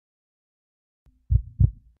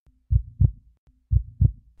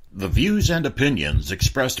The views and opinions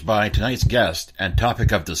expressed by tonight's guest and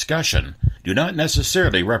topic of discussion do not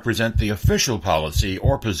necessarily represent the official policy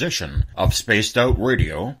or position of Spaced Out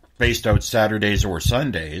Radio, Spaced Out Saturdays or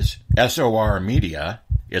Sundays, SOR Media,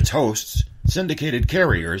 its hosts, syndicated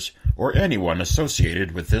carriers, or anyone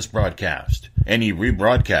associated with this broadcast. Any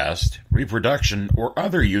rebroadcast, reproduction, or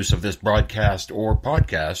other use of this broadcast or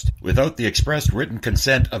podcast without the express written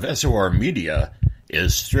consent of SOR Media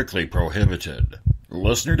is strictly prohibited.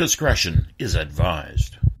 Listener discretion is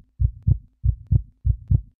advised.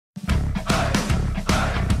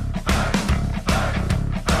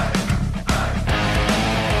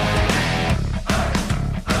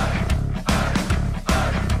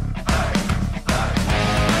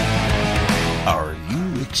 Are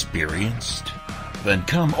you experienced? Then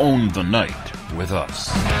come own the night with us.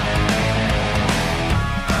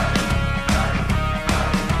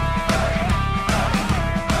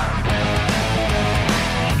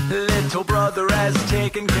 Little brother has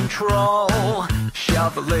taken control,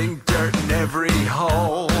 shoveling dirt in every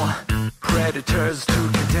hole. Predators to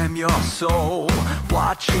condemn your soul,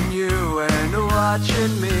 watching you and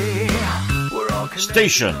watching me. We're all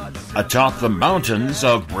Station atop the mountains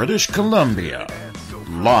of British Columbia,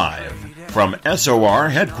 live from SOR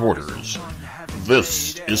headquarters.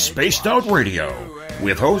 This is Spaced Out Radio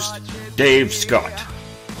with host Dave Scott.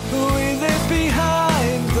 We live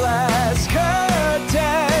behind glass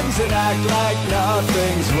curtains and act like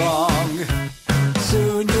nothing's wrong.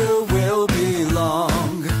 Soon you will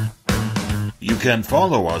belong. You can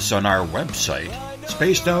follow us on our website,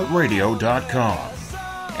 spacedoutradio.com,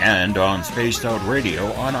 and on Spaced Out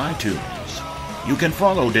Radio on iTunes. You can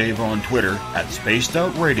follow Dave on Twitter at Spaced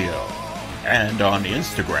Out Radio, and on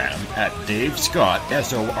Instagram at Dave Scott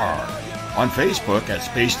SOR, on Facebook at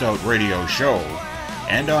Spaced Out Radio Show,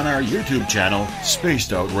 and on our YouTube channel,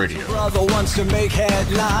 Spaced Out Radio. Brother wants to make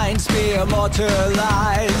headlines, be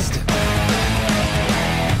immortalized.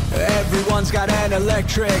 Everyone's got an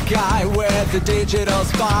electric eye with the digital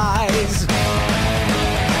spies. They've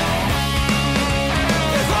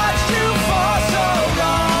watched you for so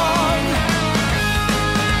long.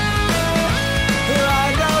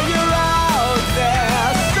 I know you're out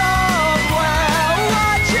there somewhere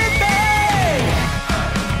watching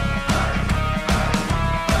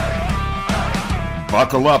me.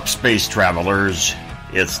 Buckle up, space travelers.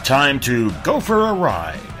 It's time to go for a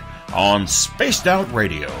ride on Spaced Out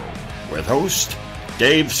Radio with host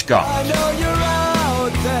Dave Scott. I know you're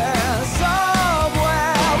out there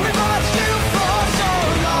somewhere. We've watched you for so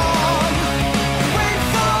long. Wait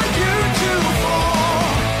for you to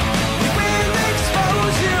fall. We will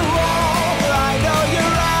expose you all. I know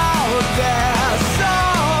you're out there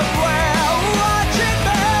somewhere watching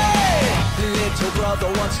me. Little brother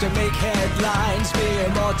wants to make headlines, be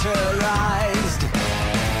immortalized.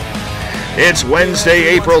 It's Wednesday,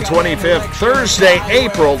 April 25th, Thursday,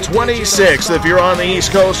 April 26th, if you're on the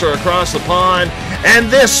East Coast or across the pond. And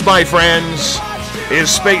this, my friends, is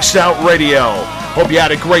Spaced Out Radio. Hope you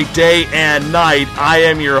had a great day and night. I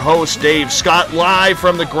am your host, Dave Scott, live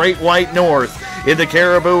from the Great White North in the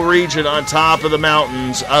Caribou region on top of the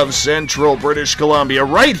mountains of central British Columbia,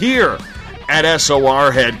 right here at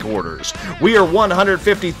SOR headquarters. We are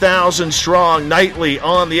 150,000 strong nightly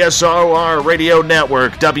on the SOR radio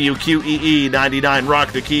network, WQEE 99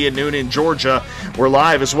 Rock the Key in Noonan, Georgia. We're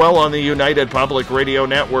live as well on the United Public Radio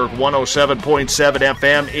Network, 107.7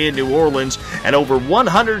 FM in New Orleans, and over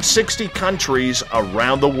 160 countries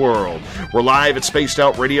around the world. We're live at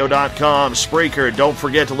spacedoutradio.com, Spreaker. Don't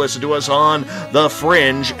forget to listen to us on The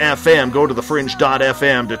Fringe FM. Go to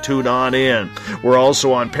thefringe.fm to tune on in. We're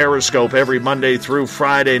also on Periscope every Monday through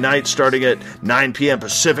Friday night, starting at 9 p.m.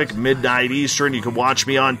 Pacific, midnight Eastern. You can watch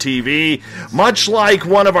me on TV, much like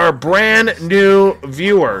one of our brand new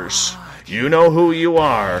viewers. You know who you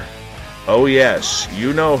are. Oh yes,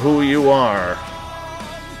 you know who you are.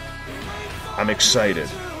 I'm excited.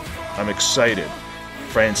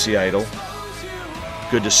 Francie Idol,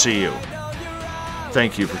 good to see you.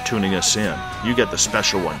 Thank you for tuning us in. You get the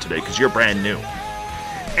special one today because you're brand new.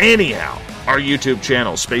 Anyhow, our YouTube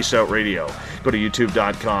channel, Spaced Out Radio. Go to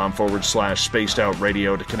youtube.com/Spaced Out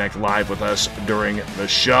Radio to connect live with us during the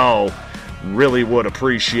show. Really would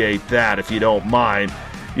appreciate that if you don't mind.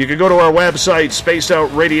 You can go to our website,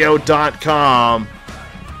 spacedoutradio.com.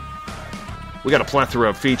 We got a plethora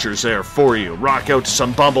of features there for you. Rock out to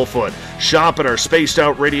some Bumblefoot. Shop at our Spaced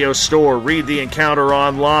Out Radio store. Read the encounter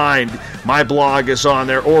online. My blog is on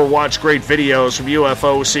there. Or watch great videos from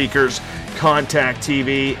UFO seekers, Contact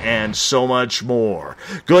TV, and so much more.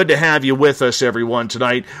 Good to have you with us, everyone,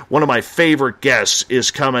 tonight. One of my favorite guests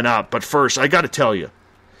is coming up. But first, I got to tell you,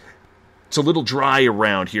 It's a little dry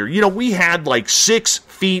around here. You know, we had like 6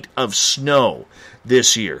 feet of snow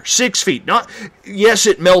this year. 6 feet. Yes,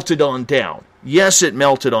 it melted on down. Yes, it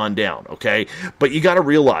melted on down, okay? But you got to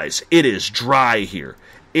realize it is dry here.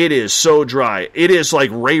 It is so dry. It is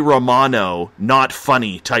like Ray Romano, not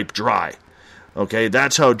funny type dry. Okay,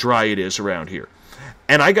 that's how dry it is around here.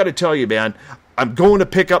 And I got to tell you, man, I'm going to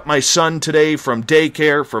pick up my son today from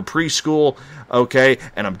daycare, from preschool, okay?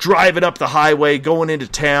 And I'm driving up the highway, going into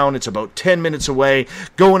town. It's about 10 minutes away,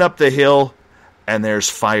 going up the hill, and there's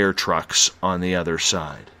fire trucks on the other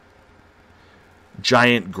side.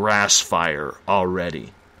 Giant grass fire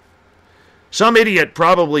already. Some idiot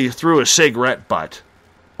probably threw a cigarette butt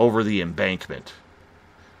over the embankment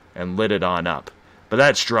and lit it on up. But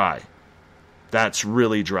that's dry. That's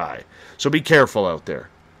really dry. So be careful out there.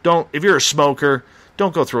 If you're a smoker,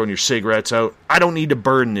 don't go throwing your cigarettes out. I don't need to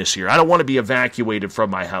burn this year. I don't want to be evacuated from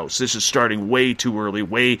my house. This is starting way too early,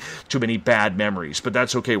 way too many bad memories. But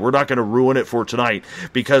that's okay. We're not going to ruin it for tonight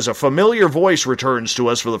because a familiar voice returns to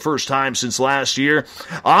us for the first time since last year.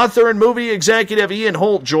 Author and movie executive Ian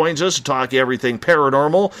Holt joins us to talk everything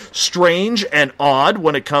paranormal, strange, and odd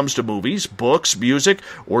when it comes to movies, books, music,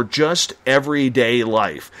 or just everyday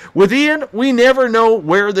life. With Ian, we never know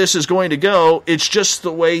where this is going to go. It's just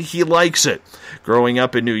the way he likes it. Growing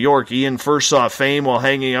up in New York, Ian first saw fame while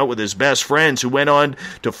hanging out with his best friends who went on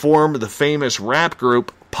to form the famous rap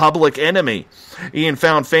group Public Enemy. Ian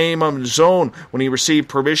found fame on his own when he received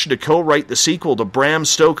permission to co-write the sequel to Bram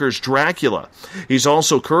Stoker's Dracula. He's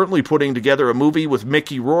also currently putting together a movie with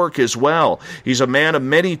Mickey Rourke as well. He's a man of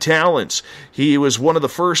many talents. He was one of the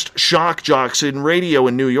first shock jocks in radio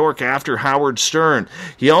in New York after Howard Stern.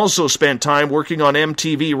 He also spent time working on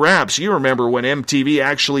MTV Raps. You remember when MTV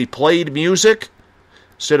actually played music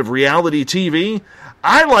instead of reality TV?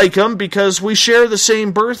 I like him because we share the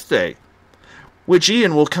same birthday, which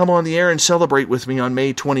Ian will come on the air and celebrate with me on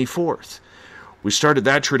May 24th. We started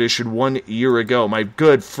that tradition 1 year ago. My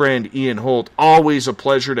good friend Ian Holt, always a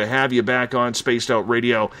pleasure to have you back on Spaced Out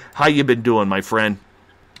Radio. How you been doing, my friend?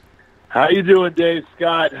 How you doing, Dave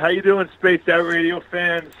Scott? How you doing, Spaced Out Radio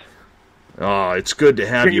fans? Oh, it's good to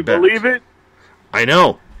have you back. Can you believe it? I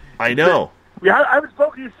know. Yeah, I haven't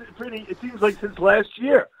spoken to you it seems like since last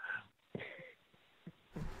year.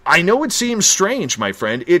 I know it seems strange, my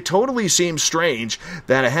friend. It totally seems strange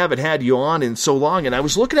that I haven't had you on in so long. And I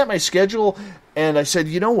was looking at my schedule, and I said,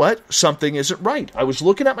 you know what? Something isn't right. I was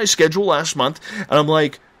looking at my schedule last month, and I'm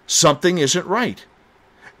like, something isn't right.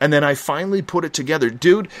 And then I finally put it together.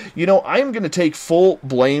 Dude, you know, I'm going to take full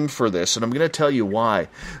blame for this, and I'm going to tell you why.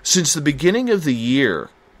 Since the beginning of the year,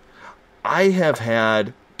 I have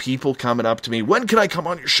had people coming up to me, when can I come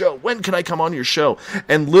on your show? When can I come on your show?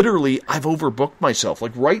 And literally, I've overbooked myself.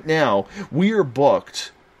 Like right now, we are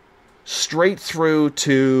booked straight through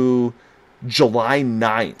to July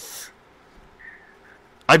 9th.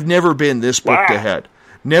 I've never been this booked ahead.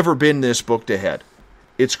 Never been this booked ahead.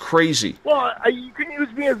 It's crazy. Well, you can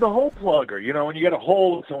use me as the hole plugger. You know, when you get a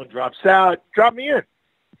hole, someone drops out, drop me in.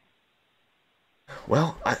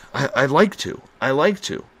 Well, I like to. I like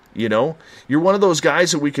to. You know, you're one of those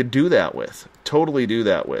guys that we could do that with, totally do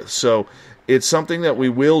that with. So it's something that we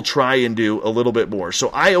will try and do a little bit more. So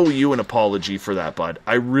I owe you an apology for that, bud.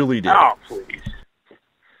 I really do. Oh, please.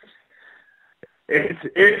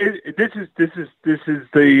 This is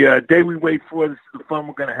the day we wait for. This is the fun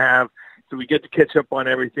we're going to have. So we get to catch up on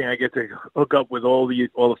everything. I get to hook up with all the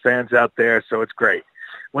fans out there. So it's great.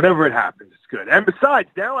 Whenever it happens, it's good. And besides,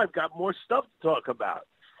 now I've got more stuff to talk about.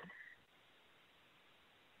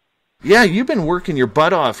 Yeah, you've been working your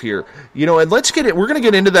butt off here. You know, and let's get it. We're going to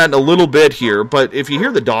get into that in a little bit here, but if you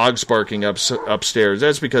hear the dogs barking upstairs,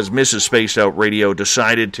 that's because Mrs. Spaced Out Radio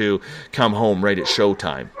decided to come home right at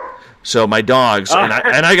showtime. So my dogs, and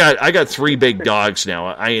I got 3 big dogs now.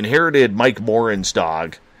 I inherited Mike Morin's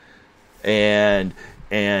dog, and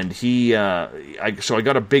he so I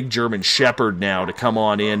got a big German Shepherd now to come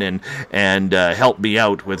on in and help me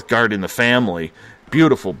out with guarding the family.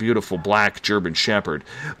 Beautiful, beautiful black German Shepherd.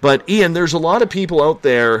 But, Ian, there's a lot of people out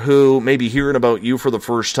there who may be hearing about you for the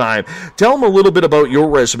first time. Tell them a little bit about your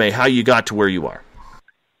resume, how you got to where you are.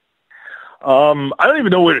 I don't even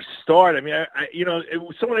know where to start. I mean,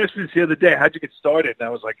 someone asked me this the other day, how'd you get started? And I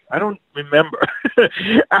was like, I don't remember.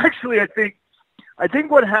 Actually, I think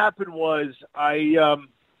what happened was I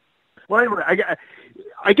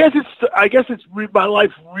guess it's my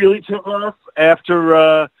life really took off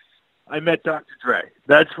after I met Dr. Dre.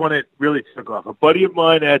 That's when it really took off. A buddy of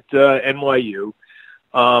mine at NYU.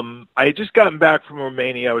 I had just gotten back from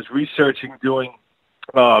Romania. I was researching doing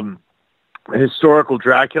a historical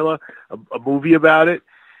Dracula, a movie about it,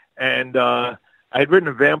 and I had written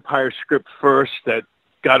a vampire script first that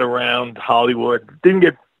got around Hollywood. Didn't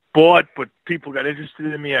get bought, but people got interested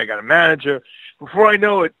in me. I got a manager. Before I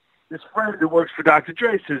know it, this friend that works for Dr.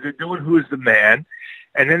 Dre says they're doing Who's the Man,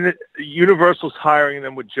 and then Universal's hiring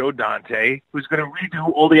them with Joe Dante, who's going to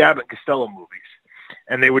redo all the Abbott and Costello movies.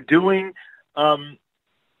 And they were doing Buck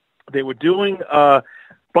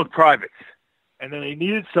Privates. And then they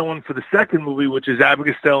needed someone for the second movie, which is Abbott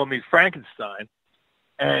and Costello meets Frankenstein.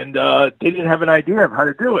 And they didn't have an idea of how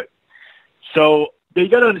to do it. So they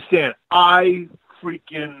got to understand, I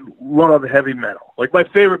freaking love heavy metal. Like, my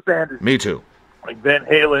favorite band is... Me too. Like Van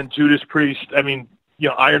Halen, Judas Priest,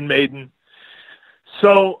 Iron Maiden.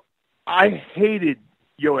 So I hated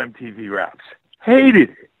Yo MTV Raps. Hated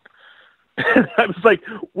it. I was like,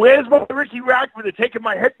 where's my Ricky Rackford? They're taking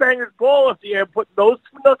my Headbangers Ball off the air, putting those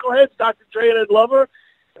two knuckleheads, Dr. Dre and Ed Lover,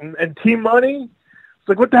 and Team Money. It's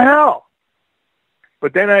like, what the hell?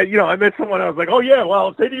 But then I met someone. I was like, oh yeah, well,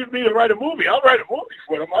 if they need me to write a movie, I'll write a movie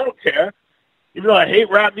for them. I don't care, even though I hate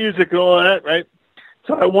rap music and all that, right?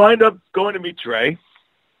 So I wind up going to meet Dre,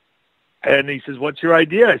 and he says, what's your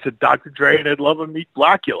idea? I said, Dr. Dre and Ed Lover meet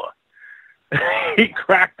Blackula. He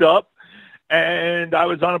cracked up, and I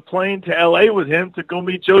was on a plane to L.A. with him to go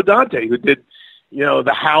meet Joe Dante, who did,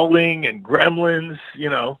 The Howling and Gremlins,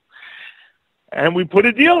 and we put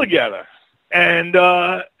a deal together. And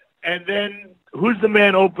then Who's the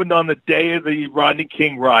Man opened on the day of the Rodney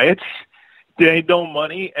King riots. There ain't no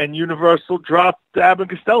money, and Universal dropped the Abbott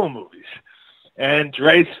and Costello movies. And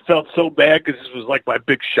Dre felt so bad because this was like my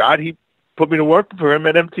big shot. He put me to work for him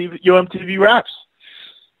at MTV Raps.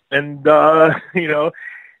 And,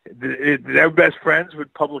 they're best friends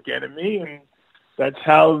with Public Enemy, and that's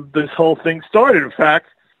how this whole thing started. In fact,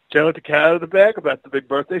 Jay let the cat out of the bag about the big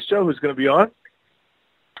birthday show, who's going to be on.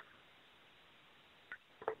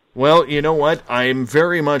 Well, you know what? I'm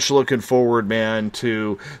very much looking forward, man,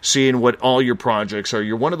 to seeing what all your projects are.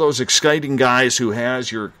 You're one of those exciting guys who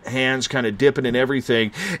has your hands kind of dipping in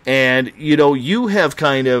everything. And, you have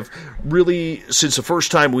kind of really, since the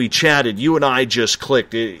first time we chatted, you and I just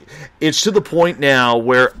clicked. It's to the point now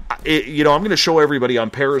where, I'm going to show everybody on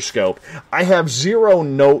Periscope. I have 0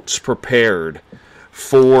 notes prepared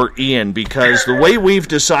for Ian, because the way we've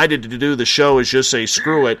decided to do the show is just say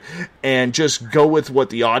screw it and just go with what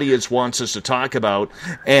the audience wants us to talk about,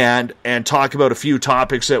 and talk about a few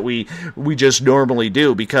topics that we just normally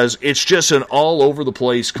do, because it's just an all over the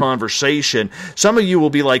place conversation. Some of you will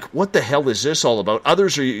be like, what the hell is this all about?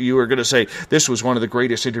 Others of you are going to say, this was one of the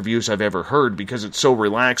greatest interviews I've ever heard, because it's so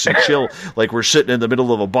relaxed and chill, like we're sitting in the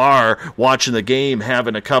middle of a bar watching the game,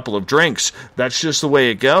 having a couple of drinks. That's just the way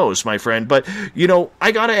it goes, my friend. But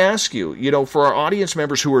I got to ask you, for our audience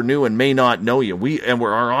members who are new and may not know you,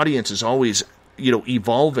 where our audience is always,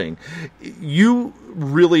 evolving, you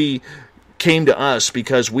really came to us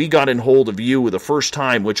because we got in hold of you the first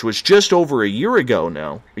time, which was just over a year and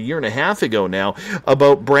a half ago now,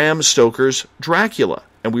 about Bram Stoker's Dracula.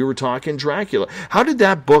 And we were talking Dracula. How did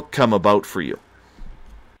that book come about for you?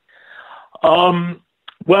 When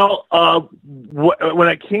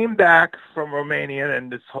I came back from Romania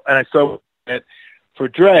and I saw it for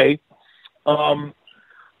Dre,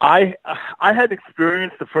 I had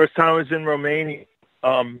experience the first time I was in Romania.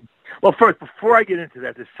 First, before I get into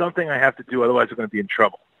that, there's something I have to do, otherwise I'm going to be in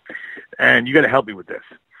trouble. And you got to help me with this.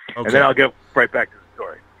 Okay. And then I'll get right back to the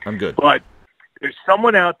story. I'm good. But there's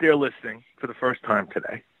someone out there listening for the first time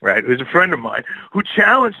today, right, who's a friend of mine, who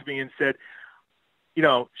challenged me and said,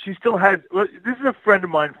 she still has, this is a friend of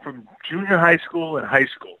mine from junior high school and high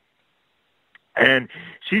school. And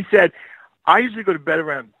she said, I usually go to bed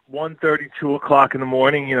around 1:30, 2 o'clock in the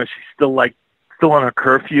morning. She's still on her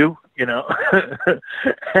curfew, and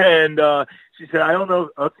she said, I don't know,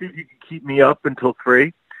 I'll see if you can keep me up until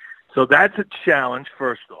 3. So that's a challenge,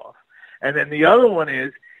 first off. And then the other one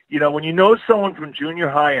is, when you know someone from junior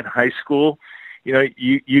high and high school,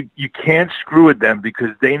 you can't screw with them because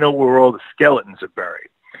they know where all the skeletons are buried.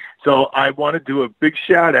 So I want to do a big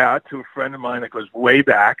shout out to a friend of mine that goes way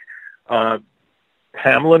back,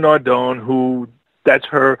 Pamela Nardone, who that's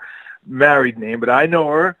her married name, but I know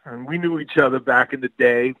her, and we knew each other back in the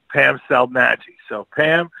day, Pam Salmaggi. So,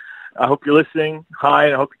 Pam, I hope you're listening. Hi,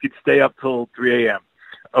 and I hope you could stay up till 3 a.m.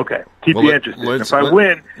 Okay, keep you interested. If I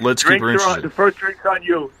win, let's keep her interested. The first drink's on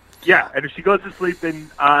you. Yeah, and if she goes to sleep, then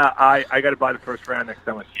I got to buy the first round next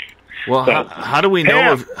time I see you. Well, so, how do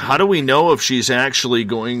we know if she's actually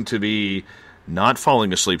going to be not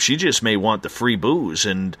falling asleep? She just may want the free booze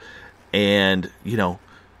and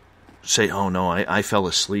say, oh no, I fell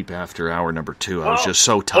asleep after hour number 2. I was just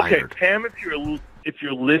so tired. Okay, Pam, if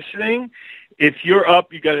you're listening, if you're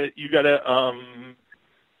up, you gotta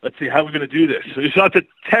let's see, how are we going to do this? So you have to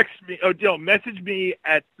text me, or message me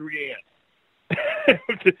at 3 a.m.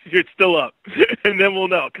 You're still up, and then we'll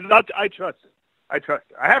know. Because I trust her. I trust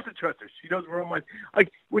her. I have to trust her. She knows where I'm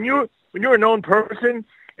like when you're a known person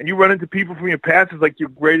and you run into people from your past, it's like your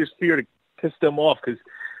greatest fear to piss them off. Because,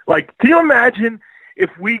 like, can you imagine if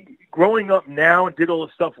we growing up now and did all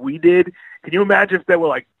the stuff we did? Can you imagine if there were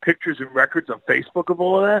like pictures and records on Facebook of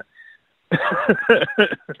all of that?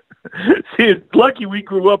 See, it's lucky we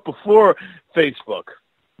grew up before Facebook.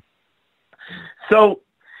 So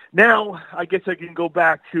now I guess I can go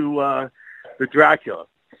back to the Dracula.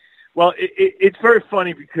 Well, it's very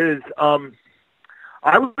funny because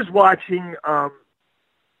I was watching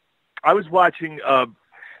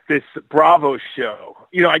this Bravo show.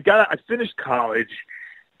 You know, I finished college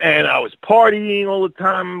and I was partying all the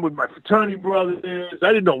time with my fraternity brothers. I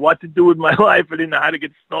didn't know what to do with my life. I didn't know how to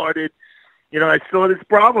get started. You know, I saw this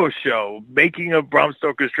Bravo show, Making of Bram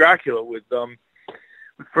Stoker's Dracula, with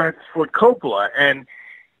Francis Ford Coppola, and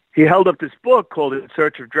he held up this book called In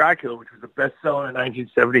Search of Dracula, which was a bestseller in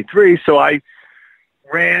 1973. So I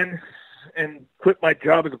ran and quit my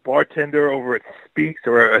job as a bartender over at Speaks,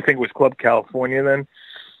 or I think it was Club California then,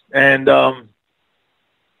 and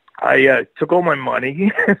I took all my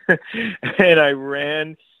money and I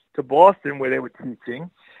ran to Boston where they were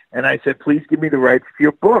teaching, and I said, please give me the rights to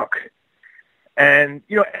your book. And,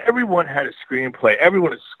 you know, everyone had a screenplay.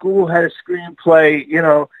 Everyone at school had a screenplay, you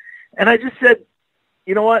know. And I just said,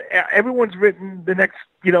 you know what, everyone's written the next,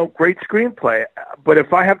 you know, great screenplay. But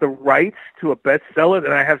if I have the rights to a bestseller,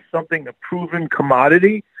 then I have something, a proven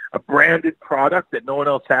commodity, a branded product that no one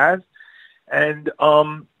else has. And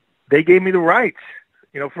they gave me the rights,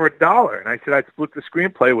 you know, for $1. And I said I'd split the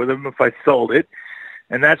screenplay with them if I sold it.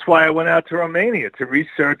 And that's why I went out to Romania to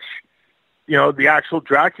research, you know, the actual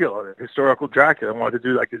Dracula, the historical Dracula. I wanted to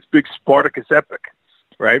do like this big Spartacus epic,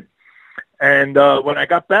 right? And when I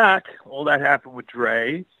got back, all that happened with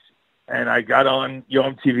Dre, and I got on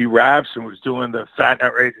MTV Raps and was doing the Fat and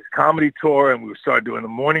Outrageous comedy tour, and we started doing the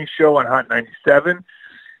morning show on Hot 97.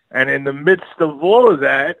 And in the midst of all of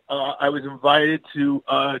that, I was invited to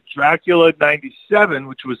Dracula 97,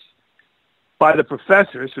 which was by the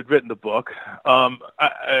professors who'd written the book,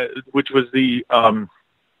 which was the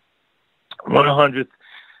 100th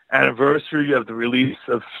anniversary of the release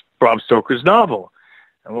of Bram Stoker's novel.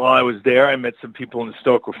 And while I was there, I met some people in the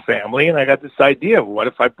Stoker family, and I got this idea of what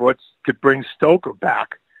if I could bring Stoker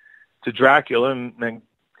back to Dracula and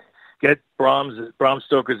get Bram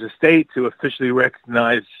Stoker's estate to officially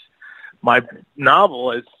recognize my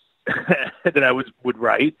novel as that I would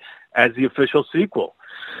write as the official sequel.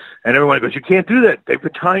 And everyone goes, you can't do that. They've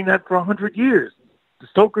been trying that for 100 years. The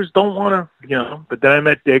Stokers don't want to, you know. But then I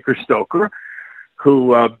met Dacre Stoker,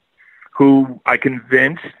 who I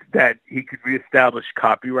convinced that he could reestablish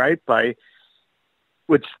copyright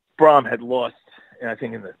which Bram had lost. I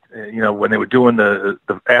think in the, you know, when they were doing the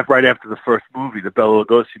right after the first movie, the Bela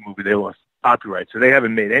Lugosi movie, they lost copyright, so they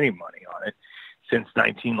haven't made any money on it since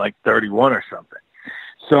 1931 or something.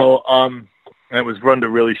 So it was run to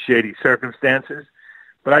really shady circumstances.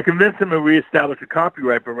 But I convinced him to reestablish a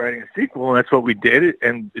copyright by writing a sequel, and that's what we did.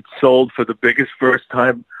 And it sold for the biggest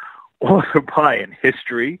first-time author buy in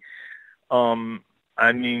history.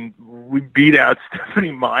 I mean, we beat out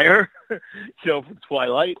Stephanie Meyer, you know, from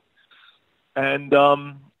Twilight, and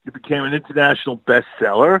it became an international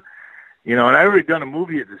bestseller. You know, and I already done a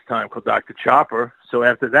movie at this time called Dr. Chopper. So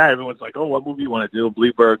after that, everyone's like, "Oh, what movie you want to do?"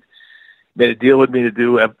 Bleberg made a deal with me to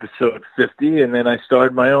do episode 50, and then I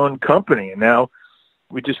started my own company, and now.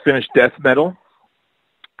 We just finished Death Metal,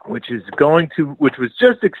 which was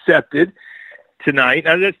just accepted tonight.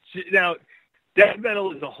 Now, Death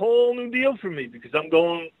Metal is a whole new deal for me because I'm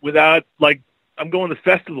going the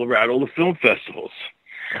festival route, all the film festivals.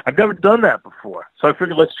 I've never done that before, so I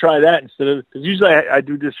figured let's try that because usually I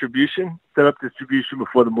do distribution, set up distribution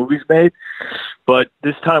before the movie's made, but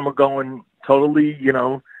this time we're going totally, you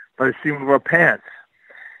know, by the seam of our pants.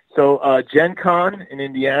 So Gen Con in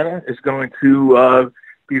Indiana is going to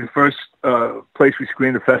be the first place we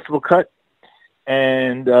screen the festival cut,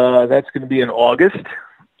 and that's going to be in August.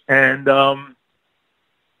 And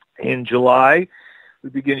in July, we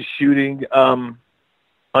begin shooting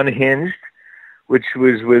Unhinged, which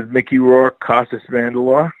was with Mickey Rourke, Costas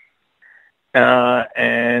Mandylor,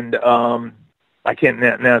 and I can't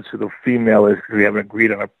announce who the female is because we haven't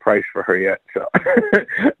agreed on a price for her yet. So,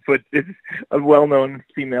 but it's a well-known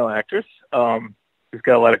female actress. Who's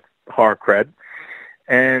got a lot of horror cred.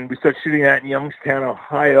 And we start shooting that in Youngstown,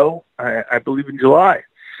 Ohio, I believe in July.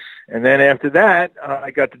 And then after that,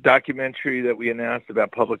 I got the documentary that we announced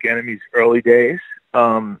about Public Enemy's early days.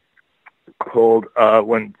 called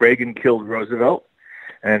When Reagan Killed Roosevelt,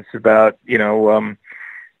 and it's about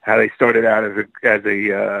how they started out as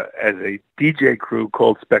a DJ crew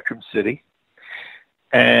called Spectrum City,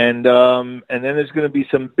 and then there's going to be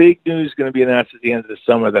some big news going to be announced at the end of the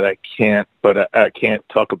summer that I can't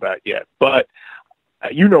talk about yet. But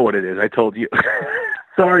you know what it is. I told you.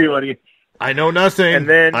 Sorry, audience. I know nothing. And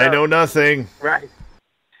then, I know nothing. Right.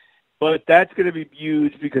 But that's going to be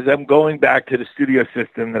huge because I'm going back to the studio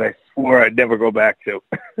system that I swore I'd never go back to.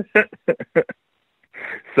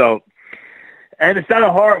 So, and it's not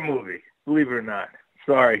a horror movie, believe it or not.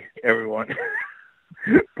 Sorry, everyone.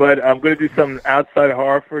 But I'm going to do something outside of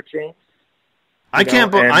horror for a change. I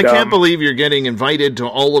can't believe you're getting invited to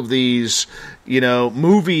all of these,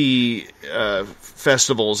 movie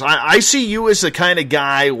festivals. I see you as the kind of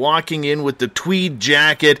guy walking in with the tweed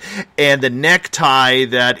jacket and the necktie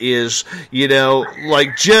that is,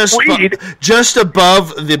 like just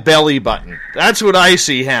above the belly button. That's what I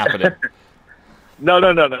see happening. No.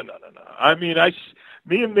 I mean,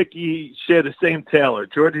 me and Mickey share the same tailor,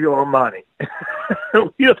 Giorgio Armani.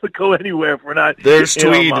 We don't go anywhere if we're not. There's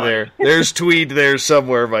tweed there. There's tweed there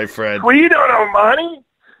somewhere, my friend. Tweed on Armani?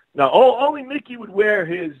 No, only Mickey would wear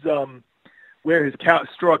his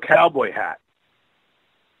straw cowboy hat.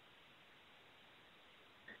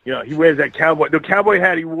 He wears that the cowboy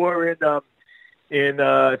hat he wore in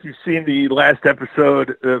if you've seen the last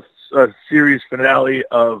episode of series finale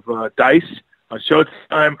of Dice on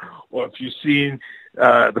Showtime, or if you've seen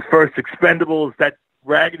the first Expendables, that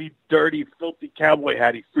raggedy, dirty, filthy cowboy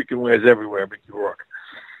hat he freaking wears everywhere, Mickey Rourke.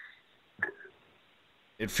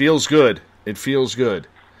 It feels good.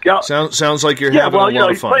 Yeah. Sounds like you're having a lot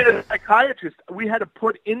of fun. He's playing a psychiatrist. We had to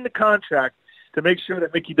put in the contract to make sure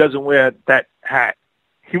that Mickey doesn't wear that hat.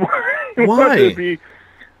 Why?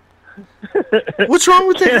 What's wrong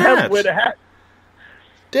with the hat? Wear the hat,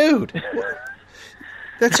 dude.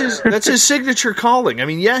 That's his signature calling. I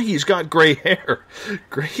mean, yeah, he's got gray hair,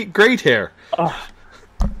 great hair.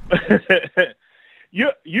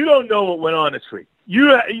 You don't know what went on this week.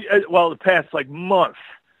 The past month.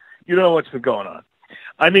 You don't know what's been going on.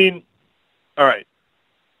 I mean, all right.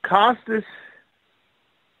 Costas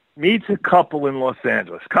meets a couple in Los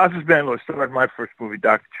Angeles. Costas Bandler starred my first movie,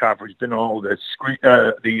 Dr. Chopper. He's been in all the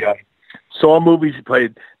Saw movies. He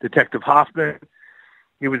played Detective Hoffman.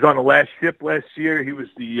 He was on The Last Ship last year. He was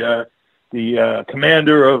the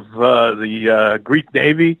commander of the Greek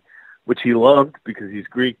Navy, which he loved because he's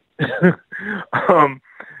Greek.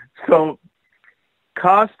 So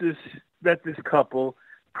Costas met this couple,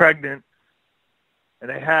 pregnant, and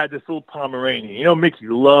they had this little Pomeranian. Mickey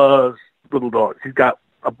loves little dogs. He's got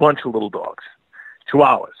a bunch of little dogs,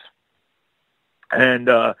 Chihuahuas. And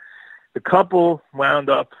the couple wound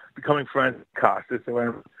up becoming friends with Costas. They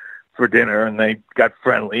went for dinner, and they got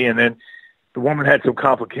friendly. And then the woman had some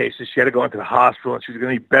complications. She had to go into the hospital, and she was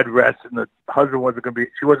going to need bed rest, and the husband she wasn't going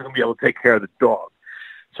to be able to take care of the dog.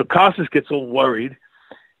 So Costas gets all worried,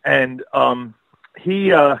 and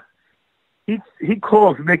he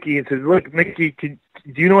calls Mickey and says, "Look, Mickey, do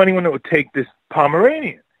you know anyone that would take this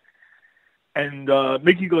Pomeranian?" And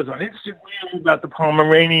Mickey goes on Instagram about the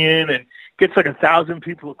Pomeranian and gets 1,000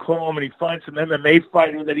 people to call him, and he finds some MMA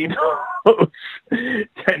fighter that he knows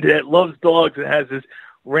and that loves dogs and has this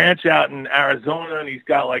ranch out in Arizona, and he's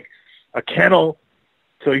got a kennel.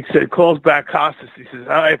 So he calls back Costas. He says,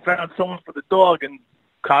 "I found someone for the dog," and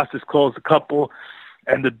Costas calls the couple,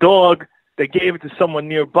 and the dog, they gave it to someone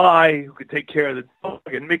nearby who could take care of the dog.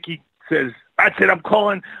 And Mickey says, "That's it,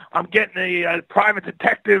 I'm getting a private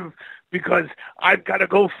detective because I've got to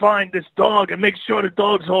go find this dog and make sure the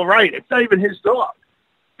dog's all right." It's not even his dog.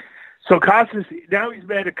 So Costas, now he's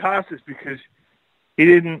mad at Costas because he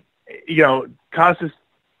didn't, Costas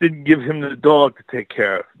didn't give him the dog to take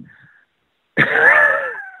care of.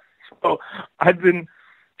 So I've been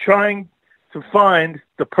trying to find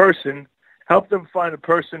the person, help them find the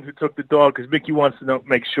person who took the dog, because Mickey wants to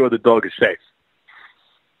make sure the dog is safe.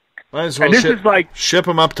 Might as well ship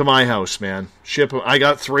him up to my house, man. Ship him. I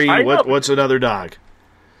got 3. What's another dog?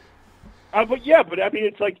 But I mean,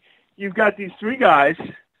 it's you've got these 3 guys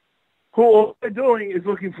who all they're doing is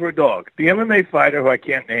looking for a dog. The MMA fighter, who I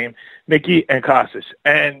can't name, Mickey, and Costas.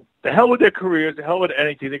 And the hell with their careers, the hell with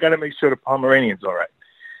anything. They got to make sure the Pomeranian's all right.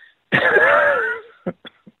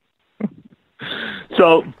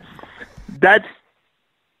 So that's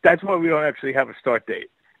why we don't actually have a start date,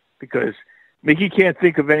 because Mickey can't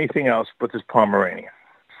think of anything else but this Pomeranian.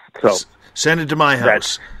 So send it to my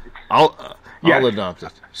house. I'll adopt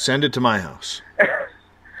it. Send it to my house.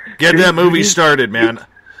 Get that movie started, man.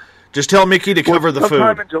 Just tell Mickey to cover the food.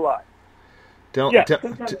 Sometime in July.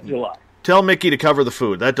 Sometime in July. Tell Mickey to cover the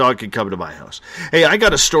food. That dog can come to my house. Hey, I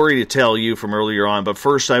got a story to tell you from earlier on, but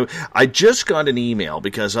first I just got an email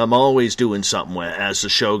because I'm always doing something as the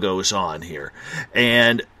show goes on here.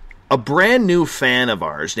 And a brand new fan of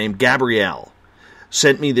ours named Gabrielle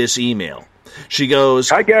sent me this email. She goes,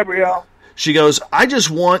 Hi, Gabrielle. She goes, I just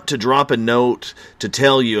want to drop a note to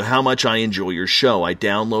tell you how much I enjoy your show. I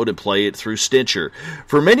download and play it through Stitcher.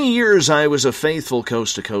 For many years, I was a faithful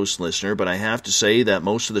coast-to-coast listener, but I have to say that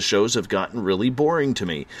most of the shows have gotten really boring to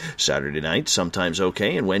me. Saturday night, sometimes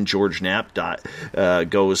okay, and when George Knapp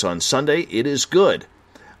goes on Sunday, it is good.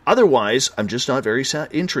 Otherwise, I'm just not very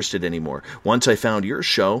interested anymore. Once I found your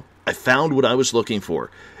show, I found what I was looking for.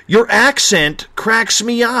 Your accent cracks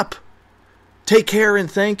me up. Take care and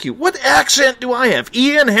thank you. What accent do I have?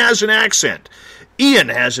 Ian has an accent.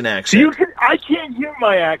 I can't hear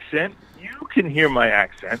my accent. You can hear my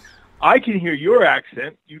accent. I can hear your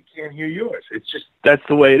accent. You can't hear yours. It's just, that's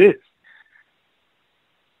the way it is.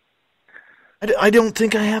 I don't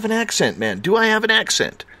think I have an accent, man. Do I have an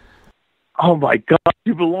accent? Oh, my God.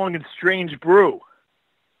 You belong in Strange Brew.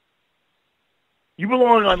 You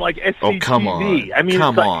belong on, like, SCTV. Oh, come on. I mean,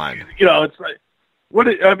 come it's like, on. You know, it's like,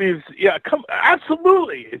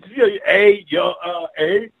 absolutely. It's,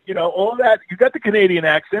 you know, all that. You got the Canadian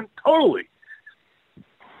accent. Totally.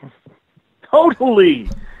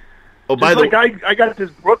 Oh, by the way, I got this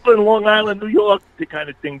Brooklyn, Long Island, New York kind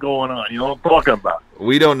of thing going on. You know what I'm talking about?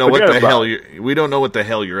 We don't know what the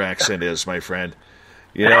hell your accent is, my friend.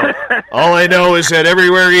 You know, all I know is that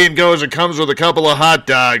everywhere Ian goes, it comes with a couple of hot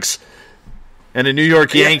dogs and a New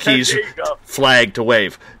York Yankees flag to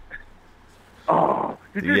wave. Oh,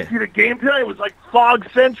 did you see the game tonight? It was like Fog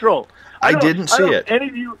Central. I didn't see it. I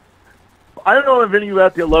don't know if any of you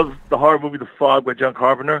out there love the horror movie The Fog by John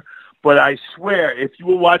Carpenter, but I swear, if you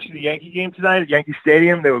were watching the Yankee game tonight at Yankee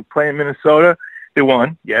Stadium, they were playing Minnesota. They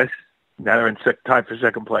won, yes. Now they're in tied for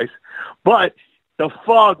second place. But the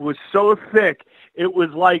fog was so thick, it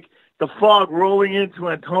was like the fog rolling into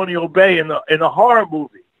Antonio Bay in the horror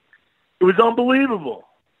movie. It was unbelievable.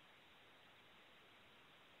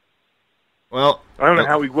 Well, I don't know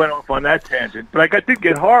how we went off on that tangent, but I did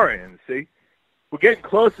get horror in, see? We're getting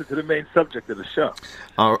closer to the main subject of the show.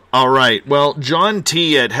 All right. Well, John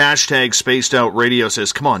T. at #SpacedOutRadio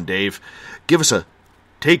says, come on, Dave. Give us a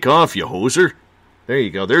take off, you hoser. There you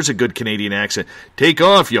go. There's a good Canadian accent. Take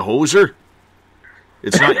off, you hoser.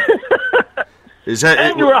 It's not... Is that?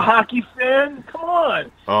 And you're a hockey fan? Come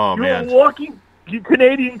on. Oh, man. You're a walking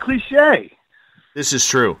Canadian cliche. This is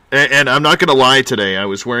true. And I'm not going to lie today. I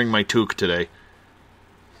was wearing my toque today.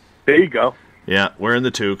 There you go. Yeah, wearing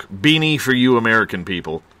the toque. Beanie for you American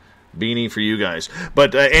people. Beanie for you guys.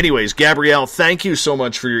 But anyways, Gabrielle, thank you so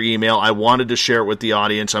much for your email. I wanted to share it with the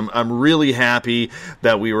audience. I'm really happy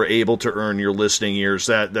that we were able to earn your listening ears.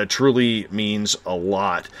 That truly means a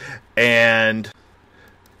lot. And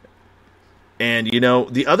you know,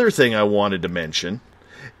 the other thing I wanted to mention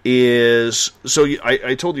is, so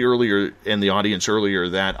I told you earlier, and the audience earlier,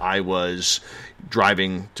 that I was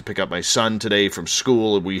driving to pick up my son today from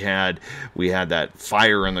school, and we had that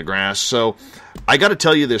fire in the grass. So I got to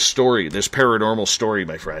tell you this story, this paranormal story,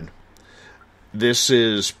 my friend. This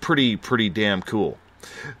is pretty damn cool.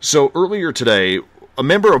 So earlier today, a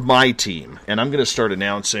member of my team, and I'm going to start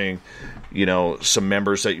announcing, you know, some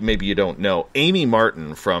members that maybe you don't know. Amy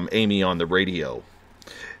Martin from Amy on the Radio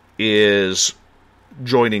is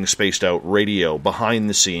joining Spaced Out Radio behind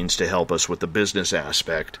the scenes to help us with the business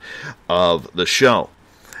aspect of the show.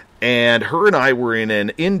 And her and I were in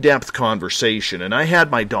an in-depth conversation, and I had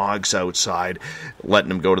my dogs outside, letting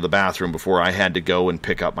them go to the bathroom before I had to go and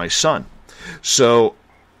pick up my son. So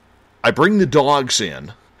I bring the dogs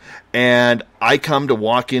in, and I come to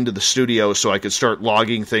walk into the studio so I could start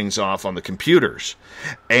logging things off on the computers.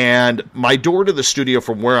 And my door to the studio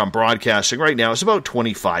from where I'm broadcasting right now is about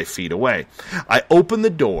 25 feet away. I open the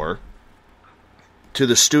door to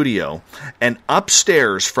the studio, and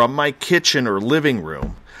upstairs from my kitchen or living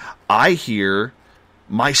room, I hear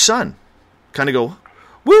my son kind of go,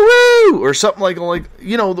 woo-woo, or something like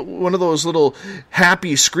you know, one of those little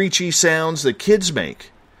happy, screechy sounds that kids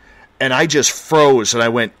make. And I just froze, and I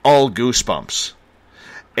went all goosebumps.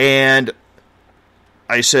 And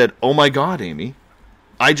I said, oh my God, Amy,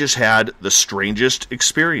 I just had the strangest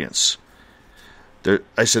experience.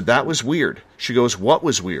 I said, that was weird. She goes, what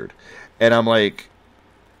was weird? And I'm like,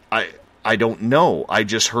 I don't know. I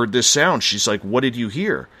just heard this sound. She's like, what did you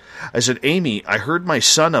hear? I said, Amy, I heard my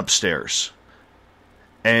son upstairs.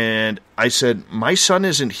 And I said, my son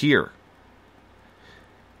isn't here.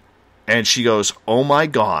 And she goes, oh my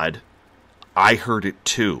God, I heard it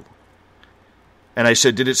too. And I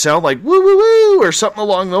said, did it sound like woo woo woo, or something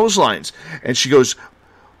along those lines. And she goes,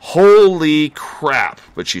 holy crap.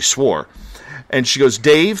 But she swore. And she goes,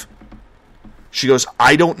 Dave, she goes,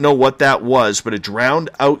 I don't know what that was, but it drowned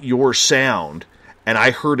out your sound, and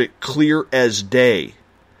I heard it clear as day.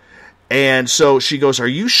 And so she goes, are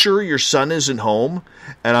you sure your son isn't home?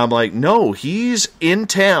 And I'm like, no, he's in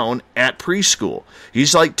town at preschool.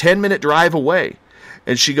 He's like 10-minute drive away.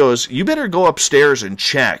 And she goes, you better go upstairs and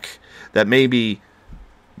check that maybe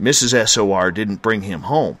Mrs. SOR didn't bring him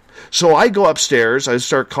home. So I go upstairs, I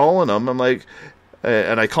start calling him. I'm like,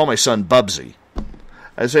 and I call my son Bubsy.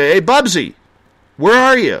 I say, hey, Bubsy, where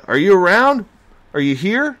are you? Are you around? Are you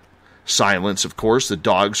here? Silence, of course. The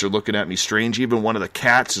dogs are looking at me strange. Even one of the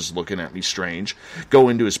cats is looking at me strange. Go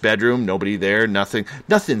into his bedroom. Nobody there. Nothing.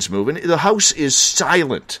 Nothing's moving. The house is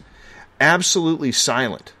silent. Absolutely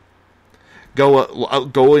silent.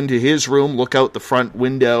 Go into his room. Look out the front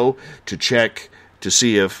window to check to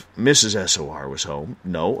see if Mrs. SOR was home.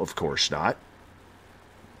 No, of course not.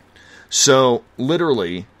 So,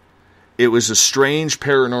 literally, it was a strange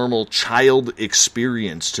paranormal child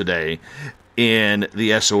experience today in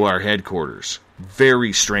the SOR headquarters.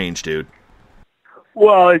 Very strange, dude.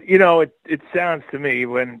 Well, you know, it sounds to me,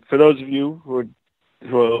 when, for those of you who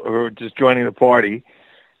are just joining the party,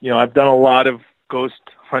 you know, I've done a lot of ghost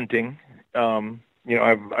hunting. You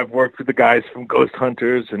know, I've worked with the guys from Ghost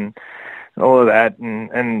Hunters and all of that,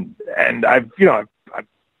 and I've, you know,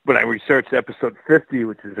 when I researched episode 50,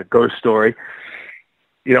 which is a ghost story,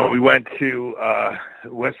 you know, we went to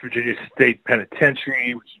West Virginia State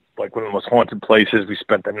Penitentiary, which is like one of the most haunted places. We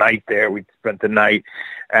spent the night there. We spent the night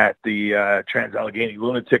at the Trans-Allegheny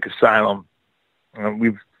Lunatic Asylum.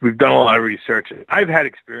 We've done a lot of research. I've had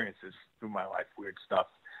experiences through my life, weird stuff.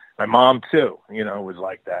 My mom too, you know, was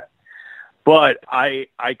like that. But I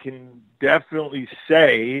can definitely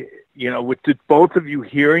say, you know, with both of you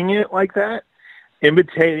hearing it like that,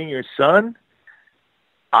 imitating your son,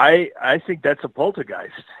 I think that's a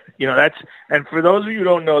poltergeist. You know, and for those of you who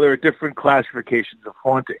don't know, there are different classifications of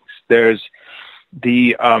hauntings. There's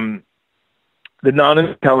the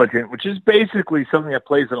non-intelligent, which is basically something that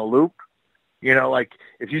plays in a loop. You know, like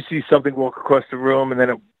if you see something walk across the room and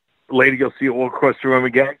then later you'll see it walk across the room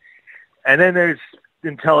again. And then there's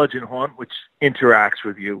intelligent haunt, which interacts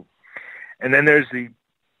with you. And then there's the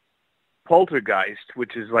poltergeist,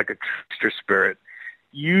 which is like a trickster spirit,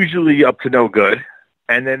 usually up to no good.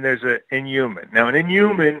 And then there's an inhuman. Now, an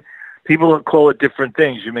inhuman, people call it different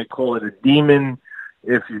things. You may call it a demon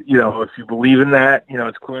if you believe in that. You know,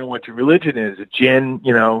 it's clear what your religion is. A jinn,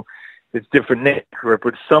 you know, it's different names for it,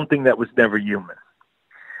 but something that was never human.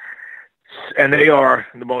 And they are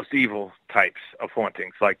the most evil types of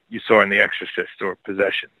hauntings, like you saw in The Exorcist or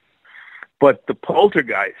Possession. But the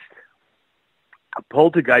poltergeist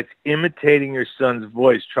imitating your son's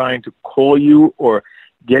voice, trying to call you or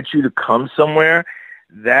get you to come somewhere,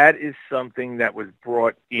 that is something that was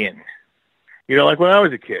brought in. You know, like when I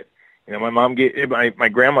was a kid, you know, my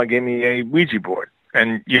grandma gave me a Ouija board,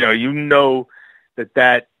 and you know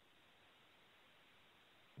that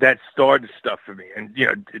started stuff for me. And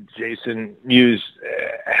Jason Mewes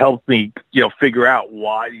helped me, figure out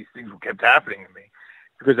why these things kept happening to me,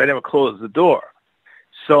 because I never closed the door.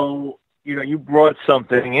 So you brought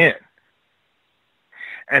something in,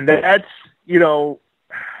 and that's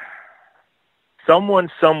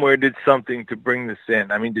someone somewhere did something to bring this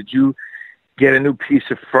in. I mean, did you get a new piece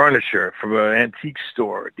of furniture from an antique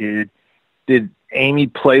store? Did Amy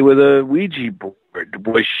play with a Ouija board?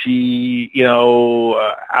 Was she,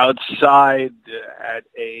 outside at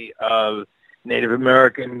a Native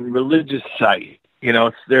American religious site?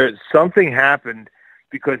 Something happened,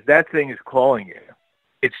 because that thing is calling you.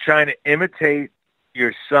 It's trying to imitate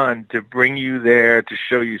your son to bring you there, to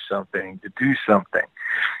show you something, to do something.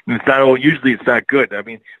 And usually it's not good. I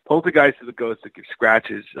mean, poltergeist is a ghost that gives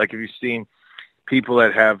scratches. Like, if you've seen people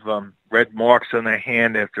that have red marks on their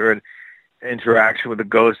hand after an interaction with a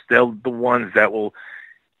ghost, they're the ones that will,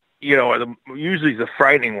 are usually the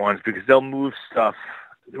frightening ones, because they'll move stuff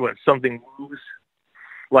when something moves.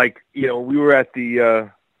 Like, we were at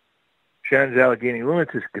the Trans-Allegheny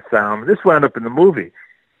Lunatic Asylum. This wound up in the movie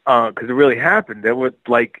because it really happened. There were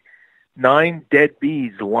like 9 dead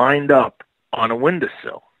bees lined up on a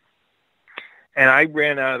windowsill. And I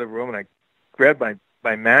ran out of the room, and I grabbed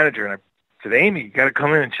my manager, and I said, Amy, you got to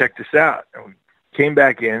come in and check this out. And we came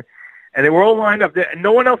back in, and they were all lined up there, and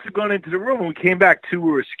no one else had gone into the room. When we came back, 2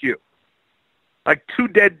 were askew. Like 2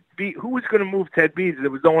 dead bees. Who was going to move dead bees? There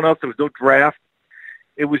was no one else. There was no draft.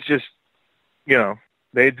 It was just,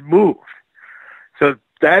 they'd moved. So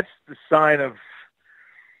that's the sign of,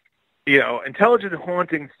 intelligent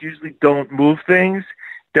hauntings usually don't move things.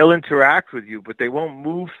 they'll interact with you, but they won't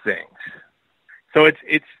move things. So it's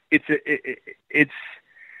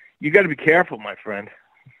you got to be careful, my friend.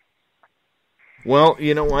 Well,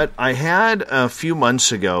 you know what? I had a few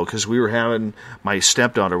months ago, because my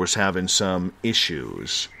stepdaughter was having some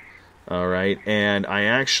issues, all right? And I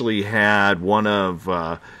actually had one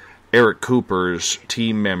of Eric Cooper's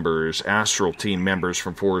team members, astral team members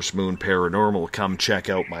from Forest Moon Paranormal, come check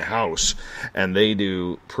out my house, and they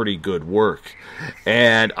do pretty good work.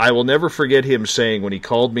 And I will never forget him saying, when he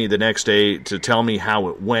called me the next day to tell me how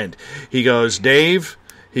it went, he goes, Dave,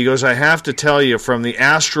 he goes, I have to tell you, from the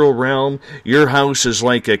astral realm, your house is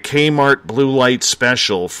like a Kmart blue light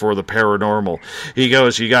special for the paranormal. He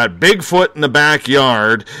goes, you got Bigfoot in the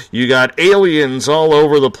backyard, you got aliens all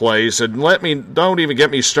over the place, and don't even get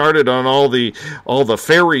me started on all the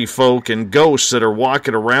fairy folk and ghosts that are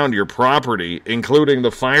walking around your property, including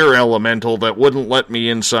the fire elemental that wouldn't let me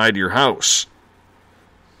inside your house.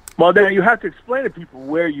 Well, then you have to explain to people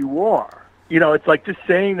where you are. You know, it's like just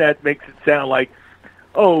saying that makes it sound like,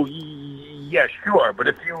 oh, yeah, sure. But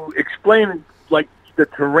if you explain, like, the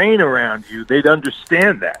terrain around you, they'd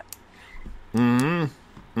understand that. Mm-hmm.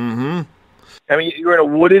 Mm-hmm. I mean, you're in a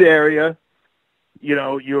wooded area. You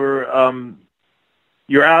know, you're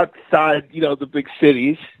outside, you know, the big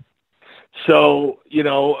cities. So, you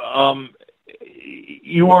know,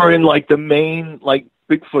 you are in, like, the main, like,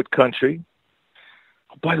 Bigfoot country.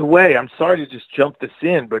 By the way, I'm sorry to just jump this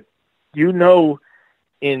in, but you know,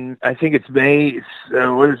 I think it's May,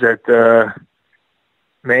 what is that,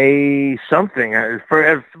 May something.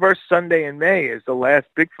 First Sunday in May is the last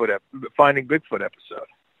Finding Bigfoot episode.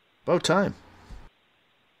 About time.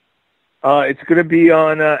 It's going to be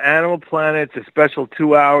on Animal Planet. It's a special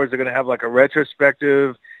 2 hours. They're going to have like a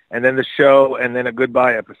retrospective, and then the show, and then a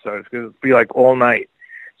goodbye episode. It's going to be like all night.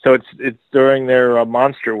 So it's during their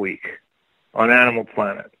Monster Week on Animal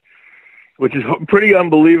Planet, which is pretty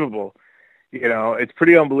unbelievable. You know, it's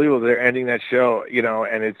pretty unbelievable they're ending that show, you know,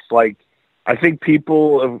 and it's like, I think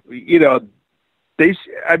people, you know, they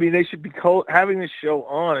should be having this show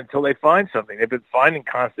on until they find something. They've been finding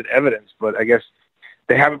constant evidence, but I guess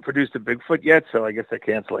they haven't produced a Bigfoot yet, so I guess they're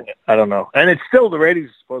canceling it. I don't know. And it's still, the ratings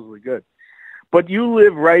are supposedly good. But you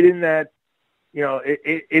live right in that, you know,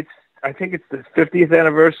 it's, I think it's the 50th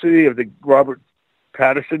anniversary of the Robert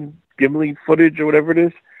Patterson Gimli footage or whatever it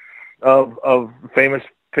is, of famous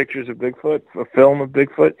pictures of Bigfoot, a film of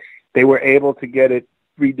Bigfoot. They were able to get it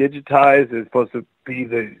redigitized. It's supposed to be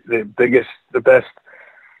the biggest, the best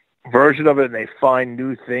version of it, and they find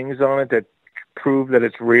new things on it that prove that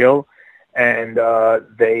it's real. And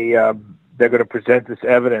they're going to present this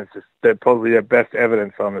evidence, probably their best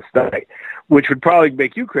evidence on this night, which would probably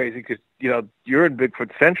make you crazy because, you know, you're in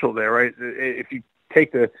Bigfoot Central there, right? If you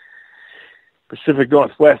take the Pacific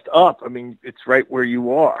Northwest up, I mean, it's right where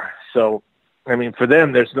you are. So, I mean, for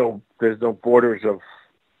them, there's no borders of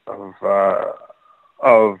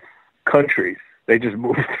countries. They just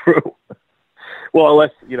move through. Well,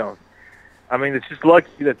 unless, you know, I mean, it's just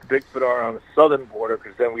lucky that the Bigfoot are on the southern border,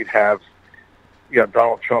 because then we'd have, you know,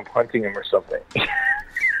 Donald Trump hunting him or something.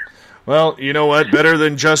 Well, you know what? Better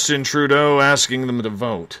than Justin Trudeau asking them to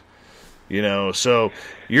vote. You know, so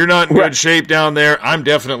you're not in good shape down there. I'm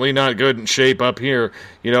definitely not good in shape up here.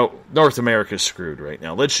 You know, North America's screwed right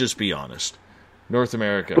now. Let's just be honest. North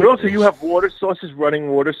America. But also you have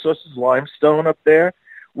running water sources, limestone up there,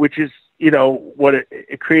 which is, you know, what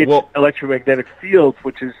it creates electromagnetic fields,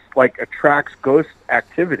 which is like attracts ghost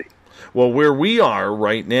activity. Well, where we are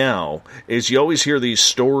right now is you always hear these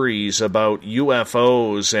stories about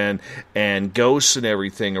UFOs and ghosts and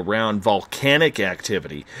everything around volcanic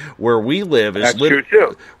activity. Where we live is true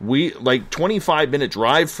too. 25-minute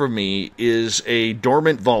drive from me is a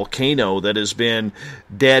dormant volcano that has been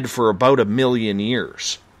dead for about 1 million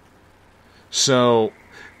years. So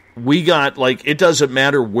we got, like, it doesn't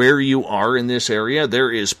matter where you are in this area,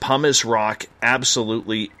 there is pumice rock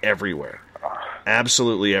absolutely everywhere.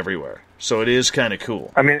 Absolutely everywhere. So it is kind of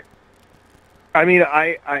cool. I mean,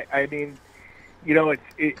 you know,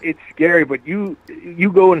 it's scary, but you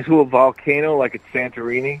go into a volcano like at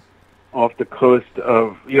Santorini, off the coast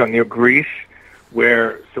of, you know, near Greece,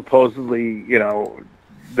 where supposedly, you know,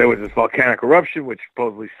 there was this volcanic eruption which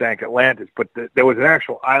supposedly sank Atlantis, but there was an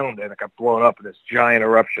actual island there that got blown up in this giant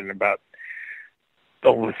eruption about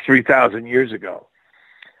over 3,000 years ago.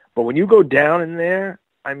 But when you go down in there,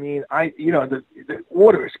 I mean, the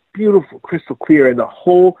water is beautiful, crystal clear, and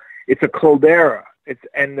it's a caldera.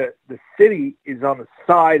 The city is on the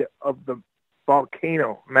side of the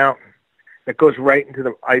volcano mountain that goes right into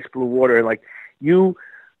the ice blue water. And like, you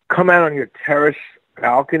come out on your terrace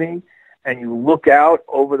balcony and you look out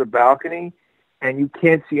over the balcony, and you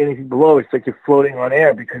can't see anything below. It's like you're floating on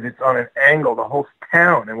air because it's on an angle, the whole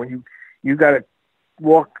town. And when you got to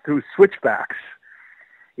walk through switchbacks,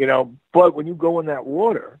 but when you go in that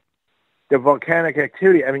water, the volcanic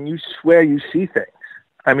activity, I mean, you swear you see things.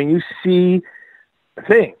 I mean, you see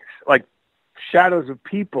things like shadows of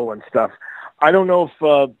people and stuff. I don't know if,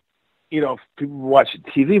 if people watch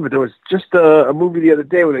TV, but there was just a movie the other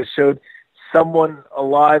day where they showed someone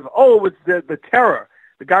alive. Oh, it was the Terror.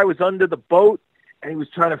 The guy was under the boat, and he was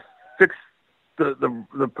trying to fix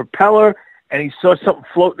the propeller, and he saw something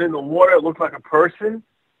floating in the water. It looked like a person.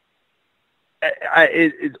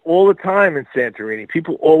 It's all the time in Santorini.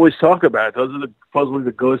 People always talk about it. Those are supposedly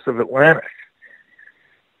the ghosts of Atlantis.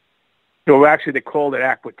 So actually, they called it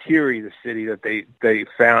Akwatiri, the city that they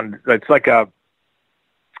found. It's like a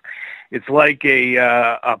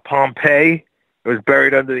Pompeii. It was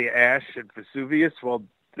buried under the ash at Vesuvius. Well,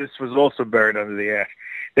 this was also buried under the ash.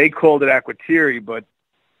 They called it Akwatiri, but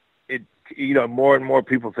it, more and more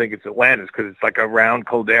people think it's Atlantis because it's like a round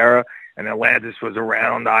caldera, and Atlantis was a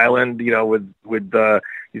round island, with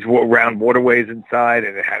these round waterways inside,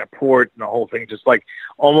 and it had a port and the whole thing, just like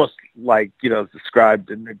almost like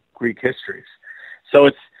described in the Greek histories. So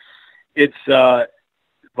it's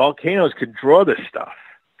volcanoes can draw this stuff,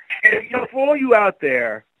 and for all you out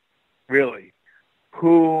there, really,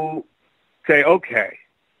 who say, okay,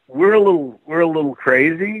 we're a little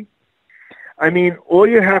crazy. I mean, all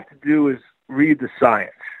you have to do is read the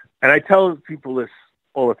science. And I tell people this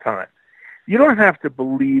all the time. You don't have to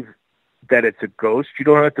believe that it's a ghost. You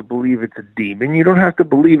don't have to believe it's a demon. You don't have to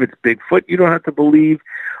believe it's Bigfoot. You don't have to believe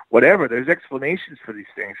whatever. There's explanations for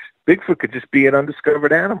these things. Bigfoot could just be an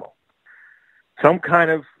undiscovered animal. Some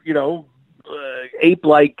kind of,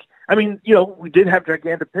 ape-like. I mean, we did have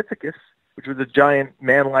Gigantopithecus, which was a giant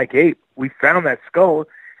man-like ape. We found that skull.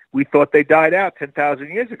 We thought they died out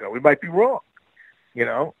 10,000 years ago. We might be wrong, We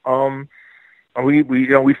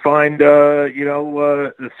find the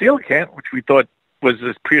coelacanth, which we thought was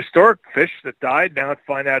this prehistoric fish that died. Now it's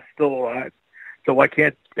find out it's still alive. So why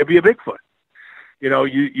can't it be a Bigfoot?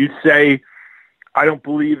 You say, I don't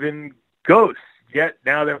believe in ghosts. Yet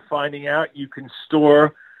now they're finding out you can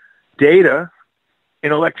store data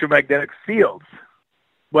in electromagnetic fields.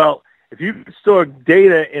 Well, if you can store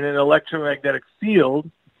data in an electromagnetic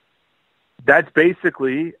field, that's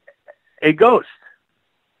basically a ghost,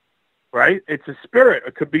 right? It's a spirit.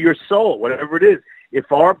 It could be your soul, whatever it is.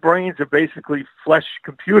 If our brains are basically flesh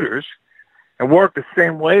computers and work the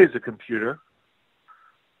same way as a computer,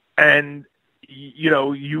 and,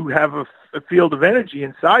 you have a field of energy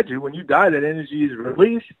inside you, when you die, that energy is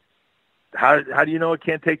released. How do you know it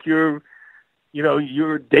can't take your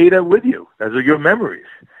data with you? Those are your memories.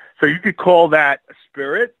 So you could call that a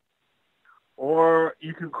spirit, or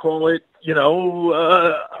you can call it,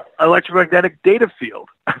 electromagnetic data field.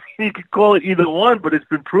 I mean, you could call it either one, but it's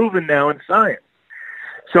been proven now in science.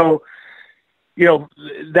 So,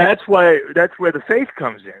 that's where the faith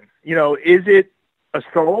comes in. Is it a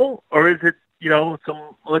soul, or is it,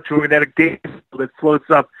 some electromagnetic data that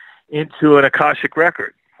floats up into an Akashic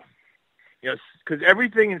record? Because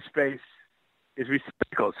everything in space is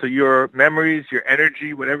recycled. So your memories, your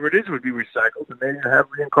energy, whatever it is, would be recycled, and then you have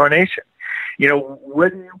reincarnation.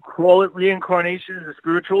 Whether you call it reincarnation as a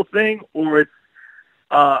spiritual thing or it's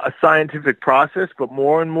a scientific process, but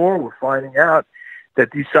more and more we're finding out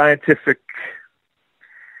that these scientific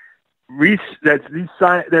there's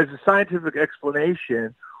a scientific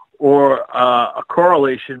explanation or a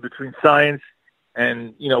correlation between science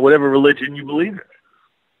and whatever religion you believe in.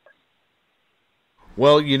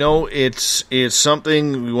 Well, it's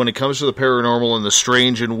something, when it comes to the paranormal and the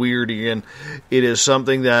strange and weird, again, it is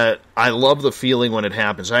something that I love the feeling when it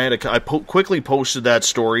happens. I quickly posted that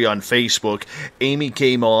story on Facebook. Amy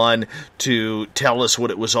came on to tell us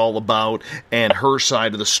what it was all about and her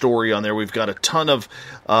side of the story on there. We've got a ton of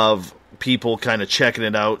people kind of checking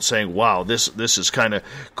it out, saying, wow, this is kind of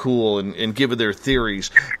cool, and giving their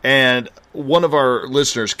theories. And one of our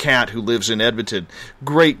listeners, Kat, who lives in Edmonton,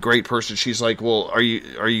 great person, she's like, well, are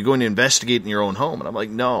you going to investigate in your own home? And I'm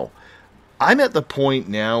like, no. I'm at the point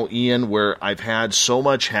now, Ian, where I've had so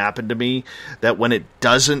much happen to me that when it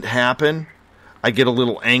doesn't happen, I get a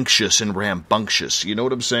little anxious and rambunctious. You know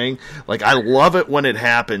what I'm saying? Like, I love it when it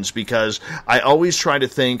happens because I always try to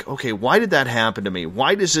think, okay, why did that happen to me?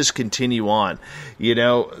 Why does this continue on?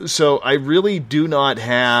 So I really do not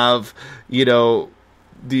have,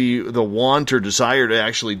 the want or desire to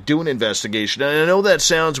actually do an investigation. And I know that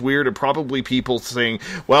sounds weird, and probably people think,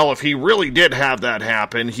 well, if he really did have that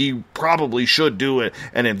happen, he probably should do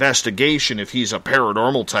an investigation if he's a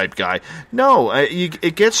paranormal type guy. No,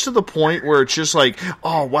 it gets to the point where it's just like,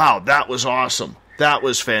 oh, wow, that was awesome. That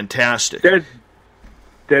was fantastic.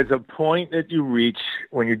 There's a point that you reach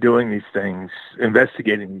when you're doing these things,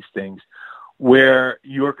 investigating these things, where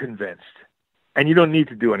you're convinced, and you don't need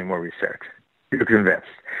to do any more research. You're convinced.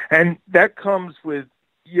 And that comes with,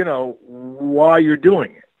 why you're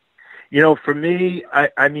doing it. For me,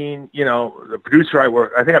 I mean, the producer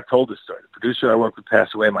I think I've told this story. The producer I worked with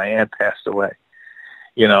passed away. My aunt passed away,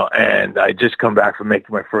 and I just come back from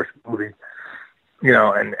making my first movie,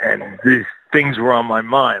 and these things were on my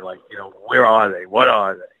mind, like, where are they? What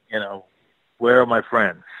are they? Where are my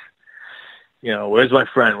friends? Where's my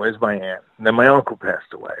friend? Where's my aunt? And then my uncle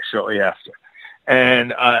passed away shortly after.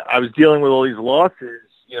 And I was dealing with all these losses,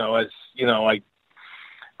 as,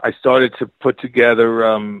 I started to put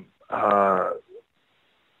together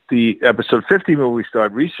the episode 50 movie, we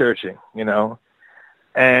started researching,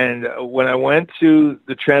 And when I went to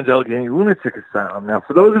the Trans-Allegheny Lunatic Asylum, now,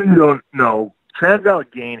 for those of you who don't know,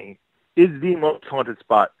 Trans-Allegheny is the most haunted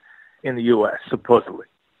spot in the U.S., supposedly.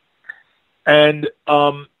 And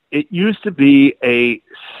it used to be a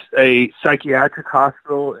psychiatric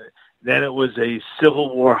hospital. Then it was a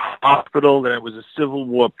Civil War hospital. Then it was a Civil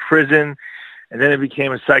War prison. And then it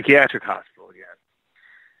became a psychiatric hospital again.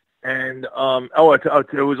 And,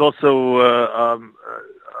 it was also,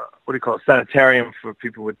 what do you call it, sanitarium for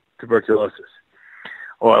people with tuberculosis,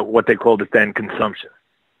 or what they called it then, consumption.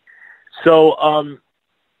 So,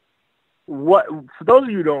 for those of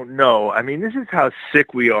you who don't know, I mean, this is how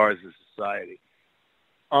sick we are as a society.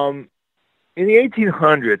 In the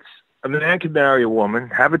 1800s, a man could marry a woman,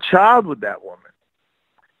 have a child with that woman.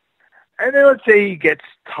 And then let's say he gets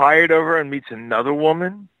tired of her and meets another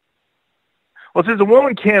woman. Well, since a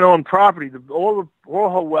woman can't own property, all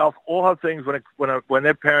her wealth, all her things, when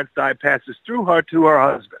their parents die, passes through her to her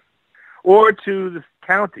husband or to the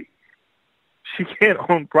county. She can't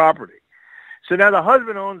own property. So now the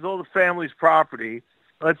husband owns all the family's property.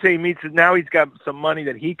 Let's say now he's got some money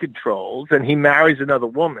that he controls, and he marries another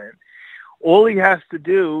woman. All he has to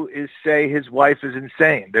do is say his wife is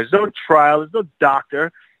insane. There's no trial. There's no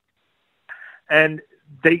doctor. And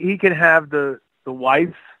he can have the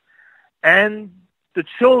wife and the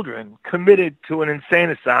children committed to an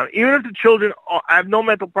insane asylum, even if the children have no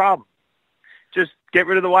mental problem. Just get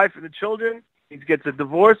rid of the wife and the children. He gets a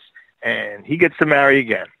divorce, and he gets to marry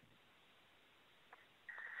again.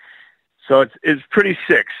 So it's pretty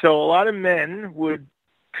sick. So a lot of men would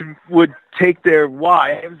take their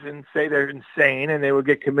wives and say they're insane, and they would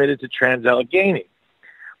get committed to Trans-Allegheny,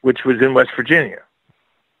 which was in West Virginia,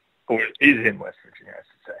 or is in West Virginia, I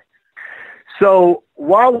should say. So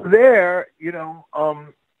while we're there,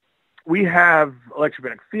 we have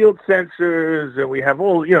electromagnetic field sensors, and we have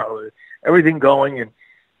all, everything going. And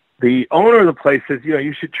the owner of the place says,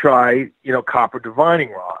 you should try, copper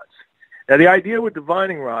divining rods. Now, the idea with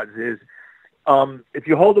divining rods is if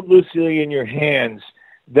you hold them loosely in your hands,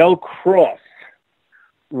 they'll cross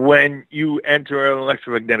when you enter an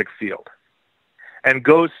electromagnetic field. And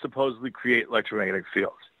ghosts supposedly create electromagnetic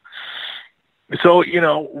fields. So,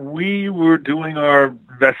 we were doing our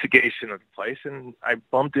investigation of the place, and I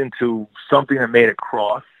bumped into something that made it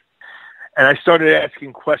cross. And I started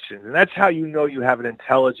asking questions. And that's how you know you have an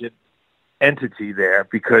intelligent entity there,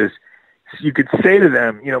 because you could say to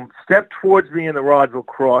them, step towards me and the rods will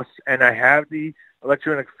cross, and I have the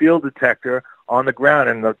electromagnetic field detector on the ground,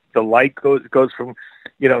 and the light goes from,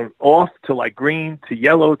 off to like green to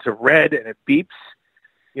yellow to red, and it beeps,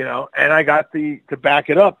 and I got to back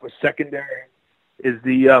it up, a secondary is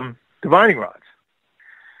the divining rods.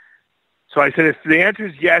 So I said, if the answer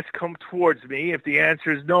is yes, come towards me. If the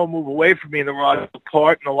answer is no, move away from me, and the rods will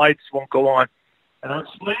part and the lights won't go on. And I'm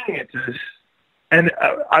explaining it to this. And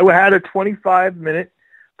I had a 25-minute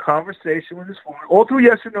conversation with this woman, all through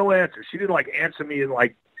yes or no answers. She didn't answer me in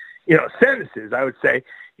sentences. I would say,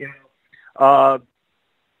 were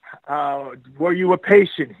you a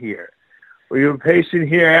patient here? Were you a patient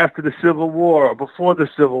here after the Civil War or before the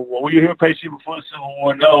Civil War? Were you a patient before the Civil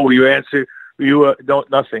War? No.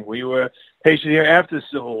 Nothing. Were you a patient here after the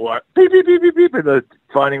Civil War? Beep, beep, beep, beep, beep, and the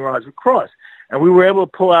divining rods would cross. And we were able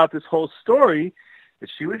to pull out this whole story that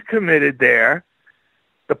she was committed there.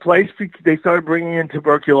 The place, they started bringing in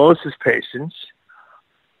tuberculosis patients.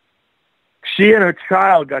 She and her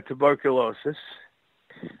child got tuberculosis.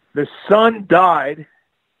 The son died,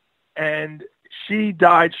 and she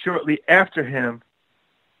died shortly after him.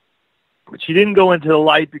 But she didn't go into the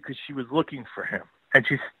light because she was looking for him. and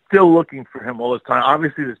she's still looking for him all the time.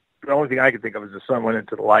 Obviously, the only thing I can think of is the son went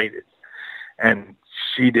into the light, and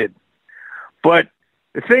she did. But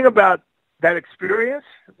the thing about that experience,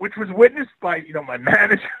 which was witnessed by, my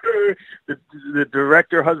manager, the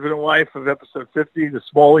director, husband and wife of episode 50, the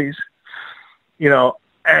Smallies,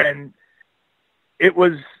 and it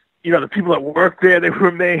was, the people that worked there, they were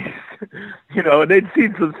amazed, and they'd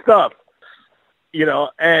seen some stuff,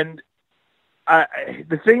 and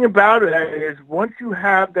the thing about it is once you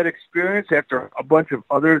have that experience after a bunch of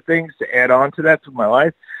other things to add on to that to my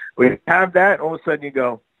life, when you have that, all of a sudden you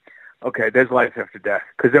go, okay, there's life after death,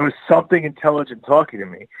 because there was something intelligent talking to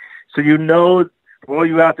me. So for all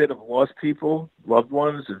you out there that have lost people, loved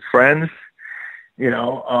ones and friends,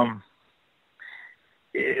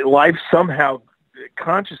 life somehow,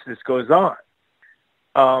 consciousness goes on.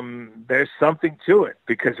 There's something to it,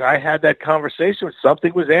 because I had that conversation with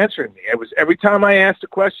something was answering me. It was every time I asked a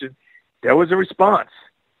question, there was a response.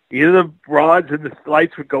 Either the rods and the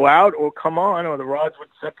lights would go out or come on, or the rods would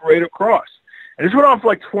separate across. And this went on for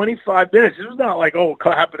like 25 minutes. This was not like, it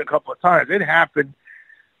happened a couple of times. It happened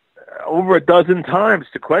over a dozen times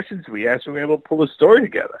to questions we asked, and we were able to pull a story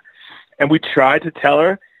together. And we tried to tell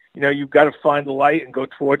her, you've got to find the light and go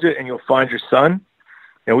towards it, and you'll find your son.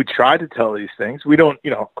 We tried to tell these things. We don't,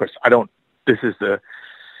 of course, I don't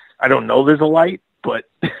know there's a light, but,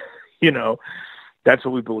 that's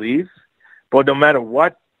what we believe. But no matter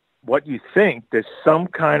what you think, there's some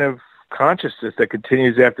kind of consciousness that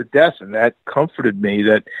continues after death, and that comforted me,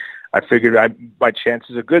 that I figured my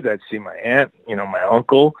chances are good that I'd see my aunt, my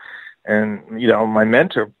uncle, and, my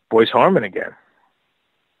mentor, Boyce Harmon again.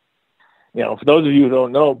 For those of you who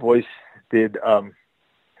don't know, Boyce did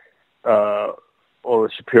all the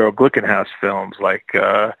Shapiro Glickenhaus films like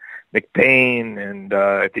McBain and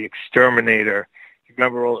The Exterminator. You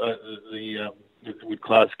remember all with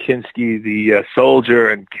Klaus Kinski, the soldier,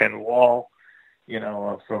 and Ken Wall,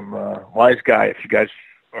 from Wise Guy, if you guys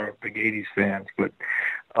are big 80s fans. But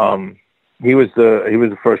he was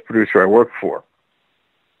the first producer I worked for.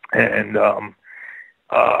 And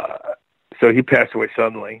so he passed away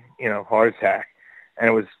suddenly, heart attack. And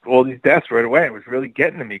it was all these deaths right away. It was really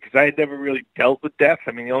getting to me because I had never really dealt with death.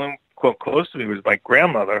 I mean, the only one close to me was my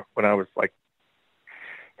grandmother when I was like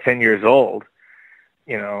 10 years old.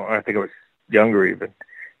 I think I was younger even,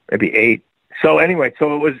 maybe 8. So anyway,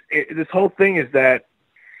 this whole thing is that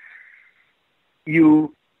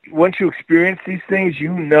once you experience these things,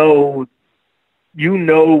 you know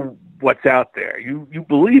what's out there. You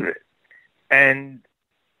believe it. And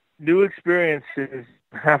new experiences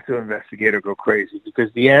have to investigate or go crazy,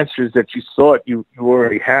 because the answers that you thought you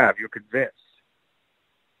already have, you're convinced.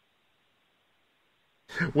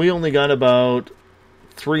 We only got about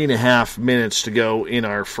 3.5 minutes to go in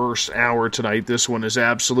our first hour tonight. This one is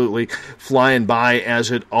absolutely flying by,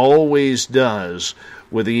 as it always does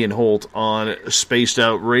with Ian Holt on Spaced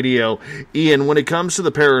Out Radio. Ian, when it comes to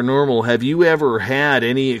the paranormal, have you ever had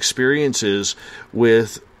any experiences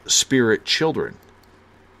with spirit children?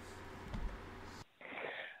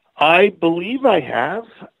 I believe I have.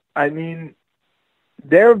 I mean,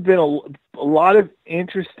 there have been a lot of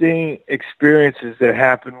interesting experiences that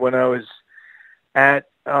happened when I was at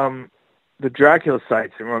the Dracula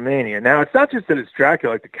sites in Romania. Now, it's not just that it's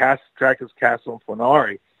Dracula, like Dracula's castle in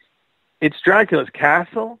Flanari. It's Dracula's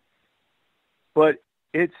castle, but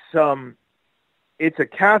it's a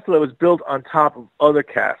castle that was built on top of other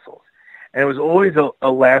castles, and it was always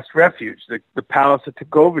a last refuge. The palace at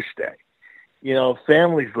Tgoviste.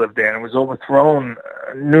 Families lived there, and it was overthrown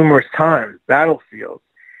numerous times, battlefields.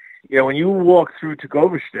 When you walk through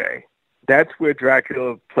Tgoviste, that's where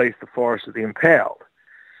Dracula placed the Forest of the Impaled.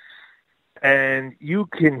 And you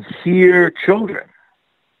can hear children.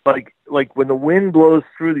 Like when the wind blows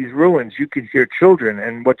through these ruins, you can hear children.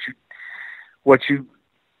 And the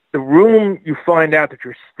room you find out that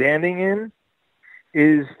you're standing in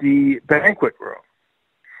is the banquet room.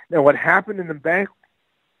 Now, what happened in the banquet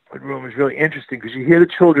room is really interesting, because you hear the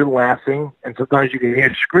children laughing, and sometimes you can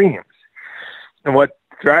hear screams. And what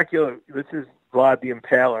Dracula, this is Vlad the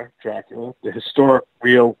Impaler Dracula, the historic,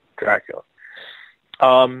 real Dracula.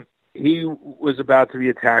 He was about to be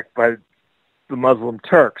attacked by the Muslim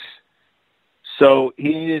Turks. So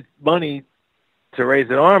he needed money to raise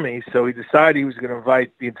an army, so he decided he was going to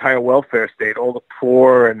invite the entire welfare state, all the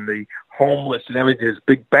poor and the homeless and everything, to this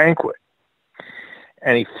big banquet.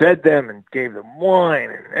 And he fed them and gave them wine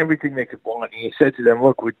and everything they could want. And he said to them,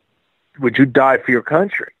 look, would you die for your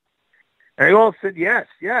country? And they all said, yes.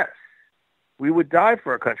 We would die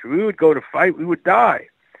for our country. We would go to fight. We would die.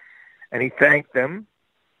 And he thanked them.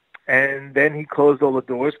 And then he closed all the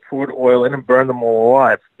doors, poured oil in, and burned them all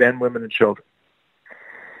alive, men, women, and children.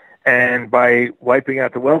 And by wiping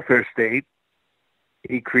out the welfare state,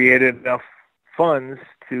 he created enough funds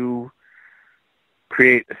to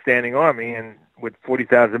create a standing army, and with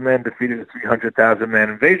 40,000 men defeated a 300,000 man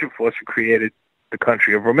invasion force and created the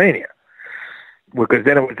country of Romania. Because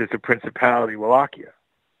then it was just a principality, Wallachia.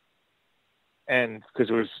 And because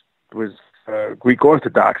it was Greek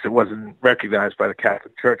Orthodox, it wasn't recognized by the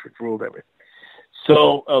Catholic Church, which ruled everything.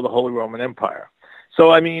 So, the Holy Roman Empire.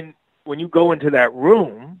 So, I mean, when you go into that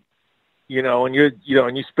room, and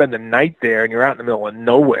you spend the night there, and you're out in the middle of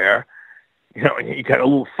nowhere, and you got a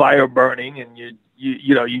little fire burning, and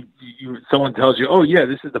someone tells you, oh yeah,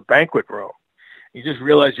 this is the banquet room. You just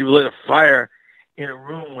realize you lit a fire in a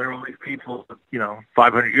room where all these people,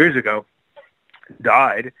 500 years ago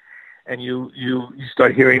died, and you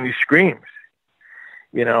start hearing these screams,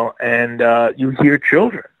 and you hear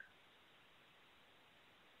children.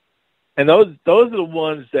 And those are the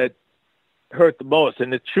ones that hurt the most.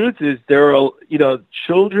 And the truth is, there are,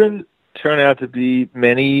 children turn out to be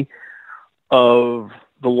many of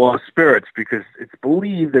the lost spirits, because it's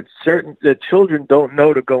believed that children don't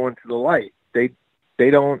know to go into the light. They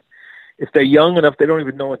don't, if they're young enough, they don't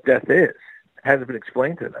even know what death is. It hasn't been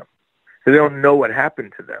explained to them. So they don't know what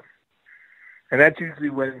happened to them. And that's usually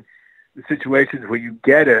when the situations where you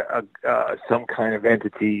get some kind of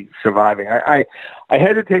entity surviving. I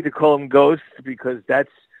hesitate to call them ghosts, because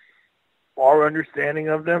that's our understanding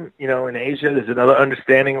of them. In Asia, there's another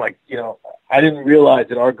understanding. Like, I didn't realize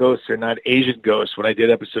that our ghosts are not Asian ghosts when I did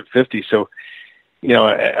episode 50. So,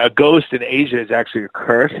 a ghost in Asia is actually a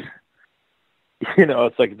curse.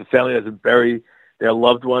 It's like if the family doesn't bury their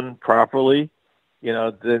loved one properly,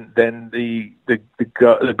 then the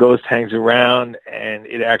ghost hangs around, and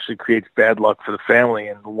it actually creates bad luck for the family.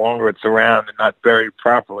 And the longer it's around and not buried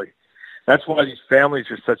properly, that's why these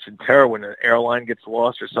families are such in terror when an airline gets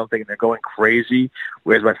lost or something, and they're going crazy.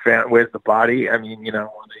 Where's the body? I mean, when they're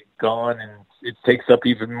gone, and it takes up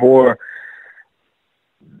even more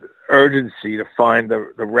urgency to find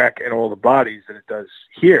the wreck and all the bodies than it does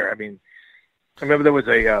here. I mean, I remember there was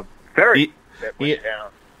a ferry that went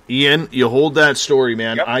down. Ian, you hold that story,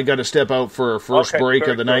 man. Yep. I got to step out for our first break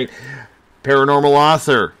of the night. Paranormal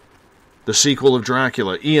author, the sequel of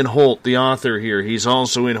Dracula. Ian Holt, the author here. He's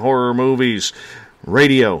also in horror movies,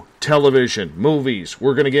 radio, television, movies.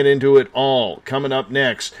 We're going to get into it all coming up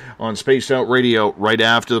next on Spaced Out Radio right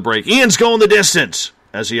after the break. Ian's going the distance,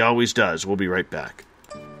 as he always does. We'll be right back.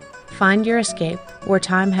 Find your escape where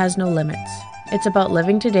time has no limits. It's about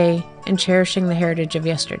living today and cherishing the heritage of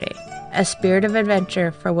yesterday. A spirit of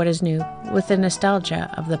adventure for what is new, with the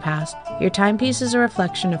nostalgia of the past. Your timepiece is a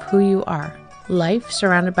reflection of who you are. Life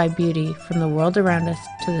surrounded by beauty from the world around us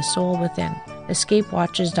to the soul within.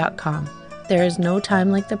 EscapeWatches.com. There is no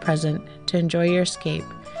time like the present to enjoy your escape.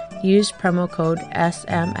 Use promo code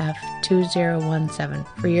SMF2017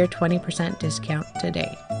 for your 20% discount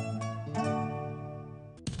today.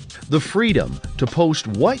 The freedom to post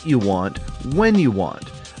what you want, when you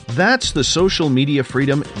want. That's the social media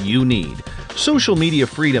freedom you need. Social Media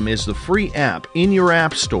Freedom is the free app in your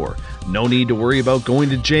app store. No need to worry about going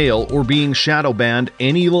to jail or being shadow banned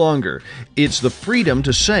any longer. It's the freedom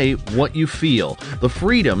to say what you feel. The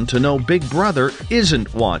freedom to know Big Brother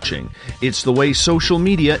isn't watching. It's the way social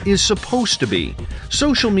media is supposed to be.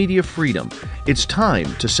 Social Media Freedom. It's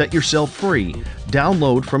time to set yourself free.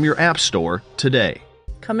 Download from your app store today.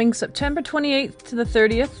 Coming September 28th to the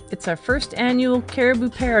 30th, it's our first annual Caribou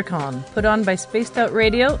Paracon, put on by Spaced Out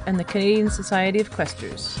Radio and the Canadian Society of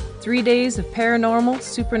Questers. 3 days of paranormal,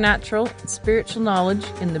 supernatural, and spiritual knowledge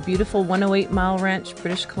in the beautiful 108 Mile Ranch,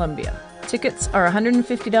 British Columbia. Tickets are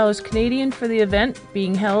 $150 Canadian for the event,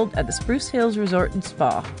 being held at the Spruce Hills Resort and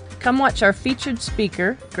Spa. Come watch our featured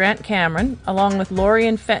speaker, Grant Cameron, along with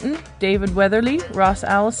Lorian Fenton, David Weatherly, Ross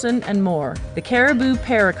Allison, and more. The Caribou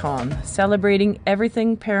Paracon, celebrating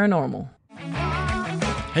everything paranormal.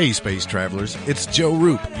 Hey Space Travelers, it's Joe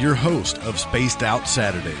Roop, your host of Spaced Out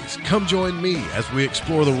Saturdays. Come join me as we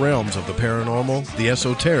explore the realms of the paranormal, the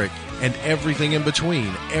esoteric, and everything in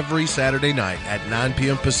between every Saturday night at 9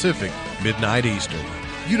 p.m. Pacific, midnight Eastern.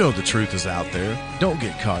 You know the truth is out there. Don't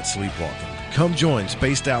get caught sleepwalking. Come join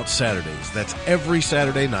Spaced Out Saturdays. That's every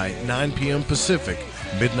Saturday night, 9 p.m. Pacific,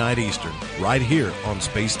 midnight Eastern, right here on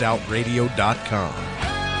SpacedOutRadio.com.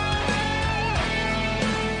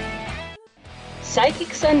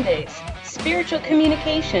 Psychic Sundays, spiritual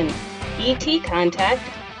communication, ET contact,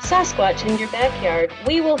 Sasquatch in your backyard.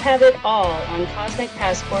 We will have it all on Cosmic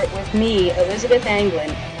Passport with me, Elizabeth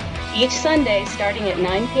Anglin. Each Sunday, starting at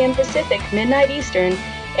 9 p.m. Pacific, midnight Eastern,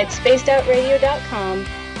 at SpacedOutRadio.com,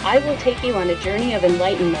 I will take you on a journey of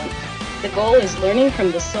enlightenment. The goal is learning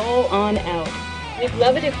from the soul on out. We'd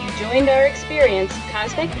love it if you joined our experience.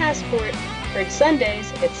 Cosmic Passport, heard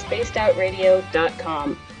Sundays at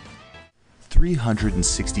spacedoutradio.com.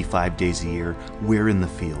 365 days a year, we're in the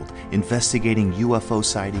field, investigating UFO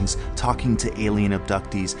sightings, talking to alien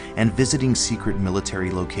abductees, and visiting secret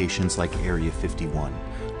military locations like Area 51.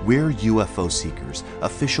 We're UFO Seekers,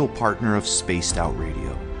 official partner of Spaced Out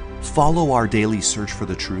Radio. Follow our daily search for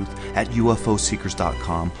the truth at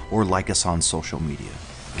ufoseekers.com or like us on social media.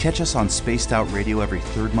 Catch us on Spaced Out Radio every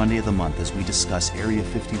third Monday of the month as we discuss Area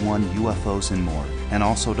 51, UFOs, and more. And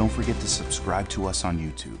also, don't forget to subscribe to us on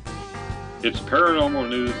YouTube. It's paranormal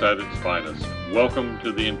news at its finest. Welcome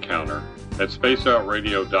to The Encounter. At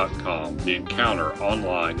spacedoutradio.com, The Encounter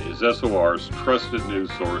online is SOR's trusted news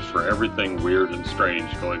source for everything weird and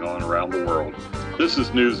strange going on around the world. This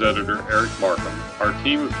is news editor Eric Markham. Our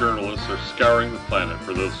team of journalists are scouring the planet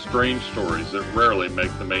for those strange stories that rarely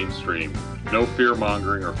make the mainstream. No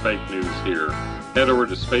fear-mongering or fake news here. Head over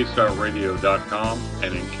to spacedoutradio.com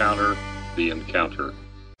and encounter The Encounter.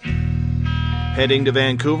 Heading to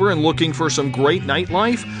Vancouver and looking for some great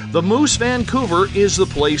nightlife? The Moose Vancouver is the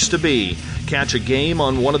place to be. Catch a game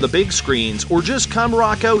on one of the big screens or just come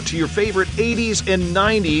rock out to your favorite 80s and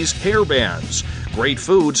 90s hair bands. Great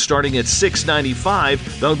food starting at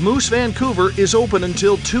 $6.95. The Moose Vancouver is open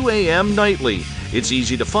until 2 a.m. nightly. It's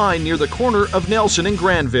easy to find near the corner of Nelson and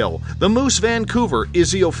Granville. The Moose Vancouver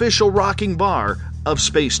is the official rocking bar of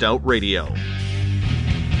Spaced Out Radio.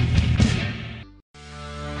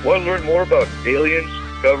 Want to learn more about aliens,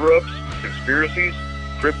 cover-ups, conspiracies,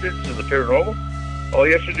 cryptids, and the paranormal? All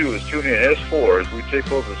you have to do is tune in S4 as we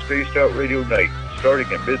take over Spaced Out Radio Night,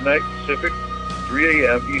 starting at midnight Pacific, 3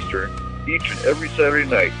 a.m. Eastern, each and every Saturday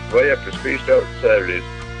night, right after Spaced Out Saturdays.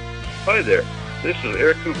 Hi there, this is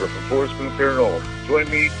Eric Cooper from Forest Moon Paranormal. Join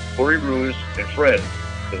me, Corey Ruiz, and friends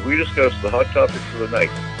as we discuss the hot topics of the night.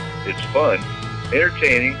 It's fun,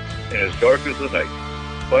 entertaining, and as dark as the night.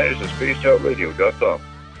 Find us at spacedoutradio.com.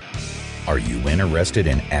 Are you interested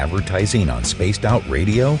in advertising on Spaced Out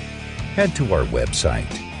Radio? Head to our website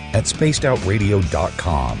at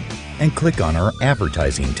spacedoutradio.com and click on our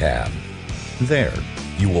advertising tab. There,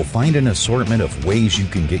 you will find an assortment of ways you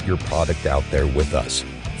can get your product out there with us,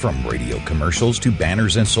 from radio commercials to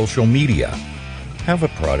banners and social media. Have a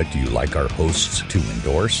product you like our hosts to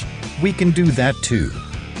endorse? We can do that too.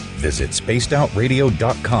 Visit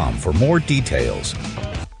spacedoutradio.com for more details.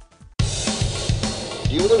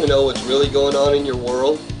 Do you want to know what's really going on in your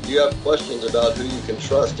world? Do you have questions about who you can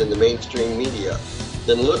trust in the mainstream media?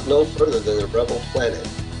 Then look no further than the Rebel Planet.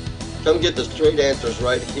 Come get the straight answers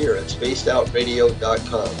right here at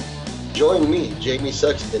spacedoutradio.com. Join me, Jamie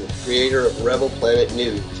Sexton, creator of Rebel Planet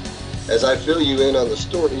News, as I fill you in on the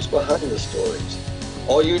stories behind the stories.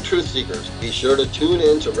 All you truth seekers, be sure to tune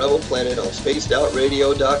in to Rebel Planet on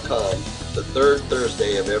spacedoutradio.com the third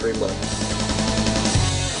Thursday of every month.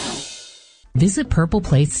 Visit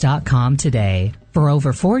purpleplates.com today. For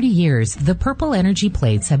over 40 years, the Purple Energy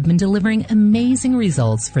Plates have been delivering amazing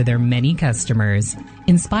results for their many customers.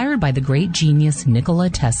 Inspired by the great genius Nikola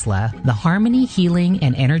Tesla, the harmony, healing,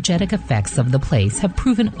 and energetic effects of the plates have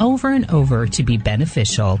proven over and over to be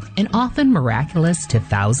beneficial and often miraculous to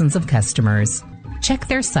thousands of customers. Check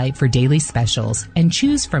their site for daily specials and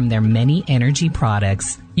choose from their many energy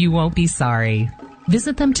products. You won't be sorry.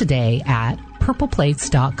 Visit them today at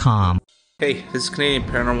purpleplates.com. Hey, this is Canadian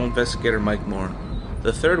Paranormal Investigator Mike Moore.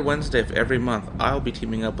 The third Wednesday of every month, I'll be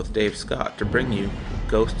teaming up with Dave Scott to bring you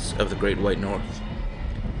Ghosts of the Great White North.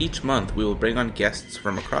 Each month, we will bring on guests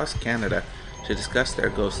from across Canada to discuss their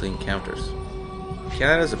ghostly encounters.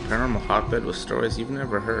 Canada is a paranormal hotbed with stories you've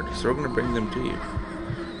never heard, so we're going to bring them to you.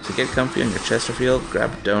 So get comfy on your Chesterfield,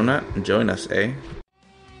 grab a donut, and join us, eh?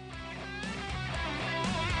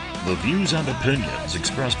 The views and opinions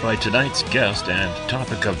expressed by tonight's guest and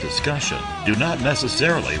topic of discussion do not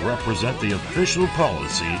necessarily represent the official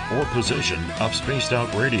policy or position of Spaced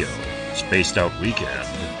Out Radio, Spaced Out Weekend,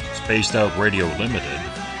 Spaced Out Radio Limited,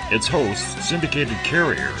 its hosts, syndicated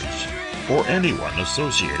carriers, or anyone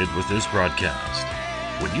associated with this broadcast.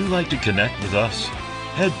 Would you like to connect with us?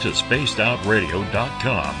 Head to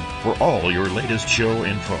spacedoutradio.com for all your latest show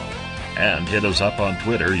info. And hit us up on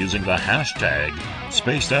Twitter using the hashtag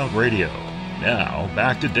SpacedOutRadio. Now,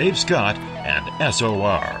 back to Dave Scott and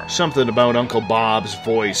SOR. Something about Uncle Bob's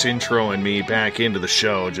voice introing me back into the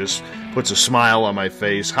show just puts a smile on my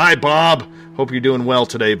face. Hi, Bob. Hope you're doing well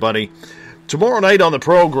today, buddy. Tomorrow night on the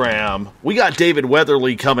program, we got David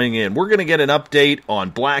Weatherly coming in. We're going to get an update on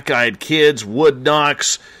Black-Eyed Kids, Wood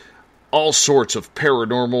Knocks, all sorts of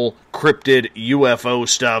paranormal, cryptid, UFO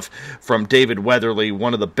stuff from David Weatherly,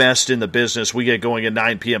 one of the best in the business. We get going at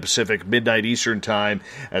 9 p.m. Pacific, midnight Eastern Time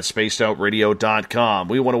at spacedoutradio.com.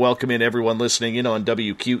 We want to welcome in everyone listening in on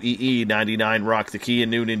WQEE 99 Rock the Key in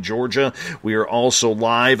Noonan, Georgia. We are also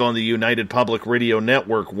live on the United Public Radio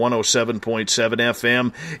Network, 107.7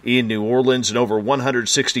 FM in New Orleans and over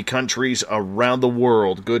 160 countries around the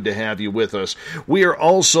world. Good to have you with us. We are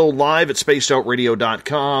also live at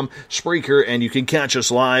spacedoutradio.com, Spreaker, and you can catch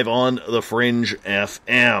us live on The Fringe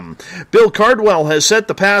FM. Bill Cardwell has set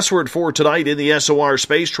the password for tonight in the SOR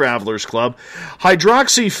Space Travelers Club.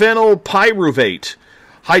 Hydroxyphenylpyruvate.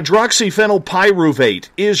 Hydroxyphenylpyruvate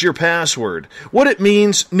is your password. What it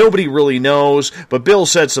means, nobody really knows, but Bill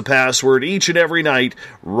sets the password each and every night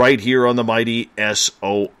right here on the mighty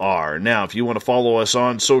SOR. Now, if you want to follow us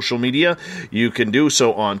on social media, you can do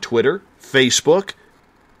so on Twitter, Facebook,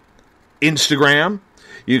 Instagram.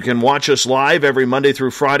 You can watch us live every Monday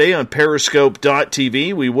through Friday on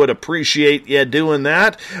Periscope.tv. We would appreciate you doing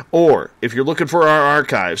that. Or, if you're looking for our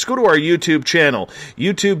archives, go to our YouTube channel,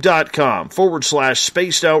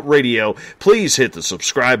 youtube.com/Spaced Out Radio. Please hit the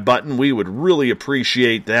subscribe button. We would really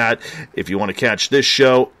appreciate that if you want to catch this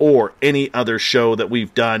show or any other show that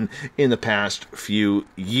we've done in the past few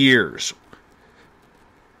years.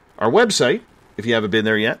 Our website, if you haven't been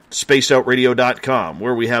there yet, spacedoutradio.com,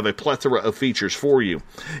 where we have a plethora of features for you.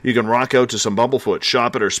 You can rock out to some Bumblefoot,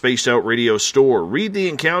 shop at our Spaced Out Radio store, read the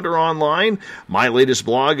Encounter online. My latest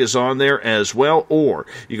blog is on there as well, or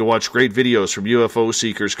you can watch great videos from UFO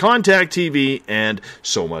Seekers, Contact TV, and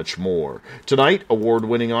so much more. Tonight,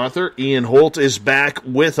 award-winning author Ian Holt is back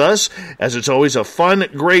with us, as it's always a fun,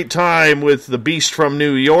 great time with the Beast from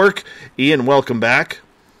New York. Ian, welcome back.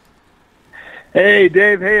 Hey,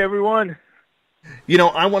 Dave. Hey, everyone. You know,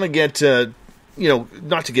 I want to get,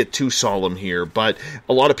 not to get too solemn here, but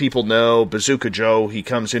a lot of people know Bazooka Joe. He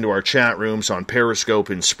comes into our chat rooms on Periscope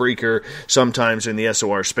and Spreaker, sometimes in the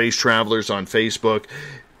SOR Space Travelers on Facebook.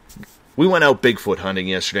 We went out Bigfoot hunting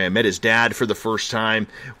yesterday. I met his dad for the first time.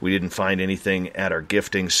 We didn't find anything at our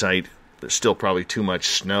gifting site. There's still probably too much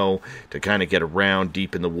snow to kind of get around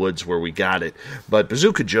deep in the woods where we got it. But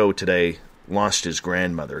Bazooka Joe today lost his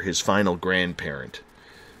grandmother, his final grandparent,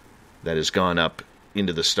 that has gone up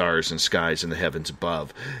into the stars and skies in the heavens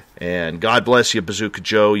above. And God bless you, Bazooka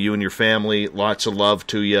Joe, you and your family. Lots of love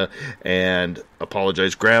to you. And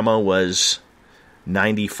apologize, Grandma was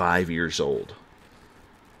 95 years old.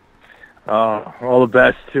 All the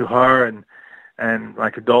best to her, and my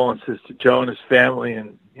condolences to Joe and his family,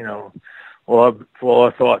 and, all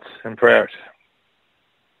our thoughts and prayers.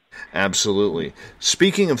 Absolutely.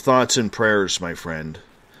 Speaking of thoughts and prayers, my friend,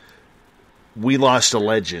 we lost a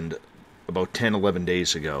legend about 10, 11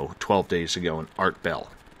 days ago, 12 days ago, in Art Bell.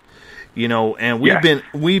 And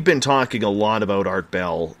we've been talking a lot about Art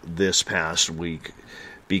Bell this past week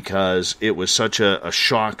because it was such a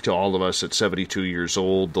shock to all of us at 72 years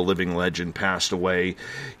old. The living legend passed away.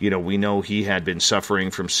 We know he had been suffering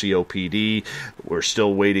from COPD. We're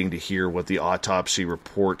still waiting to hear what the autopsy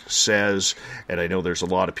report says, and I know there's a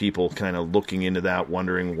lot of people kind of looking into that,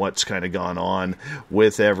 wondering what's kind of gone on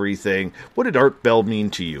with everything. What did Art Bell mean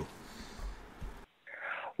to you?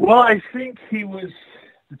 Well, I think he was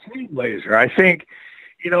the trailblazer. I think,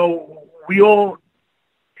 we all,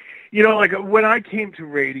 like when I came to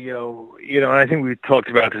radio, and I think we've talked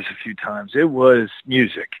about this a few times, it was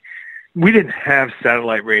music. We didn't have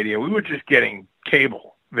satellite radio. We were just getting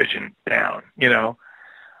cable vision down,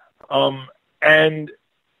 and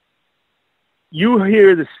you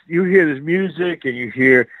hear this music and you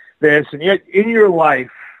hear this, and yet in your life,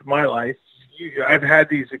 my life, I've had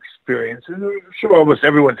these experiences. I'm sure almost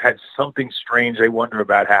everyone's had something strange they wonder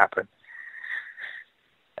about happen.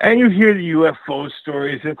 And you hear the UFO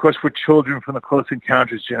stories, and of course we're children from the Close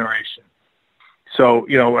Encounters generation. So,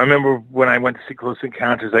 I remember when I went to see Close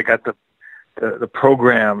Encounters, I got the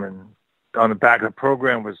program, and on the back of the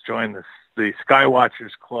program was join the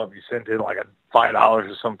Skywatchers Club. You sent in like $5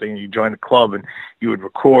 or something, and you joined the club, and you would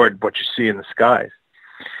record what you see in the skies.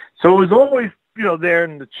 So it was always, there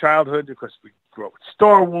in the childhood, because we grew up with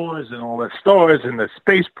Star Wars and all the stars and the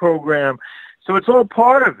space program. So it's all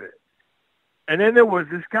part of it. And then there was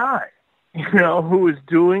this guy, who was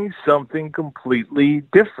doing something completely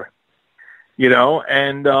different,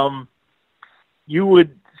 and you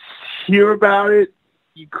would hear about it.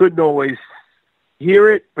 You couldn't always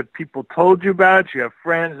hear it, but people told you about it. You have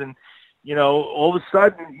friends, and, all of a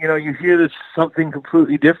sudden, you hear this something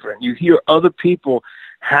completely different. You hear other people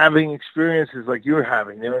having experiences like you're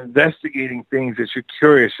having. They're investigating things that you're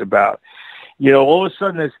curious about. All of a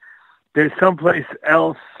sudden there's someplace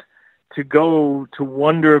else to go to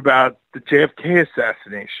wonder about the JFK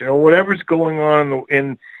assassination or whatever's going on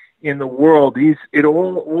in the world.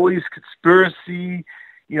 All these conspiracy,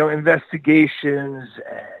 investigations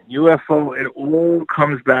and UFO, it all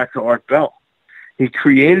comes back to Art Bell. He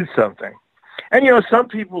created something. And, some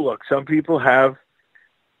people have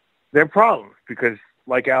their problems because,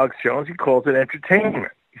 like Alex Jones, he called it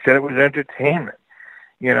entertainment. He said it was entertainment,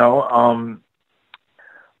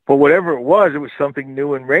 but whatever it was something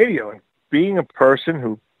new in radio. And being a person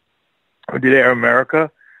who did Air America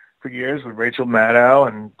for years with Rachel Maddow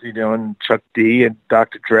and, and Chuck D and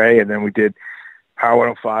Dr. Dre, and then we did Power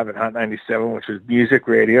 105 and Hot 97, which was music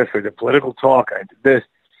radio, so the political talk. I did this.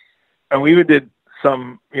 And we even did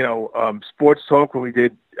some, sports talk when we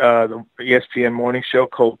did the ESPN morning show,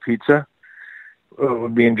 Cold Pizza,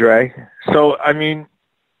 with me and Dre. So, I mean,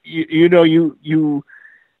 I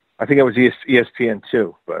think it was ESPN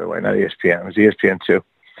 2, by the way, not ESPN. It was ESPN 2.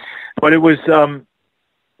 But it was,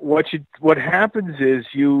 what happens is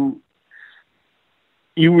you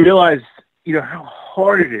realize, how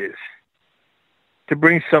hard it is to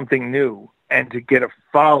bring something new and to get a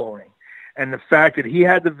following. And the fact that he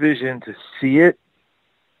had the vision to see it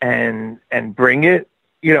and bring it,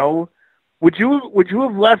 would you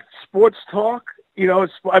have left sports talk, being a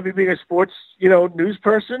sports, news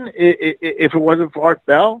person, if it wasn't for Art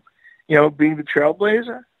Bell, being the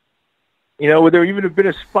trailblazer? Would there even have been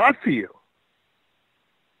a spot for you?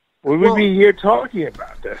 We would be here talking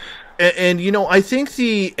about this. And I think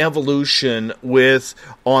the evolution with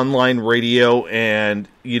online radio and,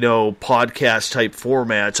 podcast type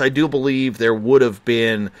formats, I do believe there would have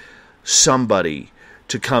been somebody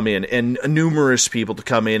to come in and numerous people to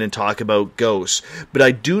come in and talk about ghosts. But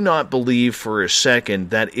I do not believe for a second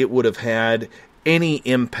that it would have had any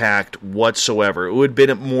impact whatsoever. It would have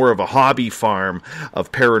been more of a hobby farm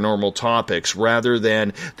of paranormal topics rather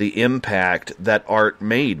than the impact that Art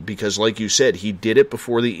made, because like you said, he did it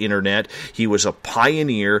before the internet. He was a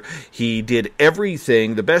pioneer. He did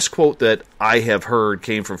everything. The best quote that I have heard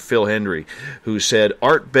came from Phil Hendry, who said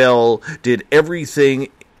Art Bell did everything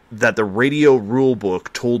that the radio rule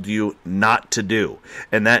book told you not to do,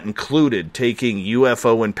 and that included taking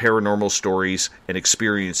UFO and paranormal stories and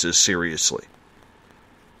experiences seriously.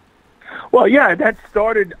 Well, yeah,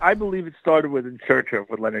 I believe it started with In Search Of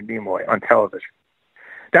with Leonard Nimoy on television.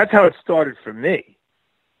 That's how it started for me.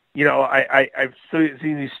 I've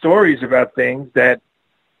seen these stories about things that,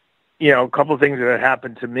 a couple of things that had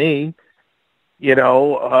happened to me,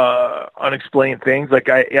 unexplained things. Like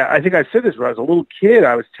I think I said this when I was a little kid.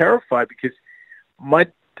 I was terrified because I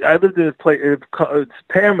lived in this place,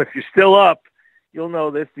 Pam, if you're still up, you'll know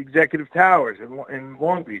this, the Executive Towers in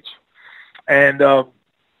Long Beach. And,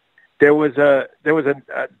 there was the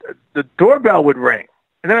doorbell would ring,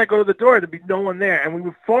 and then I go to the door, there'd be no one there, and we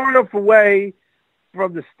were far enough away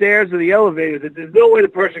from the stairs or the elevator that there's no way the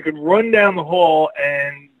person could run down the hall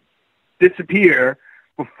and disappear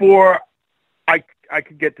before I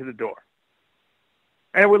could get to the door.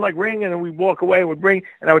 And it would ring, and then we'd walk away, and it would ring,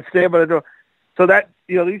 and I would stand by the door. So that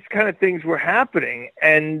these kind of things were happening,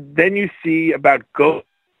 and then you see about ghosts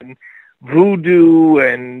and voodoo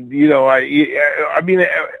and, I mean,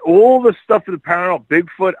 all the stuff of the paranormal,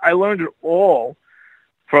 Bigfoot, I learned it all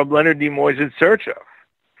from Leonard Nimoy's In Search Of.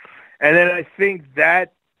 And then I think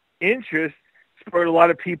that interest spurred a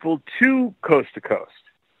lot of people to Coast to Coast.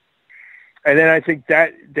 And then I think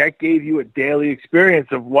that gave you a daily experience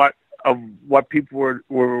of what people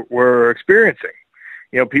were experiencing.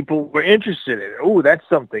 People were interested in it. Oh, that's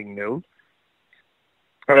something new.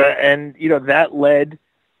 And, that led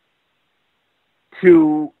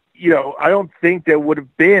to, I don't think there would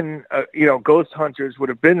have been, Ghost Hunters would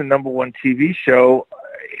have been the number one TV show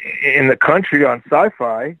in the country on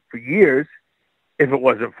Sci-Fi for years if it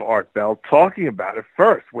wasn't for Art Bell talking about it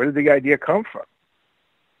first. Where did the idea come from?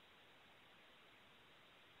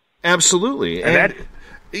 Absolutely. And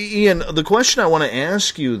Ian, the question I want to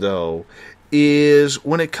ask you, though, is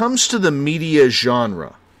when it comes to the media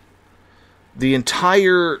genre, the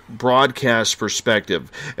entire broadcast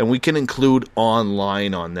perspective, and we can include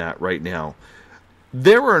online on that right now,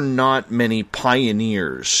 there are not many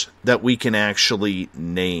pioneers that we can actually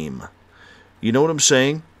name. You know what I'm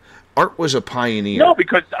saying? Art was a pioneer. No,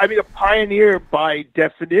 because, I mean, a pioneer by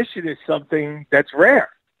definition is something that's rare.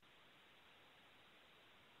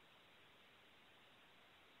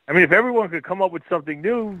 I mean, if everyone could come up with something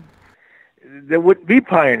new, there wouldn't be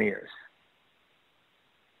pioneers.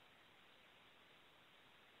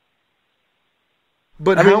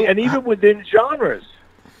 But and even within genres.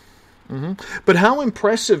 Mm-hmm. But how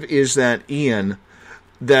impressive is that, Ian,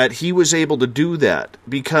 that he was able to do that?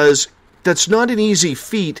 Because that's not an easy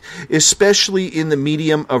feat, especially in the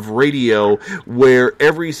medium of radio, where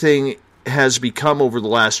everything has become, over the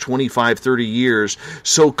last 25, 30 years,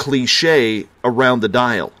 so cliche around the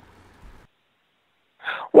dial.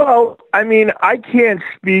 Well, I mean, I can't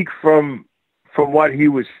speak from what he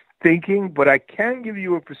was thinking, but I can give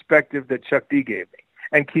you a perspective that Chuck D gave me,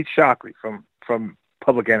 and Keith Shockley from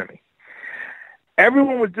Public Enemy.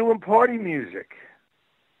 Everyone was doing party music.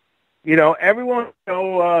 You know, everyone,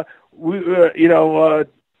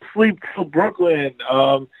 Sleep Till Brooklyn,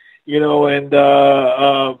 and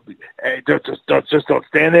just don't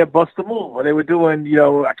stand there, bust the move. Or they were doing,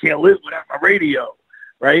 I Can't Live Without My Radio,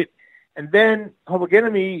 right? And then Public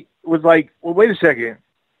Enemy was like, well, wait a second.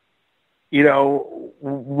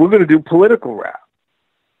 We're going to do political rap.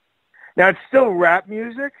 Now, it's still rap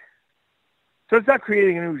music, so it's not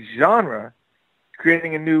creating a new genre. It's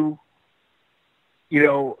creating a new,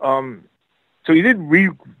 so he didn't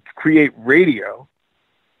recreate radio,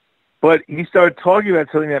 but he started talking about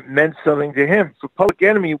something that meant something to him. So Public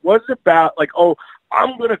Enemy wasn't about, like, oh,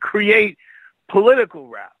 I'm going to create political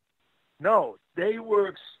rap. No, they were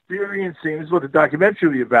experiencing, this is what the documentary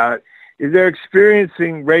will be about, is they're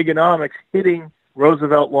experiencing Reaganomics hitting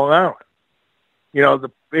Roosevelt, Long Island.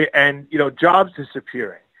 Jobs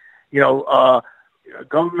disappearing.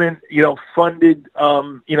 Government, funded,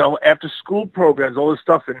 after school programs, all this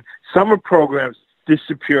stuff, and summer programs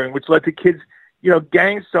disappearing, which led to kids,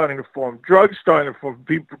 gangs starting to form, drugs starting to form,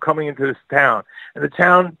 people coming into this town, and the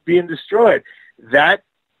town being destroyed. That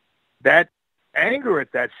anger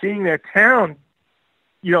at that, seeing their town,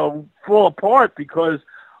 fall apart because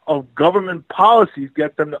of government policies,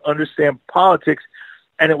 get them to understand politics,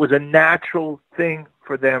 and it was a natural thing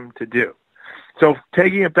for them to do. So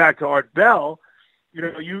taking it back to Art Bell,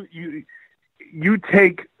 you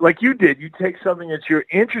take, like you did, you take something that you're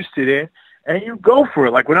interested in and you go for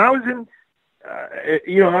it. Like when I was in, I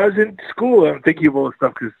was in school, I'm thinking of all this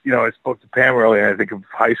stuff because, I spoke to Pam earlier, I think of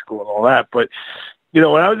high school and all that. But, when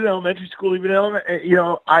I was in elementary school, even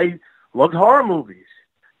I loved horror movies.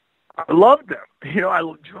 I loved them. I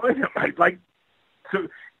enjoyed them. I like to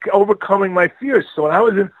overcoming my fears. So when I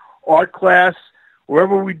was in art class,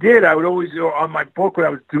 wherever we did, I would always, on my book when I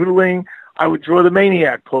was doodling, I would draw the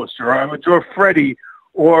Maniac poster, or I would draw Freddy,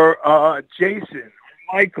 or Jason, or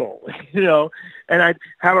Michael, and I'd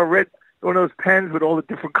have one of those pens with all the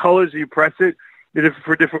different colors. You press it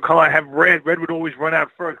for different color. I have red. Red would always run out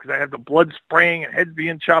first because I had the blood spraying and heads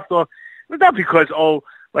being chopped off. It was not because,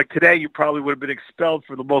 like today, you probably would have been expelled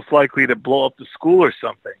for the most likely to blow up the school or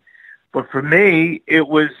something. But for me, it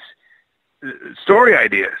was story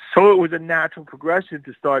ideas. So it was a natural progression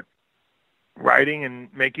to start writing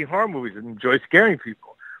and making horror movies and enjoy scaring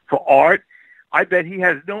people. For Art, I bet he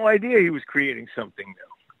has no idea he was creating something new.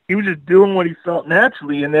 He was just doing what he felt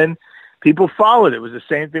naturally, and then people followed. It was the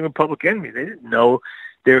same thing with Public Enemy. They didn't know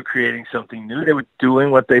they were creating something new. They were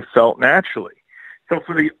doing what they felt naturally. So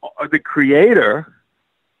for the creator,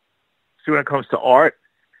 so when it comes to art,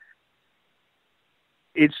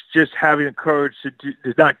 it's just having the courage to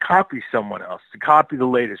not copy someone else, to copy the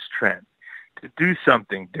latest trend, to do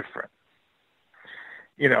something different.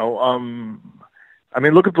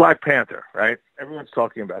 Look at Black Panther, right? Everyone's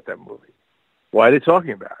talking about that movie. Why are they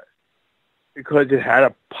talking about it? Because it had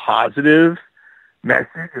a positive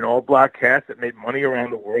message, an all-black cast that made money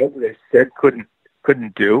around the world that they said couldn't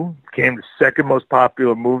do. Became the second most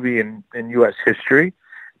popular movie in U.S. history.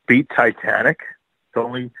 Beat Titanic. The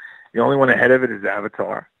only one ahead of it is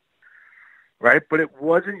Avatar. Right? But it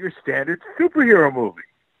wasn't your standard superhero movie.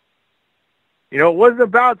 It wasn't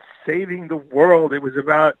about saving the world. It was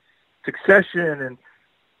about succession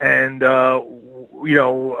and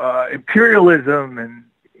imperialism and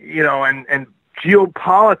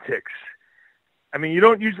geopolitics. I mean, you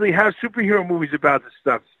don't usually have superhero movies about this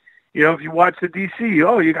stuff. If you watch the DC,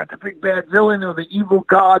 you got the big bad villain or the evil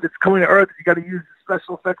god that's coming to Earth. You got to use the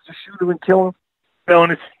special effects to shoot him and kill him.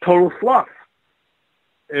 And it's total fluff.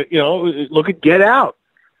 Look at Get Out,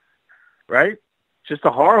 right? Just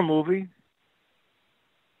a horror movie.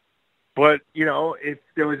 But, if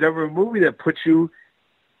there was ever a movie that puts you,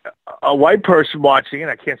 a white person watching,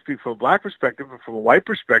 and I can't speak from a black perspective, but from a white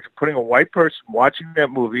perspective, putting a white person watching that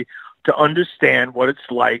movie to understand what it's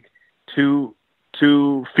like to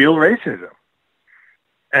feel racism.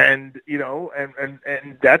 And,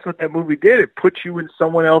 and that's what that movie did. It puts you in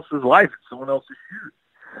someone else's life, in someone else's shoes.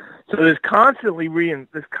 So there's constant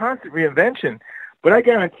reinvention. But I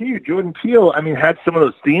guarantee you, Jordan Peele, had some of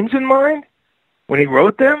those themes in mind when he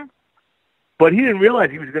wrote them. But he didn't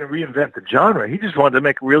realize he was going to reinvent the genre. He just wanted to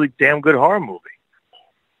make a really damn good horror movie.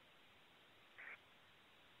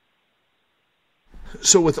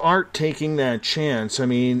 So with Art taking that chance, I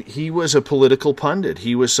mean, he was a political pundit.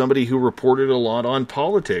 He was somebody who reported a lot on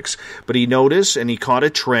politics. But he noticed and he caught a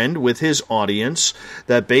trend with his audience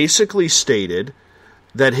that basically stated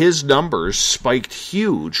that his numbers spiked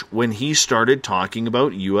huge when he started talking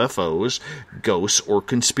about UFOs, ghosts, or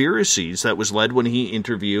conspiracies. That was led when he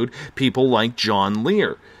interviewed people like John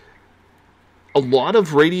Lear. A lot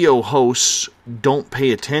of radio hosts don't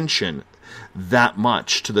pay attention that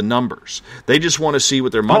much to the numbers. They just want to see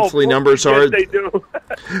what their monthly numbers are. Yes, they do.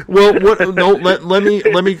 Well, let me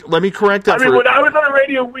correct that. I mean, when I was on the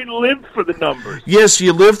radio, we lived for the numbers. Yes,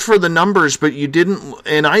 you lived for the numbers, but you didn't.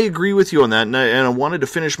 And I agree with you on that. And I wanted to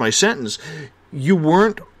finish my sentence. You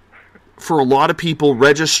weren't, for a lot of people,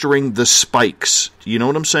 registering the spikes. Do you know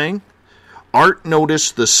what I'm saying? Art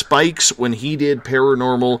noticed the spikes when he did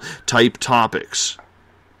paranormal type topics.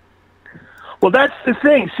 Well, that's the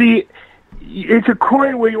thing. See, it's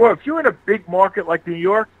according to where you are. If you're in a big market like New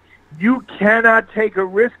York, you cannot take a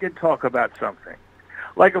risk and talk about something.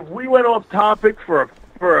 Like if we went off topic for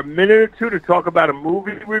a minute or two to talk about a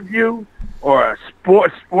movie review or a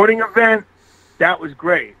sporting event, that was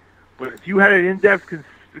great. But if you had an in-depth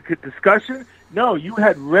discussion, no, you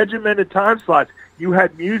had regimented time slots. You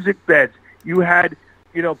had music beds. You had,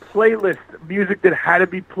 playlist music that had to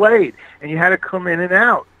be played, and you had to come in and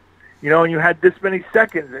out. And you had this many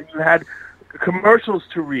seconds, and you had commercials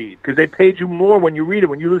to read because they paid you more when you read it.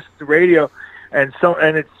 When you listen to radio and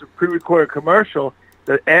it's a pre-recorded commercial,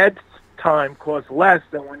 the ad time costs less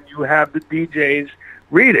than when you have the DJs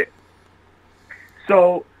read it.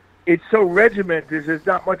 So it's so regimented, there's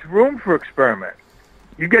not much room for experiment.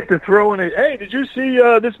 You get to throw in hey, did you see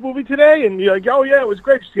this movie today? And you're like, oh, yeah, it was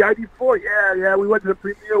great. Did you see ID4? Yeah, we went to the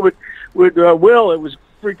premiere with Will. It was a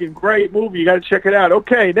freaking great movie. You got to check it out.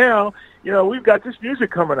 Okay, now, we've got this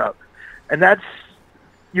music coming up. And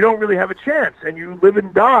you don't really have a chance. And you live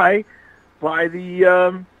and die by the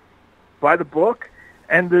book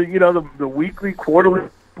and the weekly, quarterly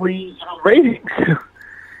ratings.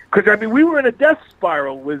 Because, I mean, we were in a death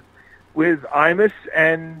spiral with Imus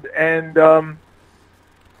and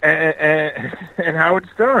Howard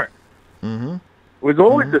Stern. Mm-hmm. It was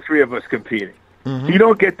always the three of us competing. Mm-hmm. So you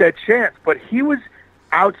don't get that chance. But he was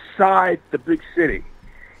outside the big city.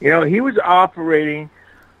 He was operating,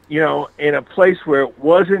 in a place where it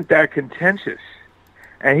wasn't that contentious.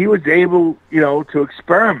 And he was able, to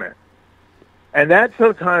experiment. And that's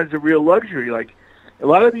sometimes a real luxury. Like, a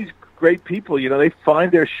lot of these great people, they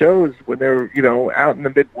find their shows when they're, out in the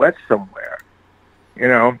Midwest somewhere,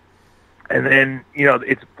 And then,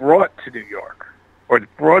 it's brought to New York or it's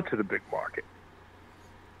brought to the big market.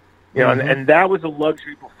 And that was a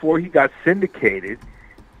luxury before he got syndicated.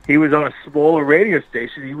 He was on a smaller radio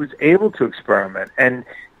station. He was able to experiment. And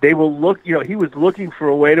they will he was looking for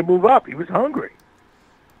a way to move up. He was hungry.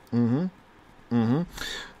 Mm-hmm. Mm-hmm.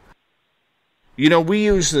 We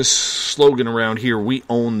use this slogan around here, we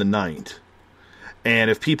own the night. And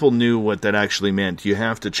if people knew what that actually meant, you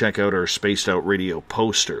have to check out our Spaced Out Radio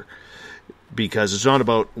poster. Because it's not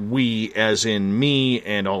about we as in me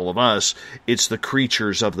and all of us, it's the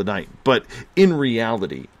creatures of the night. But in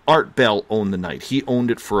reality, Art Bell owned the night. He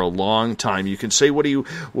owned it for a long time. You can say what you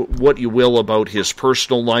will about his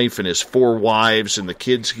personal life and his 4 wives and the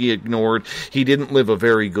kids he ignored. He didn't live a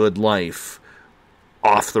very good life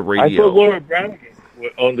off the radio. I thought Laura Branigan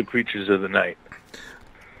owned the creatures of the night.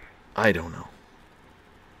 I don't know.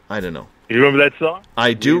 You remember that song?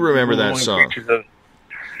 I do remember that song.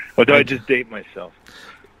 Or do I just date myself?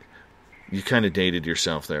 You kind of dated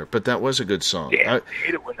yourself there, but that was a good song. Yeah, I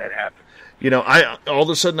hate it when that happens. I all of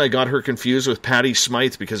a sudden I got her confused with Patty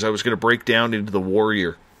Smythe because I was going to break down into the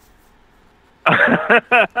Warrior.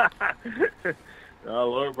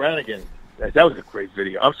 Laura Branigan. That was a great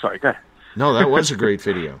video. I'm sorry, go ahead. No, that was a great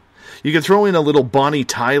video. You can throw in a little Bonnie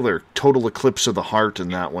Tyler, Total Eclipse of the Heart in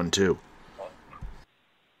that one too.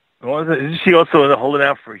 Isn't she also holding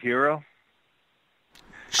out for a hero?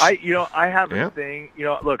 I have a thing.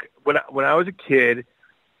 Look, when I was a kid,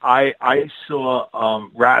 I saw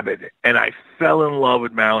Rabid, and I fell in love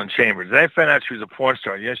with Marilyn Chambers. And I found out she was a porn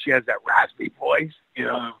star. She has that raspy voice.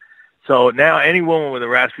 So now any woman with a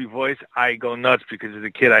raspy voice, I go nuts because as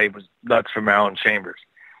a kid I was nuts for Marilyn Chambers.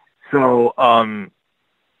 So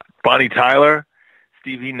Bonnie Tyler,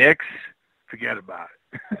 Stevie Nicks, forget about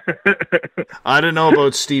it. I don't know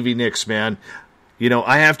about Stevie Nicks, man.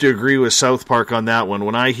 I have to agree with South Park on that one.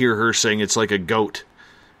 When I hear her sing, it's like a goat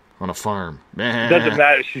on a farm. It doesn't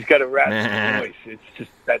matter. She's got a raspy voice. It's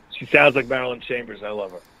just that she sounds like Marilyn Chambers. I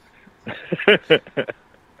love her.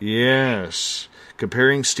 Yes.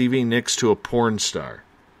 Comparing Stevie Nicks to a porn star.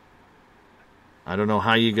 I don't know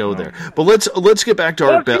how you go there. But let's get back to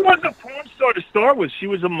Well, Art she Bell. wasn't a porn star to start with. She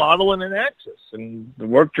was a model and an actress, and the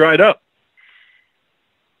work dried up.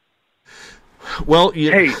 Well,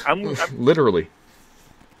 hey, I'm literally.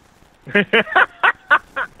 we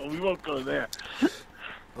won't go there.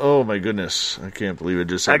 Oh my goodness, I can't believe it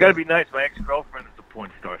just. I got to be nice. My ex-girlfriend is a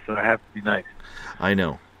porn star, so I have to be nice. I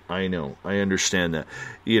know. I understand that.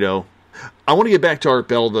 I want to get back to Art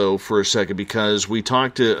Bell, though, for a second, because we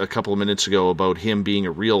talked a couple of minutes ago about him being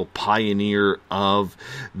a real pioneer of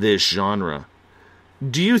this genre.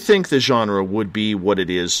 Do you think the genre would be what it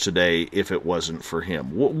is today if it wasn't for him?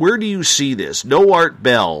 Where do you see this? No Art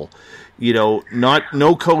Bell,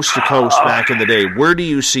 no Coast to Coast back in the day. Where do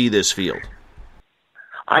you see this field?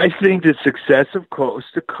 I think the success of Coast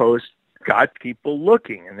to Coast got people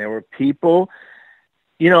looking, and there were people,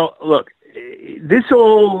 look, this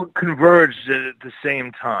all converged at the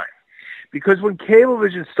same time. Because when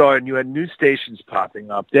Cablevision started and you had new stations popping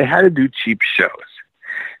up, they had to do cheap shows.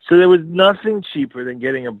 So there was nothing cheaper than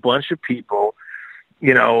getting a bunch of people,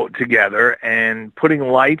 together and putting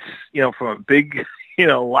lights, from a big,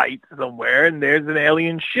 light somewhere, and there's an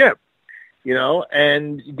alien ship,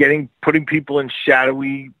 and putting people in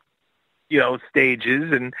shadowy,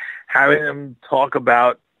 stages and having them talk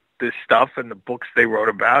about this stuff and the books they wrote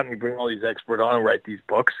about, and you bring all these experts on and write these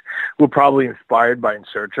books who were probably inspired by In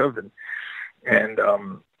Search of and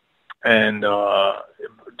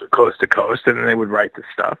Coast to Coast, and then they would write the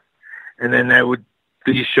stuff, and then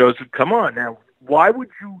these shows would come on. Now, why would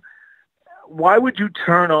you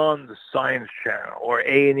turn on the Science Channel or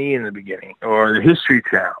A&E in the beginning or the History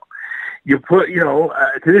Channel? You put,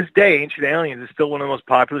 to this day, Ancient Aliens is still one of the most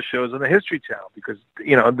popular shows on the History Channel because,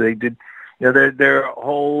 they did, their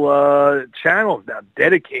whole channels now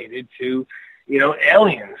dedicated to,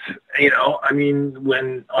 aliens.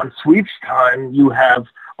 When on Sweeps Time, you have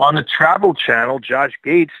on the Travel Channel, Josh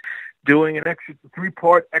Gates doing an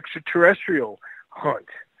 3-part extraterrestrial hunt,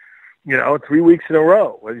 3 weeks in a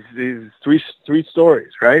row. These three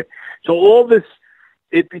stories, right? So all this,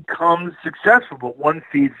 it becomes successful, but one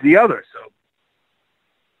feeds the other. So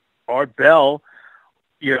Art Bell,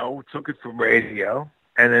 took it from radio,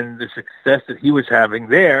 and then the success that he was having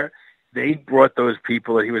there, they brought those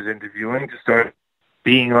people that he was interviewing to start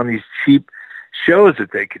being on these cheap shows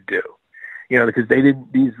that they could do. Because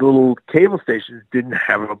these little cable stations didn't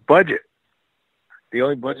have a budget. The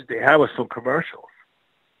only budget they had was for commercials.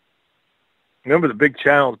 Remember the big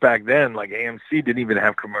channels back then, like AMC, didn't even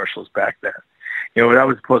have commercials back then. That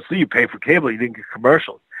was supposed to, you pay for cable, you didn't get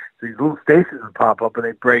commercials. So these little stations would pop up and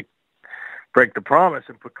they'd break the promise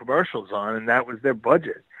and put commercials on, and that was their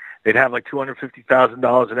budget. They'd have like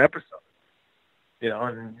 $250,000 an episode.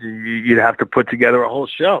 And you'd have to put together a whole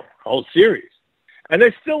show, a whole series. And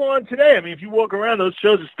they're still on today. If you walk around, those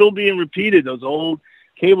shows are still being repeated, those old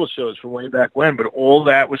cable shows from way back when, but all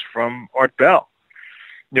that was from Art Bell.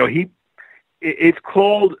 It's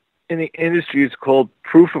called, in the industry, it's called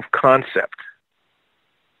proof of concept.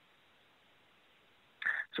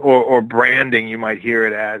 Or branding, you might hear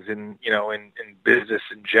it as in business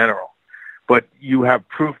in general. But you have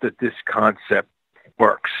proof that this concept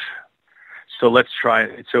works. So let's try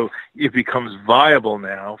it. So it becomes viable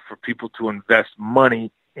now for people to invest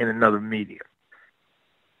money in another medium.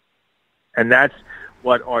 And that's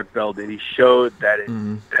what Art Bell did. He showed that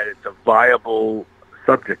it's a viable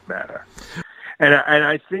subject matter. And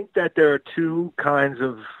I think that there are two kinds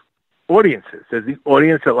of audiences. There's the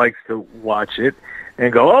audience that likes to watch it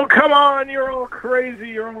and go, "Oh, come on, you're all crazy,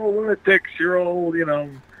 you're all lunatics, you're all,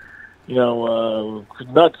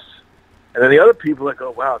 nuts." And then the other people that go,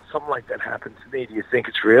 "Wow, something like that happened to me. Do you think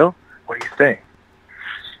it's real? What do you think?"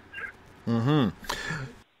 Mm-hmm.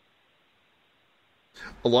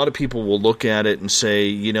 A lot of people will look at it and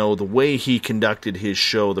say, the way he conducted his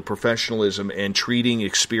show, the professionalism and treating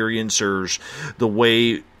experiencers the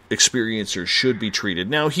way experiencers should be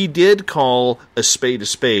treated. Now, he did call a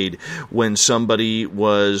spade when somebody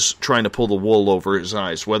was trying to pull the wool over his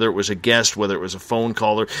eyes, whether it was a guest, whether it was a phone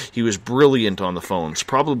caller. He was brilliant on the phones,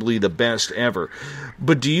 probably the best ever.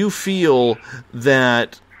 But do you feel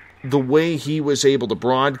that the way he was able to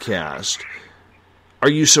broadcast, are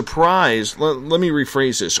you surprised? Let me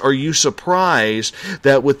rephrase this. Are you surprised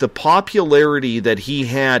that with the popularity that he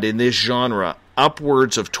had in this genre,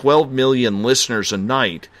 upwards of 12 million listeners a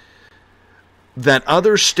night, that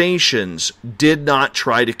other stations did not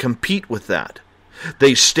try to compete with that?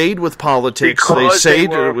 They stayed with politics. They stayed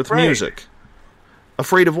with music.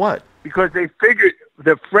 Afraid of what? Because they're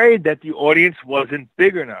afraid that the audience wasn't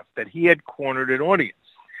big enough, that he had cornered an audience.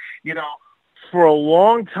 For a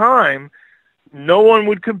long time, no one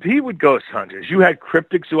would compete with Ghost Hunters. You had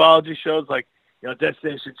cryptic zoology shows like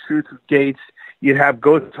Destination Truth with Gates. You'd have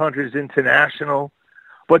Ghost Hunters International.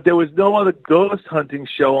 But there was no other ghost hunting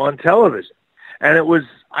show on television. And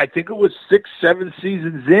I think it was 6-7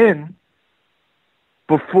 seasons in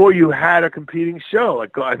before you had a competing show.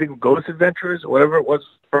 Like, I think Ghost Adventurers, or whatever it was,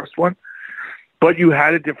 the first one. But you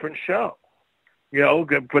had a different show.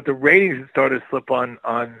 But the ratings had started to slip on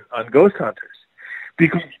Ghost Hunters.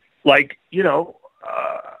 Because,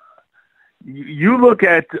 you look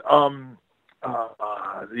at The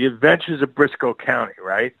Adventures of Briscoe County,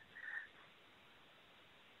 right?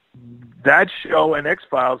 That show and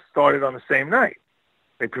X-Files started on the same night.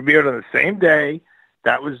 They premiered on the same day.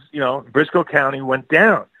 That was, Briscoe County went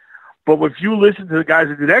down. But if you listen to the guys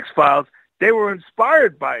who did X-Files, they were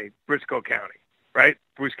inspired by Briscoe County, right?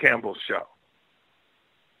 Bruce Campbell's show.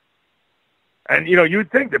 And,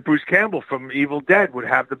 you'd think that Bruce Campbell from Evil Dead would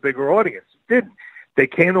have the bigger audience. It didn't. They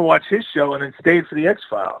came to watch his show and then stayed for the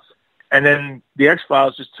X-Files. And then the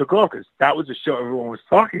X-Files just took off because that was the show everyone was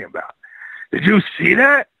talking about. Did you see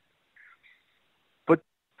that? But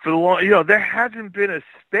for the long, there hasn't been a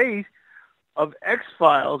space of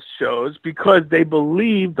X-Files shows because they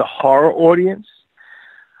believe the horror audience,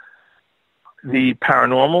 the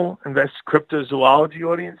paranormal, cryptozoology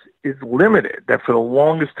audience is limited. That for the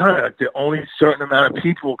longest time, like, only a certain amount of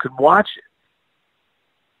people could watch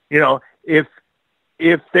it.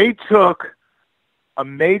 If they took a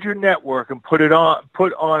major network and put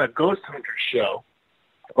on a ghost hunter show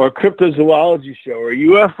or a cryptozoology show or a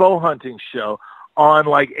UFO hunting show on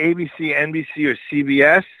like ABC, NBC, or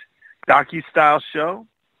CBS, docu-style show,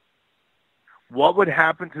 what would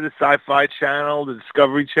happen to the Sci-Fi Channel, the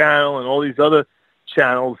Discovery Channel, and all these other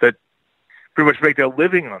channels that pretty much make their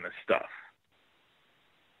living on this stuff?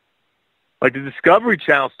 Like the Discovery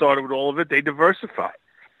Channel started with all of it. They diversified.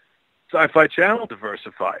 Sci-Fi Channel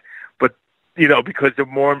diversified. But, because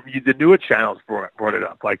the newer channels brought it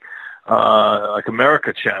up, like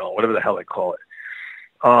America Channel, whatever the hell they call it.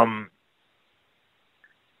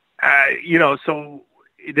 So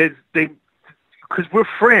because we're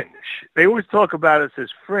fringe. They always talk about us as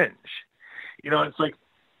fringe.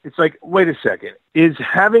 It's like, wait a second. Is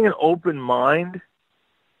having an open mind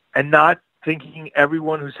and not thinking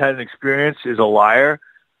everyone who's had an experience is a liar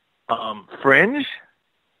fringe?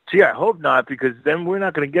 Gee, I hope not, because then we're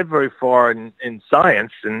not going to get very far in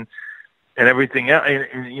science and everything else,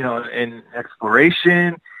 in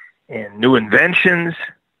exploration and new inventions.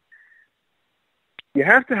 You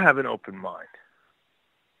have to have an open mind.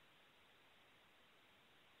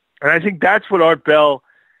 And I think that's what Art Bell,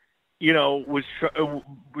 was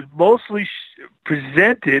mostly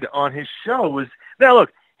presented on his show. Now,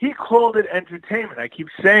 look, he called it entertainment. I keep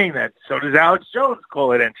saying that. So does Alex Jones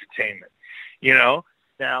call it entertainment.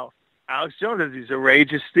 Now, Alex Jones has these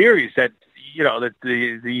outrageous theories that, that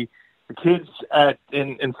the kids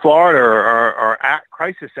in Florida are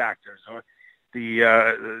crisis actors, or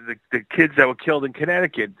the kids that were killed in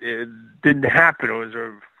Connecticut, it didn't happen. It was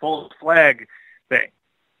a false flag thing.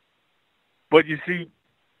 But you see,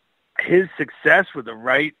 his success with the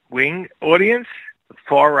right-wing audience, the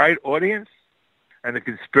far-right audience, and the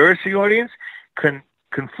conspiracy audience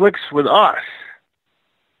conflicts with us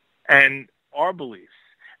and our beliefs.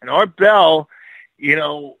 And Art Bell,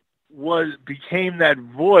 became that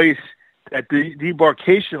voice at the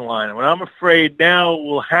debarkation line. And what I'm afraid now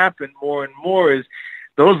will happen more and more is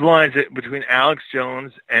those lines between Alex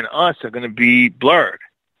Jones and us are going to be blurred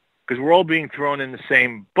because we're all being thrown in the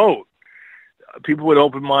same boat. People with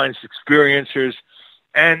open minds, experiencers,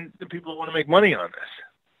 and the people who want to make money on this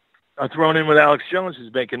are thrown in with Alex Jones,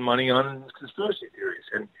 who's making money on conspiracy theories.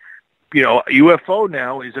 And, UFO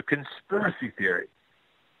now is a conspiracy theory.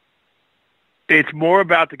 It's more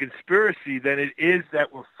about the conspiracy than it is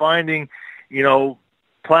that we're finding,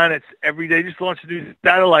 planets every day. Just launched a new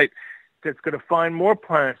satellite that's going to find more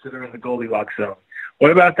planets that are in the Goldilocks zone.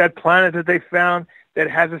 What about that planet that they found that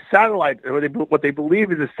has a satellite, or what they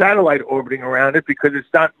believe is a satellite orbiting around it, because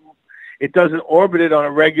it doesn't orbit it on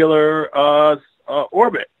a regular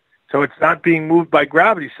orbit. So it's not being moved by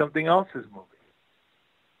gravity. Something else is moving.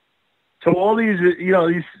 So all these,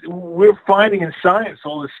 we're finding in science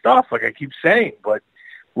all this stuff, like I keep saying, but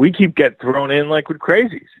we keep getting thrown in like we're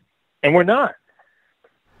crazies, and we're not.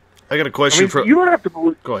 I got a question for you. Don't have to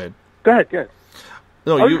believe. Go ahead. Go ahead. Yes.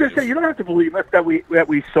 No, I was going to say, you don't have to believe us that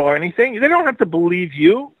we saw anything. They don't have to believe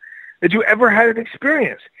you that you ever had an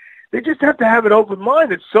experience. They just have to have an open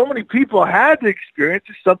mind that so many people had the experience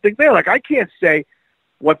of something there. Like, I can't say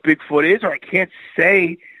what Bigfoot is, or I can't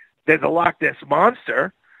say there's a Loch Ness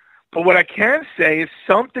Monster, but what I can say is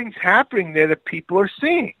something's happening there that people are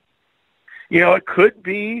seeing. It could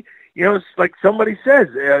be, it's like somebody says,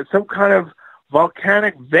 some kind of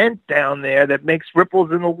volcanic vent down there that makes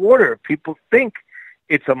ripples in the water. People think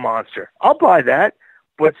it's a monster. I'll buy that,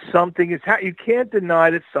 but something is you can't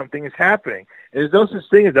deny that something is happening. There's no such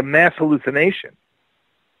thing as a mass hallucination.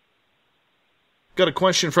 Got a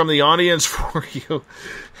question from the audience for you.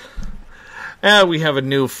 We have a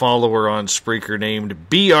new follower on Spreaker named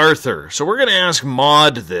B. Arthur. So we're going to ask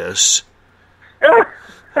Maud this. All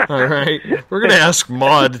right. We're going to ask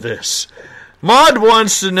Maud this. Maud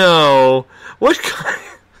wants to know what kind...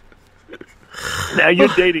 Now you're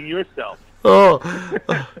dating yourself.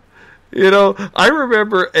 I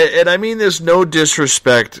remember, and I mean this no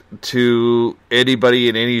disrespect to anybody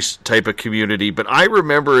in any type of community, but I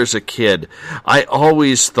remember as a kid, I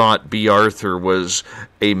always thought B. Arthur was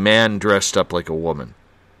a man dressed up like a woman.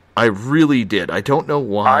 I really did. I don't know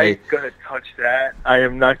why. I'm gonna touch that. I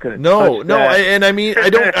am not gonna. No, touch that. and I mean,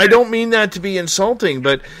 I don't mean that to be insulting,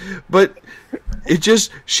 but it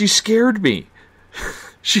just, she scared me.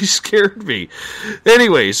 She scared me.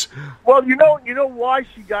 Anyways. Well, you know why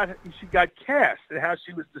she got cast and how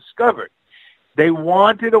she was discovered. They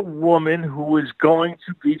wanted a woman who was going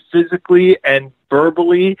to be physically and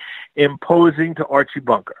verbally imposing to Archie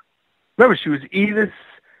Bunker. Remember, she was Edith's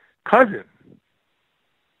cousin.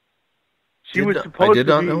 She was supposed to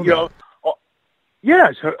be, I did not know that.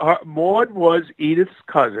 Yes, Maud was Edith's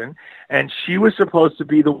cousin, and she was supposed to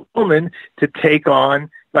be the woman to take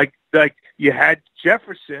on, like you had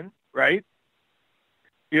Jefferson, right?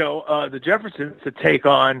 The Jeffersons to take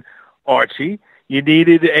on Archie. You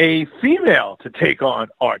needed a female to take on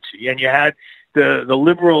Archie, and you had the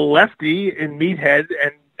liberal lefty in Meathead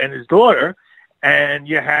and his daughter, and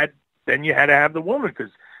you had to have the woman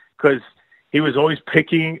because he was always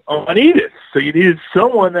picking on Edith. So you needed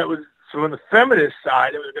someone that was from the feminist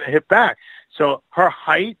side that was going to hit back. So her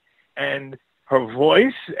height and her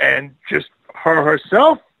voice and just her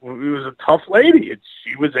herself, she was a tough lady. And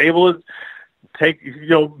she was able to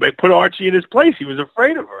put Archie in his place. He was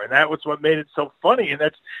afraid of her, and that was what made it so funny. And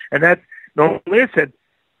that's normally I said,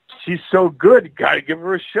 she's so good, you got to give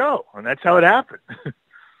her a show, and that's how it happened.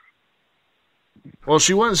 Well,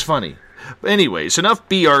 she was funny. Anyways, enough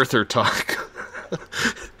B. Arthur talk.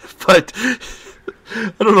 But I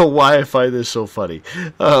don't know why I find this so funny.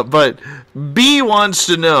 But B wants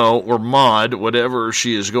to know, or Maud, whatever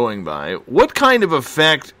she is going by, what kind of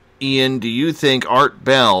effect, Ian, do you think Art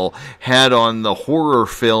Bell had on the horror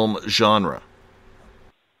film genre?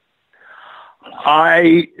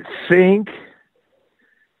 I think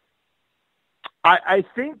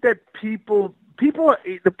that people,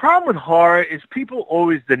 the problem with horror is people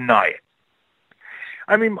always deny it.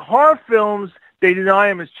 I mean, horror films, they deny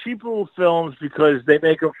them as cheap little films because they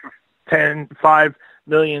make them for $5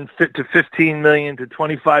 million to $15 million to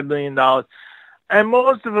 $25 million. And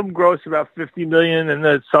most of them gross about $50 million, and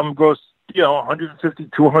then some gross, $150,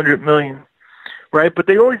 $200 million, right? But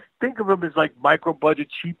they always think of them as like micro-budget,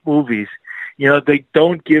 cheap movies. They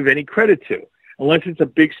don't give any credit to, unless it's a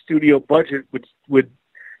big studio budget with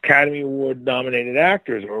Academy Award-nominated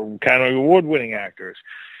actors or Academy Award-winning actors.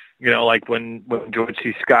 Like when George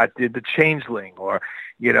C. Scott did The Changeling, or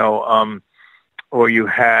you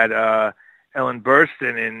had Ellen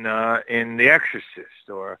Burstyn in The Exorcist,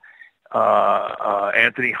 or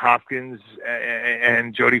Anthony Hopkins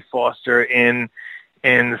and Jodie Foster in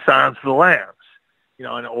The Silence of the Lambs,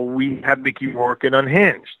 or we have Mickey Rourke in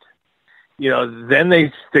Unhinged. Then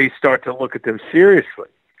they start to look at them seriously.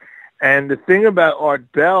 And the thing about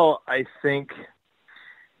Art Bell, I think,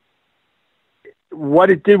 what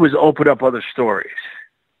it did was open up other stories.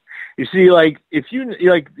 You see, if you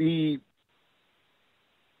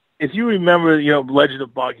remember, Legend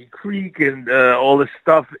of Boggy Creek and all this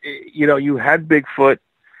stuff, you had Bigfoot,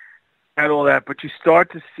 had all that, but you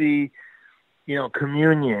start to see,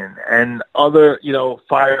 Communion and other,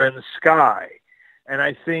 Fire in the Sky. And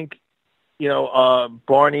I think,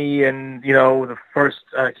 Barney and, the first,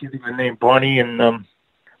 I can't think of the name, Barney and,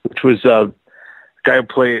 which was,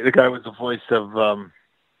 the guy was the voice of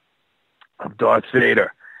Darth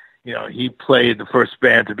Vader. He played the first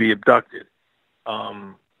band to be abducted.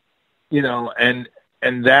 And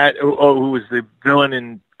that, who was the villain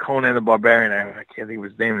in Conan the Barbarian? I can't think of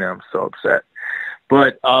his name now. I'm so upset.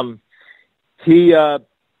 But he, there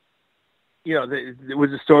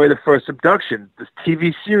was a story of the first abduction. This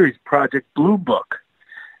TV series, Project Blue Book,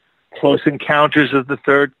 Close Encounters of the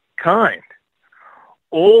Third Kind.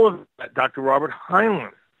 All of that, Dr. Robert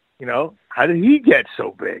Heinlein, how did he get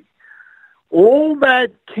so big? All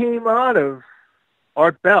that came out of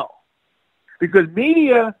Art Bell. Because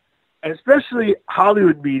media, and especially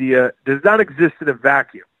Hollywood media, does not exist in a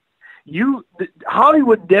vacuum.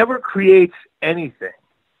 Hollywood never creates anything.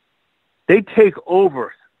 they take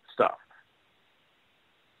over stuff.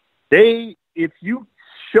 If you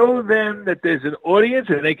show them that there's an audience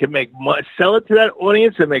and they can sell it to that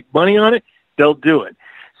audience and make money on it, they'll do it.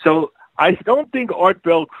 So I don't think Art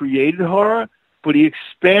Bell created horror, but he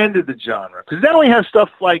expanded the genre. Because now we have stuff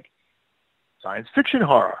like science fiction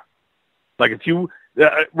horror. Like if you,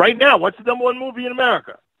 right now, what's the number one movie in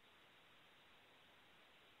America?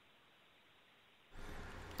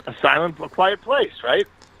 A Quiet Place, right?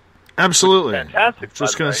 Absolutely. Fantastic.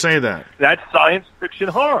 Just going to say that. That's science fiction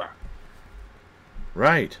horror.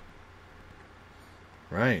 Right.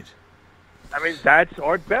 Right. I mean, that's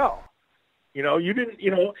Art Bell.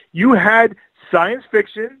 You had science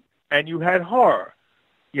fiction and you had horror,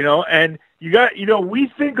 and we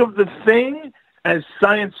think of The Thing as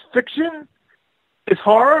science fiction, as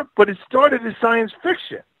horror, but it started as science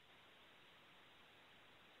fiction.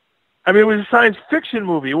 I mean, it was a science fiction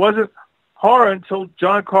movie. It wasn't horror until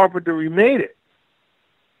John Carpenter remade it.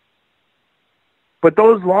 But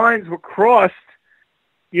those lines were crossed,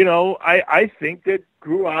 I think that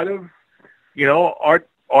grew out of,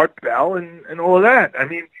 Art Bell and all of that. I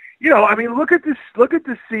mean, look at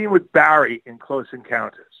this scene with Barry in Close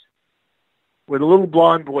Encounters, where the little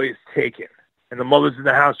blonde boy is taken and the mother's in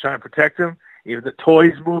the house trying to protect him. Even the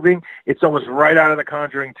toy's moving. It's almost right out of The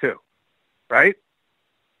Conjuring 2, right?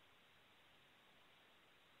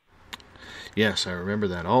 Yes, I remember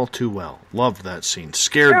that all too well. Loved that scene.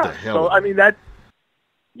 Scared the hell out of me.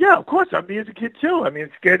 Of course. I mean, as a kid too. I mean,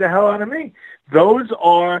 it scared the hell out of me. Those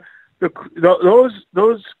are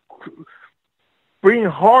those bringing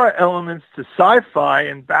horror elements to sci-fi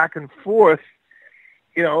and back and forth.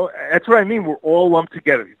 That's what I mean. We're all lumped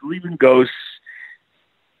together. You believe in ghosts.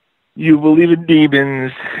 You believe in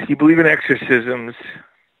demons. You believe in exorcisms.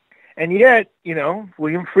 And yet,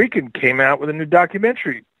 William Friedkin came out with a new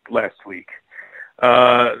documentary last week.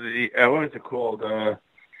 What is it called?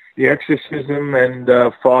 The Exorcism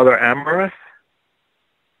and Father Amorous.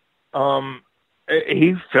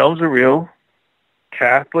 He films a real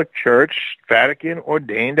Catholic Church, Vatican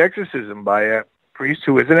ordained exorcism by a priest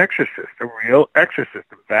who is an exorcist, a real exorcist,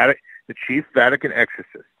 the chief Vatican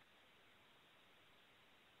exorcist.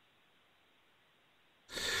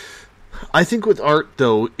 I think with Art,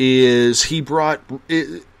 though, is he brought,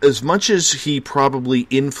 as much as he probably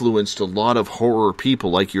influenced a lot of horror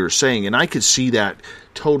people, like you were saying, and I could see that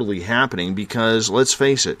totally happening because, let's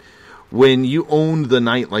face it, when you owned the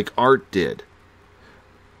night like Art did,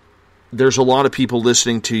 there's a lot of people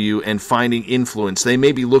listening to you and finding influence. They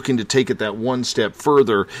may be looking to take it that one step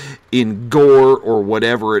further in gore or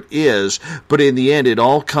whatever it is, but in the end, it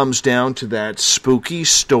all comes down to that spooky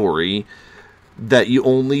story that you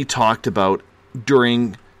only talked about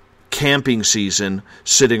during camping season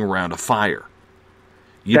sitting around a fire.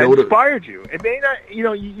 That inspired you. It may not,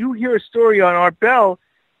 you hear a story on Art Bell,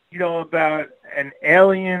 about an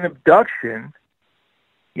alien abduction,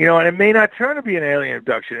 and it may not turn to be an alien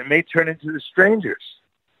abduction. It may turn into The Strangers,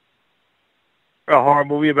 a horror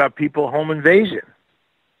movie about home invasion.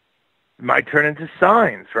 It might turn into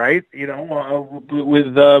Signs, right?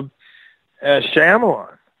 With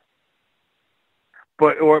Shyamalan.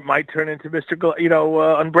 Or it might turn into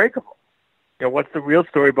Unbreakable. What's the real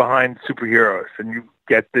story behind superheroes? And you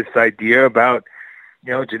get this idea about,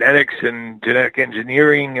 genetics and genetic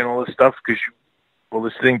engineering and all this stuff because you were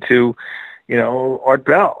listening to, Art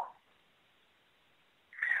Bell.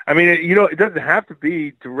 I mean, it doesn't have to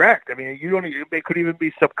be direct. I mean, it could even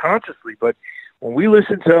be subconsciously. But when we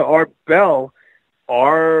listen to Art Bell,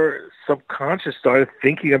 our subconscious started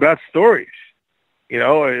thinking about stories.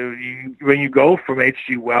 When you go from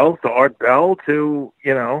H.G. Wells to Art Bell to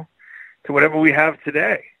whatever we have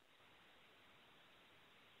today.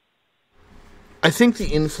 I think the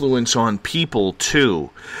influence on people, too,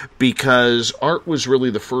 because Art was really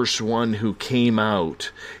the first one who came out,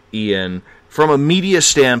 Ian, from a media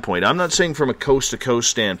standpoint. I'm not saying from a coast-to-coast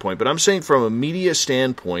standpoint, but I'm saying from a media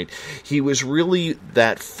standpoint, he was really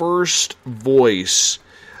that first voice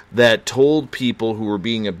that told people who were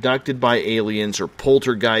being abducted by aliens or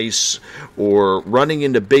poltergeists or running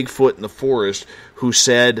into Bigfoot in the forest who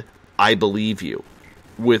said, I believe you,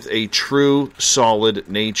 with a true, solid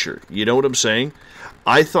nature. You know what I'm saying?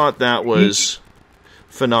 I thought that was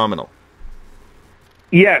phenomenal.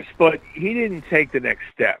 Yes, but he didn't take the next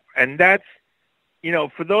step. And that's,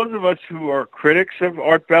 for those of us who are critics of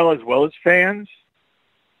Art Bell as well as fans,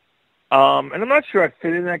 and I'm not sure I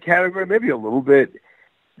fit in that category, maybe a little bit.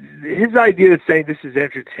 His idea of saying this is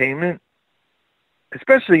entertainment,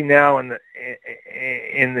 especially now in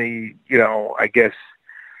the I guess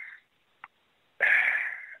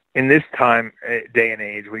in this time, day and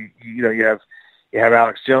age, where you have You have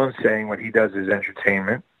Alex Jones saying what he does is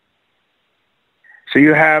entertainment. So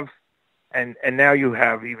you have, and now you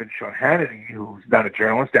have even Sean Hannity, who's not a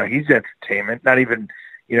journalist. Now he's entertainment. Not even,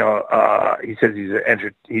 he says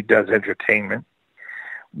he does entertainment.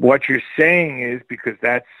 What you're saying is, because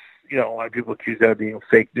that's, a lot of people accuse that of being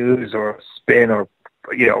fake news or spin or,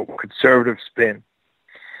 conservative spin.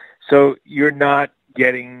 So you're not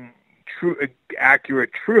getting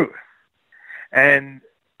accurate truth. And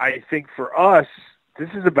I think for us, this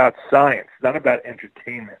is about science, not about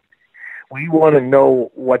entertainment. We want to know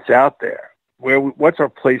what's out there. What's our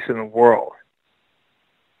place in the world?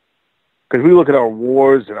 Because we look at our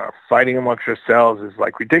wars and our fighting amongst ourselves as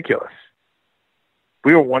like ridiculous.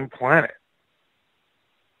 We are one planet.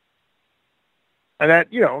 And that,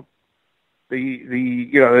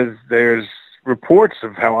 there's reports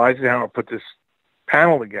of how Eisenhower put this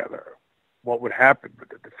panel together. What would happen with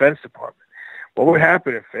the Defense Department? What would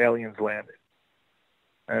happen if aliens landed?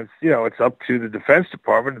 And it's up to the Defense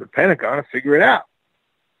Department and the Pentagon to figure it out.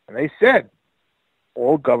 And they said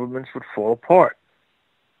all governments would fall apart.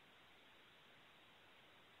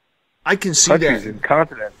 I can see Countries that. and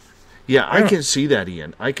continents. Yeah, I can see that,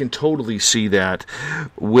 Ian. I can totally see that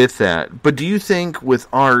with that. But do you think with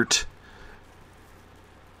Art,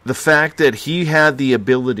 the fact that he had the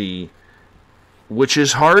ability, which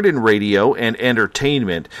is hard in radio and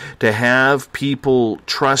entertainment, to have people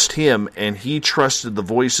trust him, and he trusted the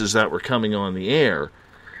voices that were coming on the air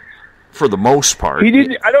for the most part? He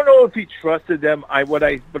didn't. I don't know if he trusted them.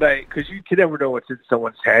 Because you can never know what's in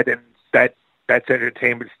someone's head, and that's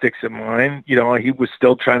entertainment sticks in mind. He was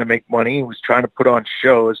still trying to make money. He was trying to put on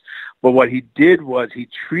shows, but what he did was he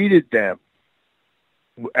treated them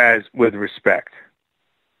with respect,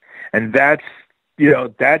 and that's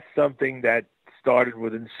something that started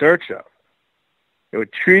with In Search Of. They were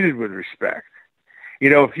treated with respect.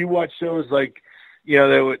 If you watch shows like,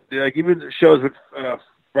 they would, like even shows with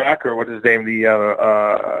Fracker, what is his name?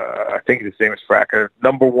 I think his name is Fracker,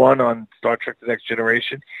 number one on Star Trek: The Next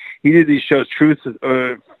Generation. He did these shows, True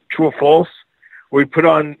or False, where he put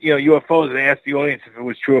on UFOs and asked the audience if it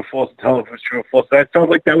was true or false and tell them if it was true or false. So I felt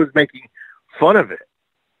like that was making fun of it.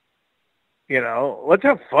 Let's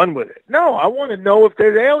have fun with it. No, I want to know if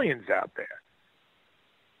there's aliens out there.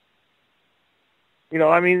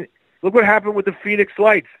 Look what happened with the Phoenix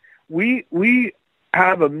Lights. We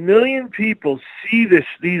have 1 million people see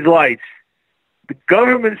these lights. The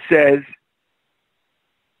government says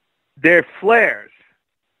they're flares.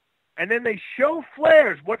 And then they show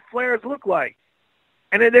flares, what flares look like.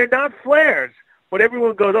 And then they're not flares. But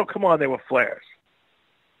everyone goes, oh, come on, they were flares.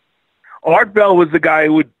 Art Bell was the guy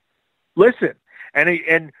who would listen.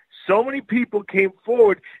 And so many people came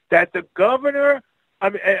forward that the governor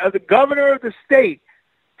of the state,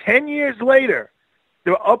 10 years later,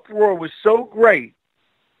 the uproar was so great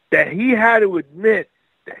that he had to admit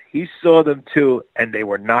that he saw them too, and they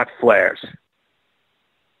were not flares.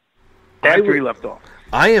 That's where he left off.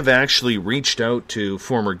 I have actually reached out to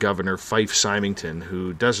former Governor Fylth Symington,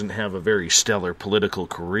 who doesn't have a very stellar political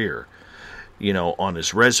career, on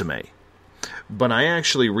his resume. But I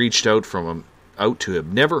actually reached out to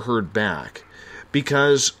him, never heard back,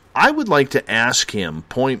 because I would like to ask him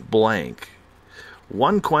point blank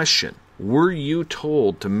one question. Were you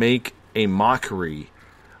told to make a mockery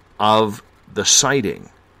of the sighting,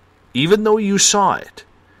 even though you saw it,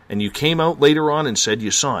 and you came out later on and said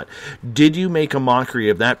you saw it? Did you make a mockery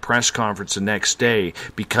of that press conference the next day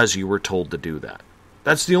because you were told to do that?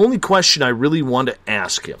 That's the only question I really want to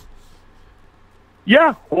ask him.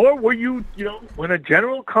 Yeah, or were you, when a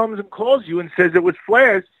general comes and calls you and says it was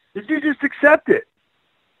flares, did you just accept it?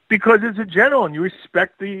 Because it's a general and you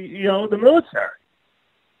respect the military.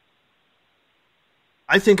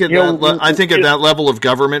 I think at that level of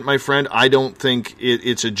government, my friend, I don't think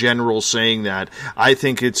it's a general saying that. I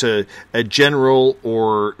think it's a general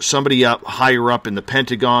or somebody higher up in the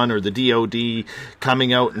Pentagon or the DOD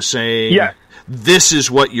coming out and saying, yes, this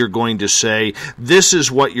is what you're going to say, this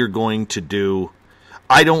is what you're going to do.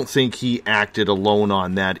 I don't think he acted alone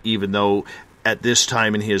on that, even though at this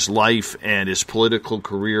time in his life and his political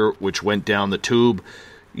career, which went down the tube,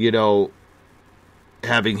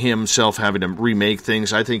 having to remake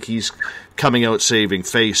things, I think he's coming out saving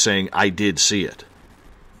face saying, I did see it.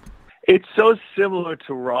 It's so similar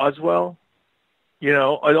to Roswell,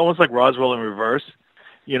 almost like Roswell in reverse,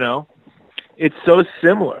 It's so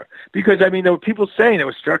similar. Because, there were people saying there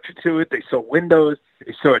was structure to it. They saw windows.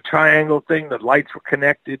 They saw a triangle thing. The lights were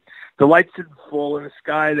connected. The lights didn't fall in the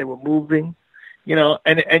sky. They were moving,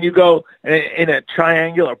 and you go in a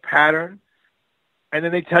triangular pattern. And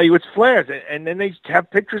then they tell you it's flares, and then they have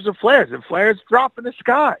pictures of flares, and flares drop in the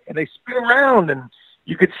sky, and they spin around, and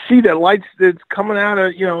you could see the lights that's coming out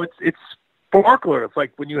of, it's sparkler. It's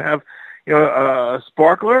like when you have, a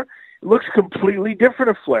sparkler, it looks completely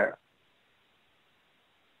different, a flare.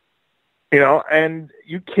 And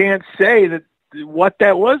you can't say that what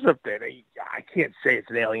that was up there. I can't say it's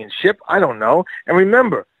an alien ship. I don't know. And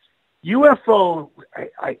remember, UFO,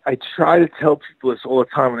 I try to tell people this all the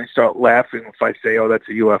time, and they start laughing if I say, oh, that's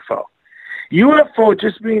a UFO. UFO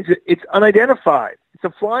just means that it's unidentified. It's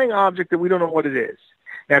a flying object that we don't know what it is.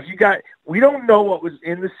 Now, we don't know what was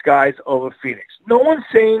in the skies over Phoenix. No one's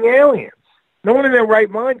saying aliens. No one in their right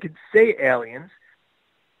mind can say aliens,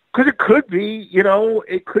 because it could be,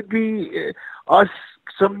 it could be us,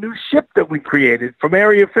 some new ship that we created from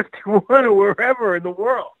Area 51 or wherever in the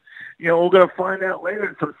world. We're going to find out later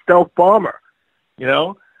it's a stealth bomber,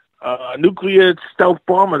 a nuclear stealth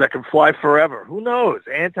bomber that can fly forever. Who knows?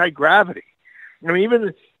 Anti-gravity.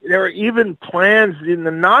 There are even plans, the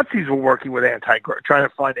Nazis were working with trying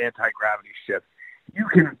to find anti-gravity ships. You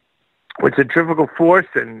can, with centrifugal force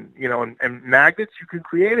and magnets, you can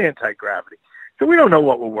create anti-gravity. So we don't know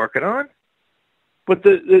what we're working on. But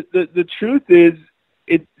the truth is,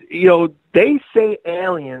 they say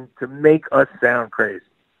aliens to make us sound crazy.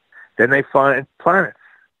 Then they find planets,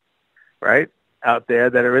 right, out there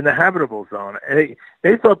that are in the habitable zone. And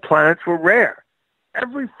they thought planets were rare.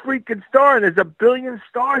 Every freaking star, and there's a billion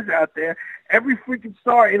stars out there, every freaking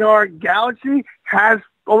star in our galaxy has,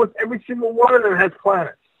 almost every single one of them has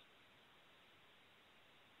planets.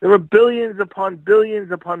 There are billions upon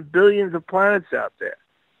billions upon billions of planets out there.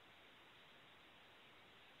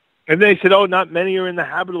 And they said, oh, not many are in the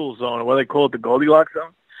habitable zone, or what they call it, the Goldilocks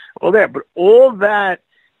zone. Well, there, but all that,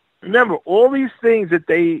 remember, all these things that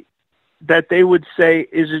they would say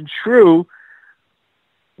isn't true,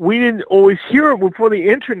 we didn't always hear it before the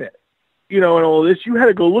internet, and all this. You had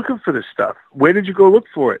to go looking for this stuff. Where did you go look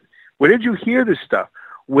for it? Where did you hear this stuff?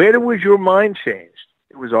 Where was your mind changed?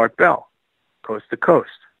 It was Art Bell, Coast to Coast.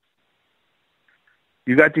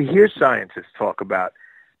 You got to hear scientists talk about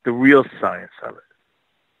the real science of it.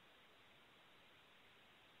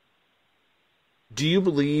 Do you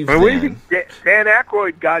believe where do you think Dan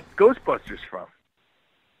Aykroyd got Ghostbusters from?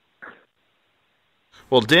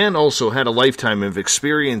 Well, Dan also had a lifetime of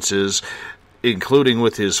experiences, including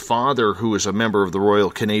with his father, who was a member of the Royal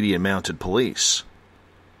Canadian Mounted Police.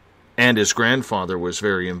 And his grandfather was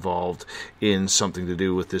very involved in something to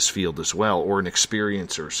do with this field as well, or an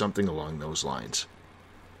experience or something along those lines.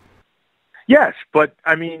 Yes, but,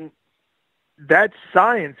 that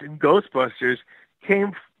science in Ghostbusters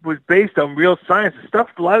was based on real science.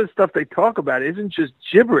 A lot of the stuff they talk about isn't just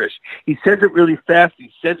gibberish. He says it really fast.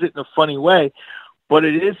 He says it in a funny way. But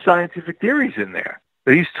it is scientific theories in there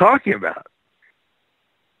that he's talking about.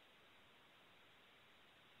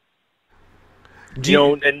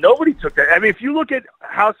 And nobody took that. If you look at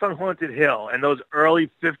House on Haunted Hill and those early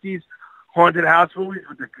 50s haunted house movies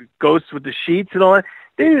with the ghosts with the sheets and all that,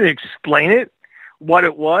 they didn't explain it, what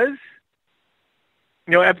it was.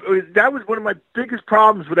 That was one of my biggest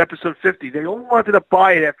problems with episode 50. They only wanted to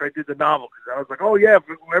buy it after I did the novel, because I was like, oh, yeah,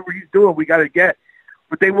 whatever he's doing, we got to get.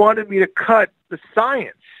 But they wanted me to cut the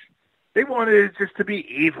science. They wanted it just to be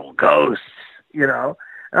evil ghosts, And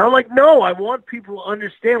I'm like, no, I want people to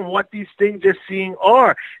understand what these things they're seeing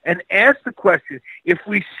are, and ask the question: if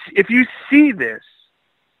you see this,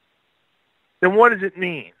 then what does it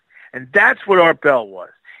mean? And that's what Art Bell was.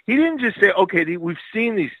 He didn't just say, okay, we've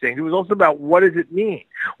seen these things. It was also about, what does it mean?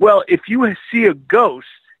 Well, if you see a ghost,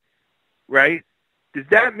 right, does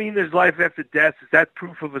that mean there's life after death? Is that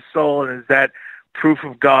proof of a soul, and is that proof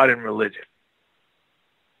of God and religion?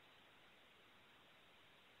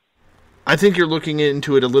 I think you're looking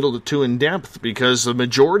into it a little too in depth, because the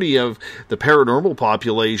majority of the paranormal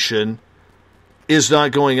population is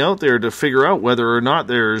not going out there to figure out whether or not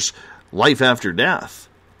there's life after death.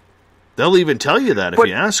 They'll even tell you that if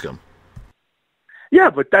you ask them. Yeah,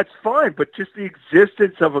 but that's fine. But just the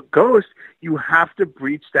existence of a ghost, you have to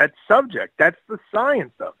breach that subject. That's the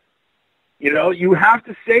science of it. You have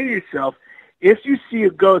to say to yourself, if you see a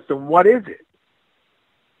ghost, then what is it?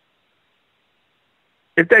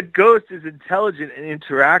 If that ghost is intelligent and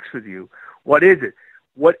interacts with you, what is it?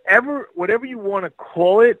 Whatever you want to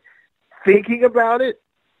call it, thinking about it,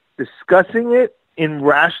 discussing it in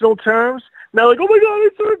rational terms, not like, oh my God, I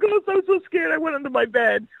saw a ghost, I was so scared, I went under my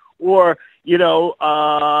bed. Or, you're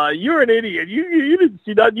an idiot, you didn't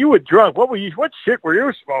see that, you were drunk, what shit were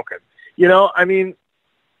you smoking? The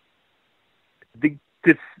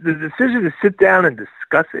decision to sit down and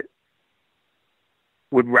discuss it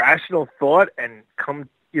with rational thought and come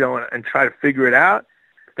and try to figure it out,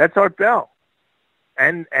 that's Art Bell.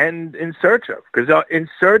 And In Search Of, because In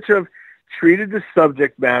Search Of treated the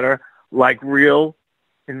subject matter like real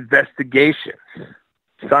investigations,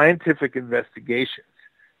 scientific investigations.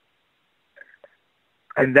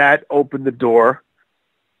 And that opened the door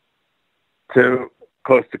to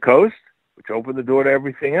Coast, which opened the door to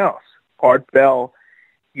everything else. Art Bell,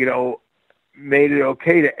 made it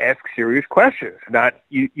okay to ask serious questions.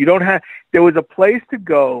 You don't have. There was a place to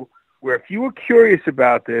go where if you were curious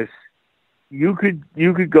about this, you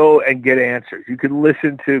could go and get answers. You could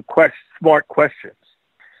listen to smart questions.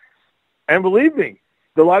 And believe me,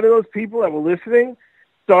 a lot of those people that were listening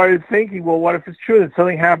started thinking, well, what if it's true that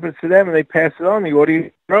something happens to them and they pass it on? The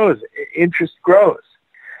audience grows. Interest grows.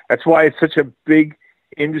 That's why it's such a big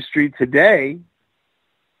industry today.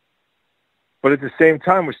 But at the same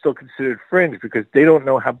time, we're still considered fringe because they don't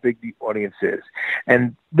know how big the audience is.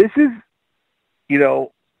 And this is,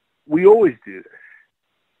 we always do this.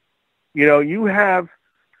 You have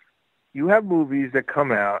movies that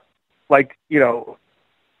come out, like,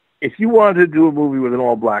 if you wanted to do a movie with an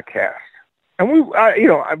all-black cast, and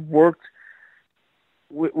I've worked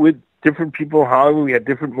with different people in Hollywood. We had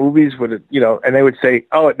different movies with it, and they would say,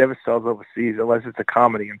 oh, it never sells overseas unless it's a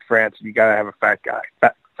comedy in France, and you got to have a fat guy,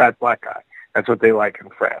 fat black guy. That's what they like in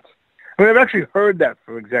France. I mean, I've actually heard that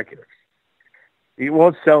from executives. It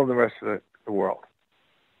won't sell in the rest of the world.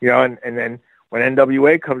 And then when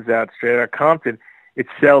NWA comes out, Straight Outta Compton, it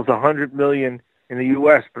sells $100 million in the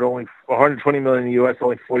U.S., but only $120 million in the U.S.,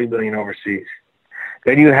 only $40 million overseas.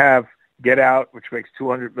 Then you have Get Out, which makes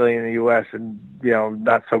 $200 million in the U.S. and,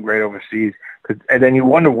 not so great overseas. And then you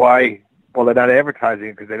wonder why, well, they're not advertising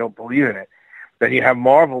it because they don't believe in it. Then you have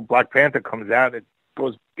Marvel, Black Panther comes out, it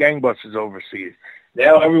goes gangbusters overseas.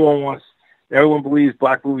 Now everyone believes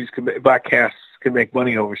black casts can make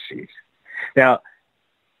money overseas. Now,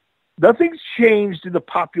 nothing's changed in the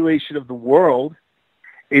population of the world.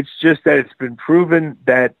 It's just that it's been proven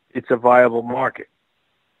that it's a viable market.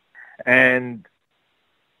 And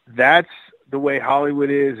that's the way Hollywood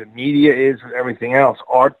is and media is and everything else.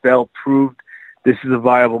 Art Bell proved this is a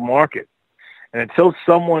viable market. And until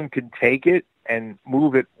someone can take it and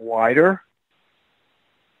move it wider,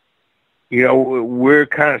 we're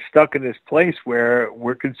kind of stuck in this place where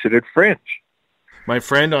we're considered fringe. My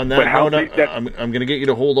friend, on that note, I'm going to get you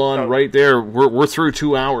to hold on right there. We're through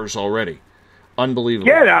 2 hours already. Unbelievable.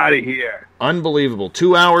 Get out of here. Unbelievable.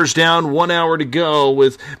 2 hours down, 1 hour to go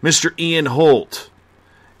with Mr. Ian Holt.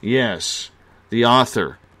 Yes, the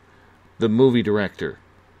author, the movie director,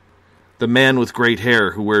 the man with great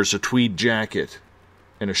hair who wears a tweed jacket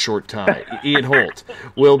and a short tie. Ian Holt.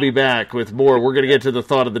 We'll be back with more. We're going to get to the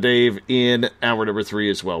thought of the day in hour number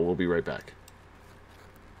 3 as well. We'll be right back.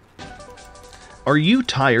 Are you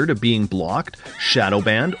tired of being blocked, shadow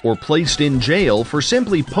banned, or placed in jail for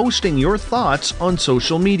simply posting your thoughts on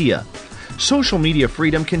social media? Social Media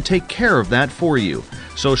Freedom can take care of that for you.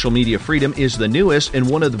 Social Media Freedom is the newest and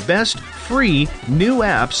one of the best free new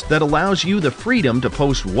apps that allows you the freedom to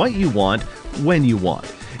post what you want, when you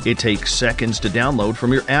want. It takes seconds to download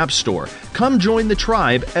from your app store. Come join the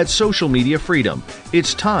tribe at Social Media Freedom.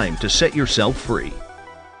 It's time to set yourself free.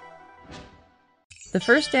 The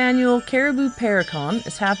first annual Caribou Paracon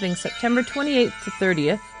is happening September 28th to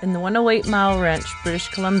 30th in the 108 Mile Ranch, British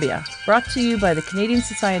Columbia. Brought to you by the Canadian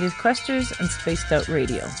Society of Questers and Spaced Out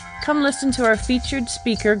Radio. Come listen to our featured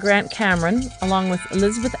speaker, Grant Cameron, along with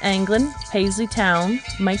Elizabeth Anglin, Paisley Town,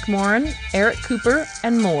 Mike Moran, Eric Cooper,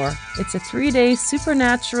 and more. It's a 3-day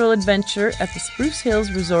supernatural adventure at the Spruce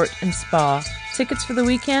Hills Resort and Spa. Tickets for the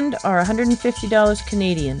weekend are $150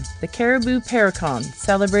 Canadian. The Caribou Paracon,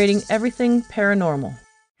 celebrating everything paranormal.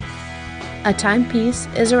 A timepiece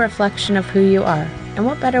is a reflection of who you are, and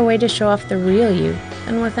what better way to show off the real you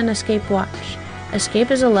than with an Escape watch? Escape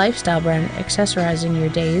is a lifestyle brand accessorizing your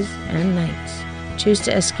days and nights. Choose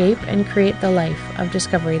to escape and create the life of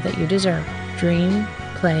discovery that you deserve. Dream,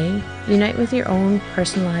 play, unite with your own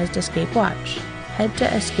personalized Escape watch. Head to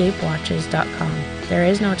escapewatches.com. There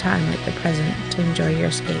is no time like the present to enjoy your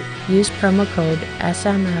escape. Use promo code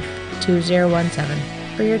SMF2017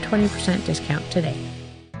 for your 20% discount today.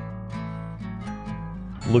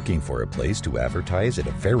 Looking for a place to advertise at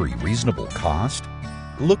a very reasonable cost?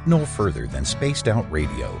 Look no further than Spaced Out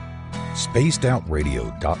Radio.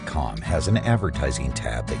 SpacedOutRadio.com has an advertising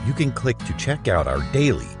tab that you can click to check out our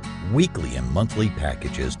daily, weekly, and monthly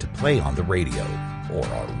packages to play on the radio, or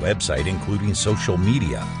our website including social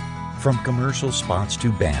media. From commercial spots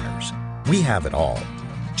to banners, we have it all.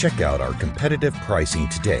 Check out our competitive pricing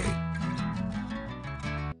today.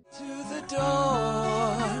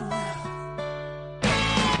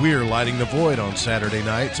 We're lighting the void on Saturday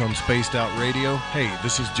nights on Spaced Out Radio. Hey,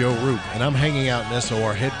 this is Joe Roop, and I'm hanging out in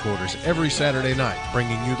SOR headquarters every Saturday night,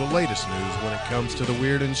 bringing you the latest news when it comes to the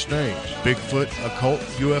weird and strange. Bigfoot, occult,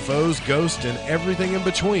 UFOs, ghosts, and everything in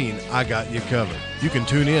between, I got you covered. You can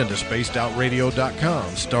tune in to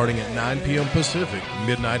spacedoutradio.com starting at 9 p.m. Pacific,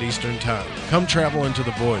 midnight Eastern Time. Come travel into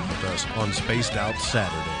the void with us on Spaced Out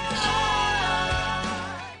Saturdays.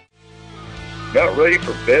 Not ready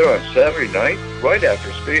for bed on Saturday night? Right after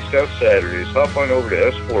Spaced Out Saturdays, hop on over to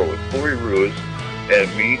S4 with Corey Ruiz and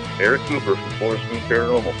me, Eric Cooper from Forest Moon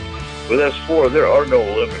Paranormal. With S4, there are no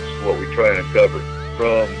limits to what we try and uncover.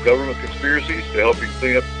 From government conspiracies to helping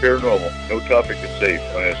clean up the paranormal, no topic is safe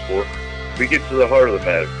on S4. We get to the heart of the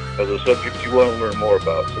matter, of the subjects you want to learn more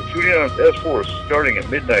about. So tune in on S4 starting at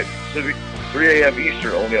midnight Pacific, 3 a.m.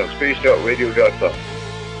 Eastern, only on spacedoutradio.com.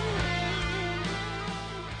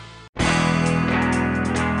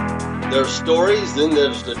 There's stories, then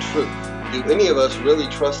there's the truth. Do any of us really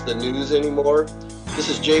trust the news anymore? This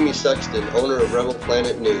is Jamie Sexton, owner of Rebel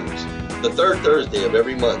Planet News. The third Thursday of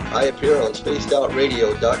every month, I appear on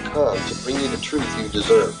spacedoutradio.com to bring you the truth you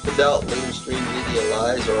deserve, without mainstream media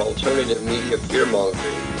lies or alternative media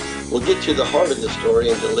fear-mongering. We'll get to the heart of the story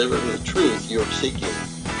and deliver the truth you're seeking.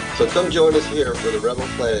 So come join us here for the Rebel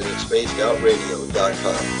Planet at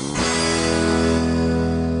spacedoutradio.com.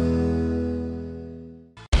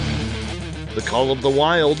 The Call of the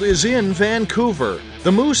Wild is in Vancouver.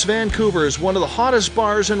 The Moose Vancouver is one of the hottest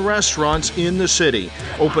bars and restaurants in the city.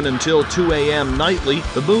 Open until 2 a.m. nightly,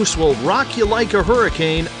 the Moose will rock you like a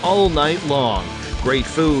hurricane all night long. Great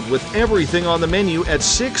food with everything on the menu at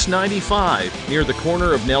 $6.95 near the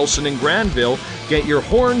corner of Nelson and Granville. Get your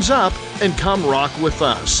horns up and come rock with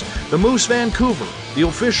us. The Moose Vancouver, the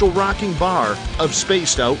official rocking bar of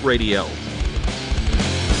Spaced Out Radio.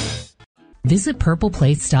 Visit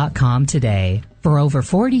purpleplates.com today. For over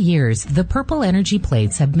 40 years, the Purple Energy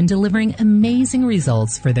Plates have been delivering amazing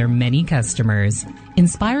results for their many customers.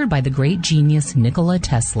 Inspired by the great genius Nikola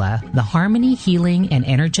Tesla, the harmony, healing, and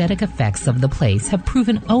energetic effects of the plates have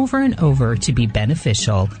proven over and over to be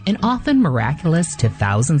beneficial and often miraculous to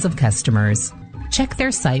thousands of customers. Check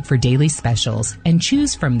their site for daily specials and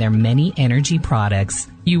choose from their many energy products.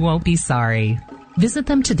 You won't be sorry. Visit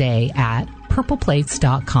them today at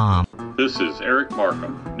purpleplates.com. This is Eric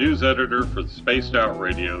Markham, news editor for the Spaced Out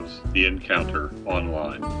Radio's The Encounter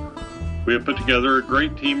Online. We have put together a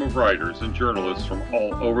great team of writers and journalists from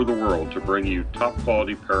all over the world to bring you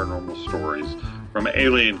top-quality paranormal stories, from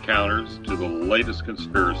alien encounters to the latest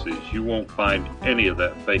conspiracies. You won't find any of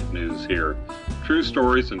that fake news here. True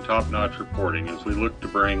stories and top-notch reporting as we look to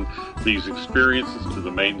bring these experiences to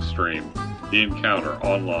the mainstream. The Encounter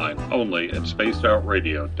Online, only at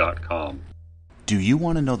spacedoutradio.com. Do you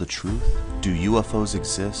want to know the truth? Do UFOs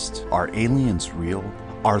exist? Are aliens real?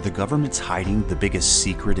 Are the governments hiding the biggest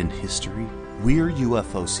secret in history? We're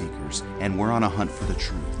UFO seekers, and we're on a hunt for the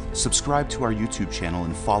truth. Subscribe to our YouTube channel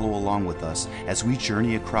and follow along with us as we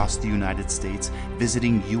journey across the United States,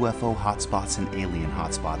 visiting UFO hotspots and alien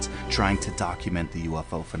hotspots, trying to document the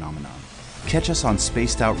UFO phenomenon. Catch us on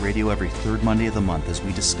Spaced Out Radio every third Monday of the month as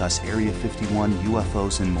we discuss Area 51,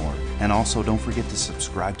 UFOs, and more. And also, don't forget to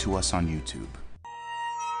subscribe to us on YouTube.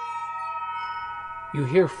 You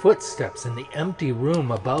hear footsteps in the empty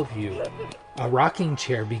room above you. A rocking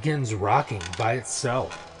chair begins rocking by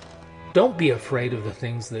itself. Don't be afraid of the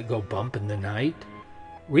things that go bump in the night.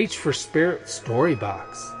 Reach for Spirit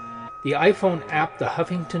Storybox, the iPhone app the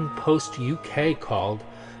Huffington Post UK called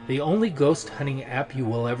the only ghost hunting app you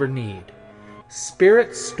will ever need.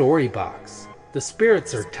 Spirit Storybox. The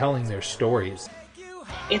spirits are telling their stories.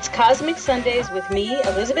 It's Cosmic Sundays with me,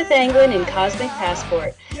 Elizabeth Anglin, in Cosmic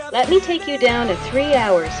Passport. Let me take you down a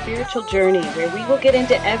 3-hour spiritual journey where we will get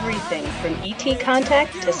into everything from ET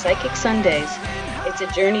contact to Psychic Sundays. It's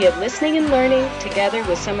a journey of listening and learning together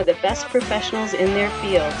with some of the best professionals in their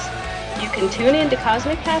fields. You can tune in to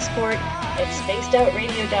Cosmic Passport at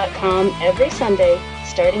spacedoutradio.com every Sunday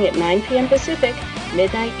starting at 9 p.m. Pacific,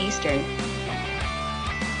 midnight Eastern.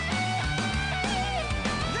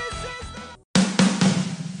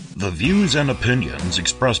 The views and opinions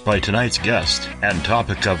expressed by tonight's guest and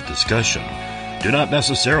topic of discussion do not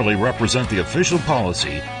necessarily represent the official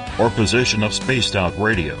policy or position of Spaced Out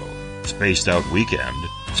Radio, Spaced Out Weekend,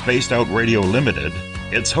 Spaced Out Radio Limited,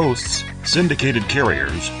 its hosts, syndicated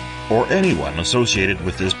carriers, or anyone associated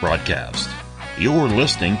with this broadcast. You're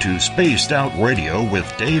listening to Spaced Out Radio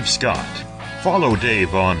with Dave Scott. Follow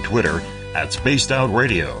Dave on Twitter at Spaced Out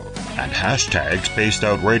Radio and hashtag Spaced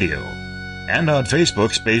Out Radio. And on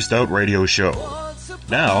Facebook, Spaced Out Radio Show.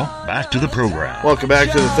 Now, back to the program. Welcome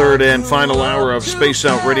back to the third and final hour of Space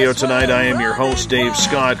Out Radio tonight. I am your host, Dave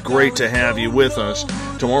Scott. Great to have you with us.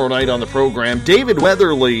 Tomorrow night on the program, David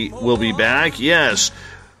Weatherly will be back. Yes,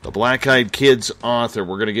 the Black Eyed Kids author.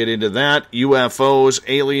 We're going to get into that. UFOs,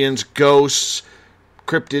 aliens, ghosts,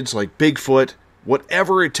 cryptids like Bigfoot.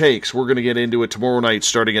 Whatever it takes, we're going to get into it tomorrow night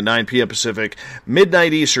starting at 9 p.m. Pacific,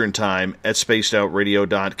 midnight Eastern Time at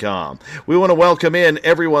spacedoutradio.com. We want to welcome in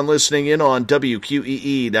everyone listening in on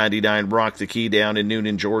WQEE 99 Rock the Key down in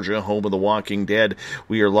Noonan, Georgia, home of The Walking Dead.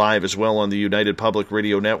 We are live as well on the United Public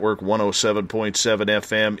Radio Network, 107.7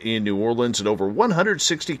 FM in New Orleans and over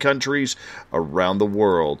 160 countries around the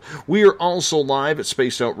world. We are also live at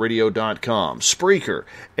spacedoutradio.com, Spreaker,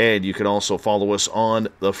 and you can also follow us on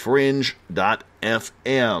thefringe.FM.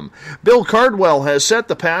 Bill Cardwell has set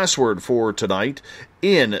the password for tonight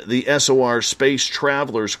in the SOR Space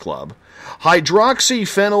Travelers Club.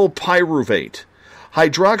 Hydroxyphenylpyruvate.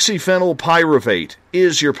 Hydroxyphenylpyruvate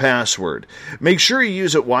is your password. Make sure you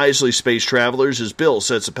use it wisely, Space Travelers, as Bill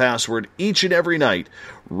sets a password each and every night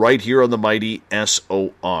right here on the mighty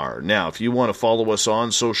SOR. Now, if you want to follow us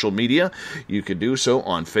on social media, you can do so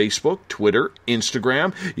on Facebook, Twitter,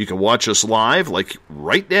 Instagram. You can watch us live, like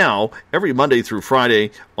right now, every Monday through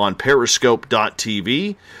Friday on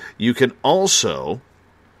periscope.tv. You can also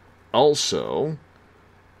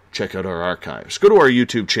check out our archives. Go to our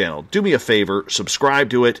YouTube channel. Do me a favor, subscribe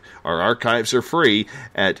to it. Our archives are free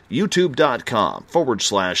at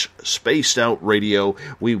youtube.com/Spaced Out Radio.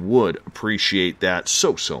 We would appreciate that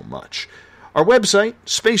so much. Our website,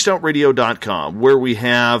 spacedoutradio.com, where we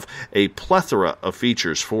have a plethora of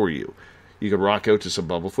features for you. You can rock out to some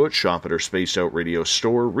Bumblefoot, shop at our Spaced Out Radio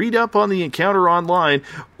store, read up on the encounter online,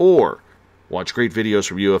 or watch great videos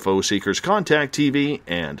from UFO Seekers, Contact TV,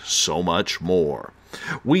 and so much more.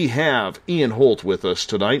 We have Ian Holt with us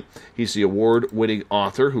tonight. He's the award-winning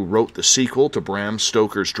author who wrote the sequel to Bram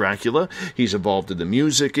Stoker's Dracula. He's involved in the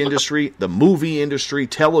music industry, the movie industry,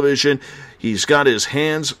 television. He's got his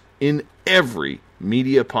hands in every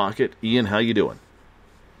media pocket. Ian, how you doing?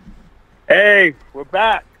 Hey, we're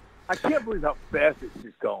back. I can't believe how fast it's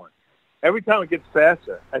just going. Every time it gets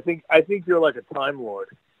faster. I think you're like a Time Lord.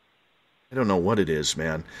 I don't know what it is,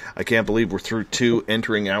 man. I can't believe we're through 2,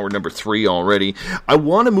 entering hour number 3 already. I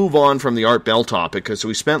want to move on from the Art Bell topic because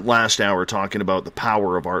we spent last hour talking about the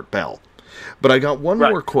power of Art Bell. But I got one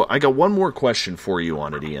more. I got one more question for you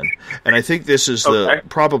on it, Ian, and I think this is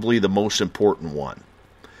probably the most important one.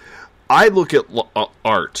 I look at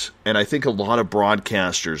art, and I think a lot of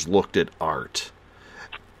broadcasters looked at art.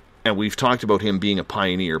 And we've talked about him being a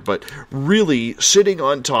pioneer, but really sitting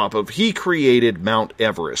on top of, he created Mount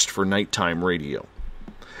Everest for nighttime radio.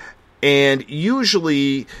 And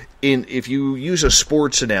usually, if you use a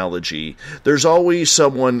sports analogy, there's always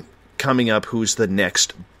someone coming up who's the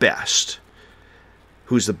next best.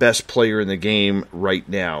 Who's the best player in the game right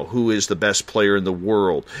now? Who is the best player in the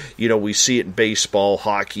world? You know, we see it in baseball,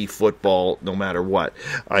 hockey, football, no matter what.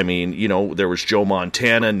 I mean, you know, there was Joe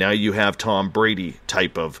Montana, now you have Tom Brady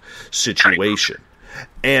type of situation.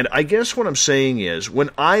 And I guess what I'm saying is, when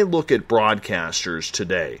I look at broadcasters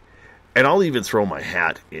today, and I'll even throw my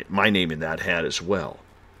name in that hat as well,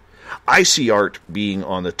 I see Art being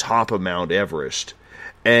on the top of Mount Everest.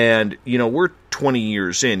 And, you know, we're 20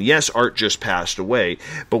 years in. Yes, Art just passed away,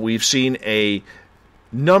 but we've seen a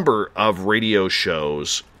number of radio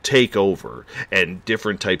shows take over, and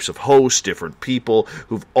different types of hosts, different people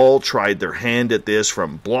who've all tried their hand at this,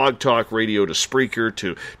 from Blog Talk Radio to Spreaker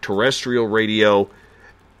to terrestrial radio,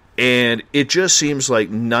 and it just seems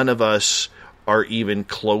like none of us are even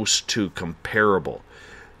close to comparable.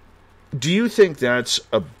 Do you think that's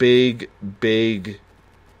a big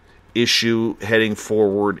issue heading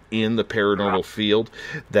forward in the paranormal field,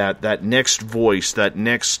 that next voice, that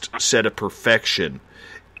next set of perfection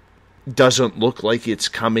doesn't look like it's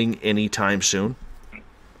coming anytime soon?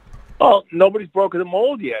 Well, nobody's broken the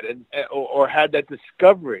mold yet, or had that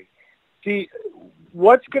discovery. See,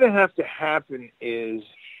 what's going to have to happen is,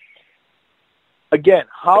 again,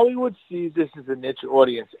 Hollywood sees this as a niche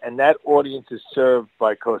audience, and that audience is served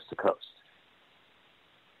by Coast to Coast.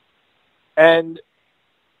 And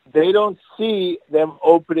they don't see them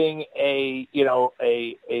opening a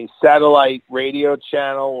satellite radio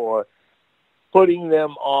channel or putting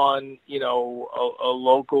them on, a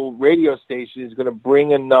local radio station is going to bring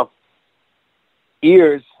enough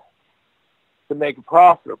ears to make it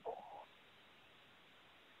profitable.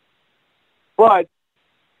 But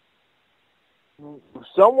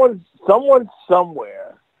someone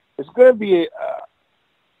somewhere, there's going to be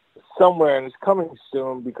somewhere, and it's coming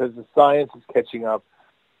soon because the science is catching up.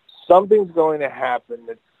 Something's going to happen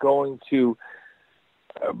that's going to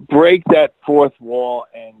break that fourth wall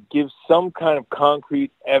and give some kind of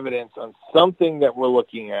concrete evidence on something that we're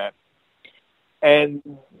looking at.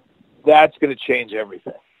 And that's going to change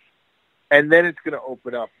everything. And then it's going to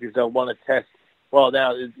open up because they'll want to test. Well,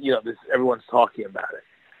 now, everyone's talking about it.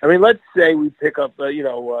 I mean, let's say we pick up,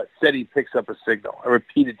 SETI picks up a signal, a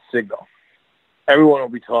repeated signal. Everyone will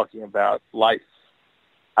be talking about life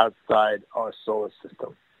outside our solar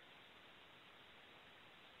system.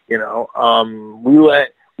 We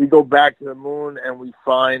go back to the moon and we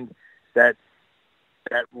find that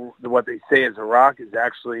what they say is a rock is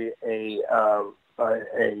actually a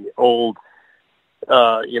old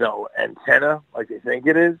antenna, like they think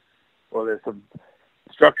it is. Well, there's some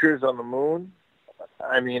structures on the moon.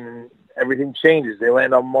 I mean, everything changes. They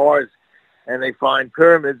land on Mars and they find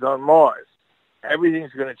pyramids on Mars.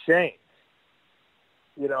 Everything's going to change.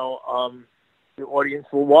 The audience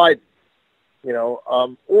will widen.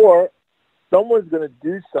 Or someone's going to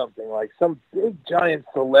do something, like some big giant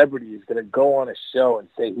celebrity is going to go on a show and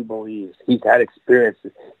say he believes, he's had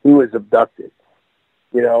experiences, he was abducted.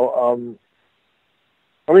 But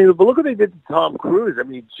look what they did to Tom Cruise. I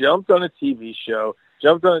mean, he jumped on a TV show,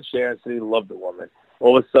 jumped on a chair and said he loved a woman.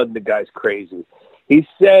 All of a sudden, the guy's crazy. He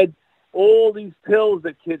said all these pills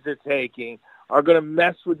that kids are taking are going to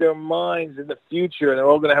mess with their minds in the future, and they're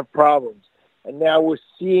all going to have problems. And now we're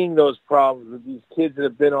seeing those problems with these kids that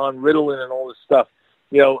have been on Ritalin and all this stuff.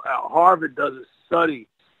 Harvard does a study.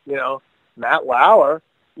 Matt Lauer,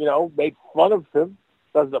 makes fun of him,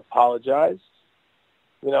 doesn't apologize.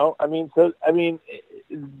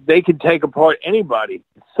 They can take apart anybody.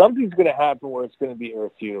 Something's going to happen where it's going to be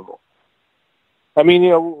irrefutable.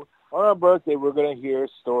 On our birthday, we're going to hear a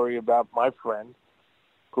story about my friend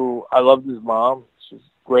who I loved his mom. She's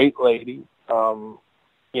a great lady.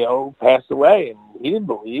 Passed away, and he didn't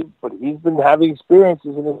believe, but he's been having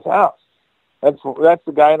experiences in his house. That's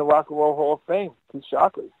the guy in the Rock and Roll Hall of Fame, Keith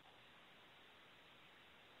Shockley.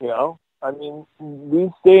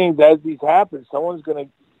 These things, as these happen, someone's gonna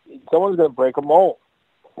break a mold.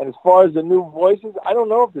 And as far as the new voices, I don't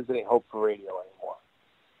know if there's any hope for radio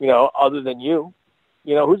anymore. Other than you.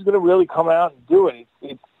 Who's going to really come out and do it?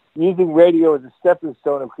 It's using radio as a stepping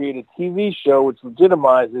stone to create a TV show, which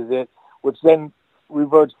legitimizes it, which then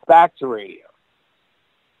reverts back to radio.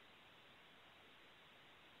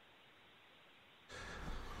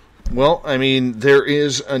 Well, there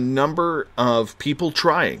is a number of people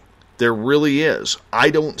trying. There really is. I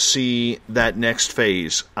don't see that next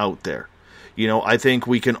phase out there. I think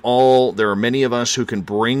there are many of us who can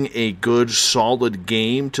bring a good, solid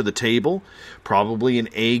game to the table, probably an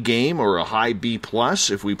A game or a high B+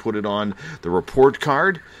 if we put it on the report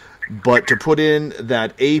card. But to put in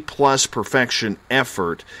that A+ perfection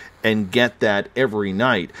effort and get that every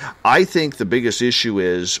night, I think the biggest issue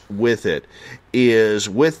is with the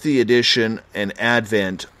addition and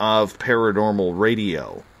advent of paranormal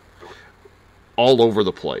radio all over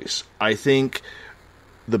the place. I think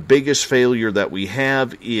the biggest failure that we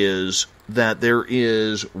have is that there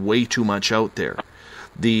is way too much out there.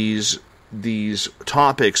 These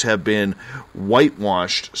topics have been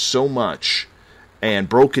whitewashed so much and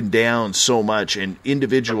broken down so much, and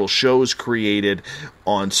individual shows created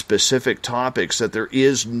on specific topics, that there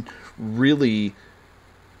is really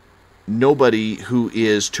nobody who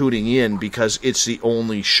is tuning in because it's the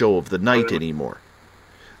only show of the night anymore.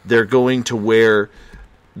 They're going to where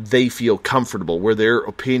they feel comfortable, where their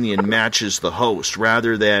opinion matches the host,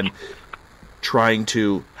 rather than trying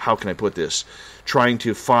to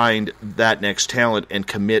find that next talent and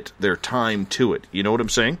commit their time to it. You know what I'm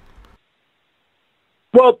saying?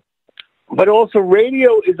 Well, but also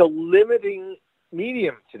radio is a limiting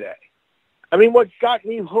medium today. What got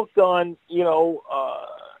me hooked on,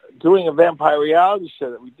 doing a vampire reality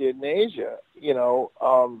show that we did in Asia,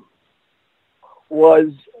 was,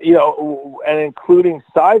 and including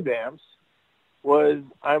CHIVE, was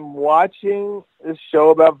I'm watching this show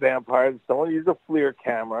about vampires. Someone used a FLIR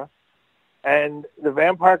camera, and the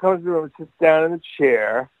vampire comes to the room and sits down in a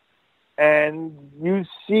chair, and you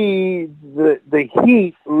see the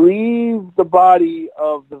heat leave the body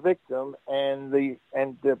of the victim, and the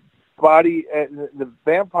body, the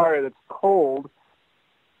vampire that's cold,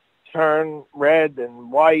 turn red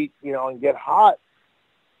and white, and get hot.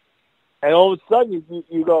 And all of a sudden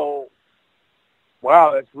you go,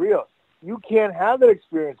 wow, that's real. You can't have that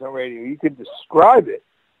experience on radio. You can describe it,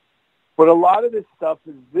 but a lot of this stuff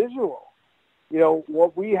is visual.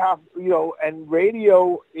 What we have, and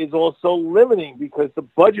radio is also limiting because the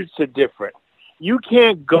budgets are different. You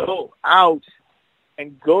can't go out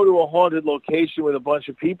and go to a haunted location with a bunch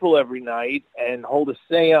of people every night and hold a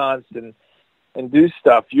seance and and do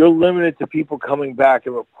stuff, you're limited to people coming back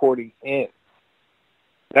and reporting in.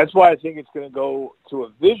 That's why I think it's going to go to a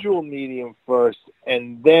visual medium first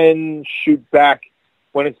and then shoot back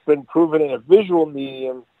when it's been proven in a visual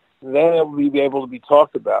medium, then it will be able to be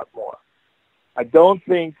talked about more. I don't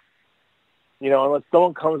think, unless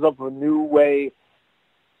someone comes up with a new way,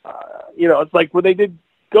 it's like when they did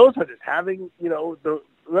Ghost Hunters, having,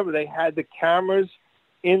 remember they had the cameras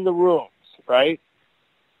in the rooms, right?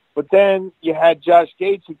 But then you had Josh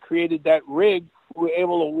Gates who created that rig who were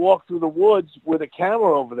able to walk through the woods with a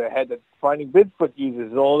camera over their head that Finding Bigfoot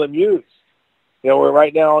uses and all of them use. We're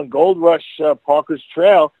right now on Gold Rush Parker's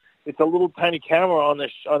Trail. It's a little tiny camera on their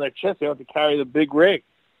chest. They don't have to carry the big rig.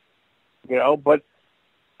 But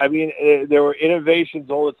I mean, there were innovations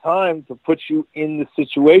all the time to put you in the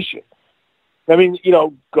situation. I mean,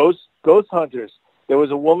 Ghost Hunters. There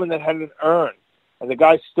was a woman that had an urn, and the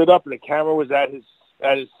guy stood up, and the camera was at his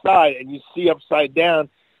side, and you see upside down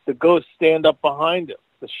the ghost stand up behind him,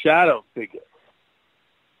 the shadow figure.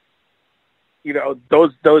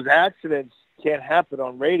 Those accidents can't happen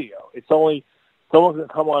on radio. It's only someone can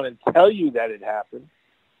come on and tell you that it happened,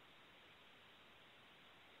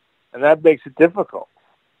 and that makes it difficult.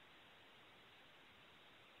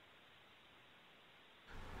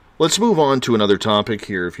 Let's move on to another topic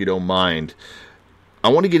here, if you don't mind. I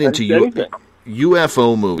want to get into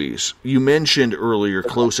UFO movies. You mentioned earlier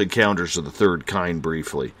Close Encounters of the Third Kind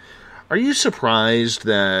briefly. Are you surprised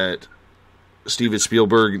that Steven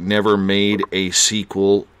Spielberg never made a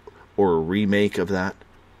sequel or a remake of that,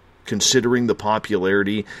 considering the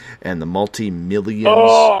popularity and the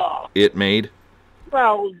multi-millions it made?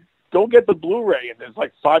 Well, don't get the Blu-ray, and there's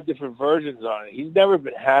like 5 different versions on it. He's never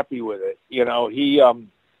been happy with it. He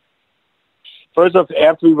first off,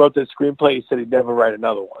 after he wrote the screenplay, he said he'd never write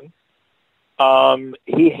another one.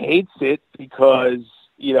 He hates it because,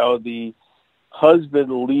 the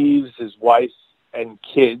husband leaves his wife and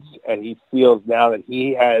kids, and he feels now that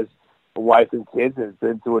he has a wife and kids and has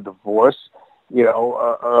been through a divorce,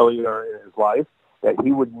 earlier in his life, that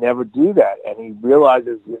he would never do that. And he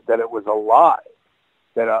realizes that it was a lie,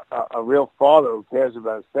 that a real father who cares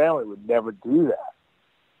about his family would never do that.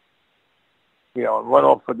 And run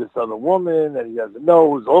off with this other woman that he doesn't know,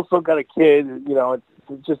 who's also got a kid. It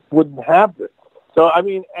just wouldn't happen. So, I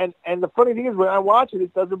mean, and the funny thing is, when I watch it,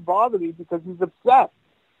 it doesn't bother me because he's obsessed.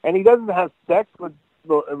 And he doesn't have sex with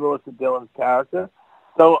Melissa Dillon's character.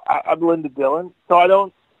 So, I'm Linda Dillon. So I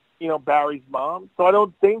don't, Barry's mom. So I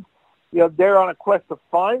don't think, they're on a quest to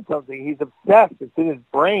find something. He's obsessed. It's in his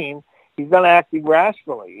brain. He's not acting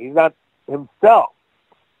rationally. He's not himself.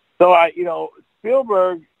 So,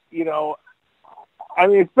 Spielberg, I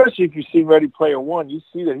mean, especially if you see Ready Player One, you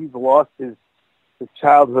see that he's lost his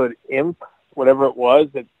childhood imp, whatever it was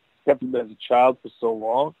that kept him as a child for so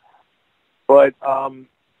long. But I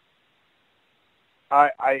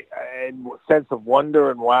and sense of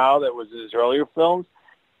wonder and wow that was in his earlier films.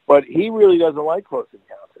 But he really doesn't like Close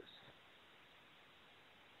Encounters.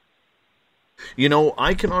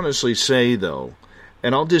 I can honestly say, though,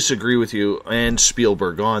 and I'll disagree with you and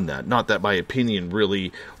Spielberg on that. Not that my opinion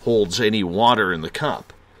really holds any water in the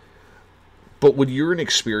cup. But when you're an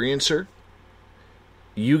experiencer,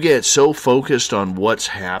 you get so focused on what's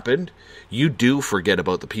happened, you do forget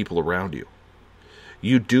about the people around you.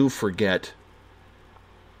 You do forget,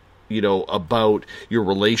 about your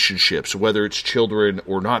relationships, whether it's children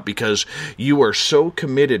or not, because you are so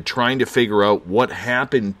committed trying to figure out what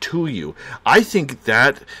happened to you. I think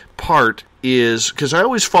that part is, because I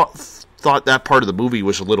always thought that part of the movie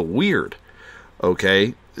was a little weird,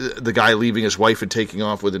 okay? The guy leaving his wife and taking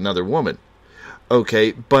off with another woman.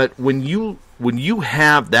 Okay, but when you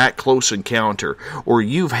have that close encounter, or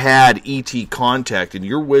you've had ET contact and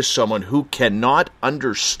you're with someone who cannot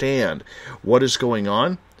understand what is going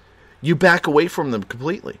on, you back away from them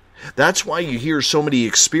completely. That's why you hear so many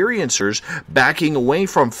experiencers backing away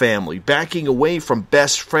from family, backing away from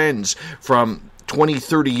best friends, from 20,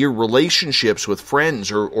 30-year relationships with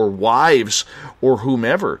friends or wives or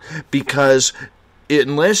whomever, because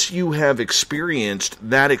unless you have experienced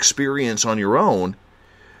that experience on your own,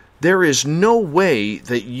 there is no way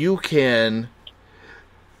that you can,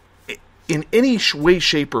 in any way,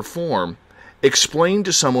 shape, or form, explain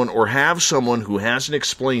to someone or have someone who hasn't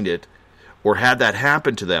explained it or had that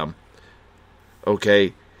happen to them,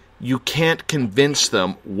 okay, you can't convince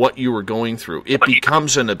them what you were going through. It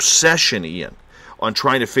becomes an obsession, Ian, on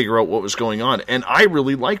trying to figure out what was going on. And I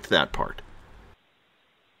really liked that part.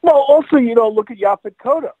 Well, also, look at Yaphet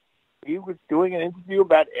Kotto. He was doing an interview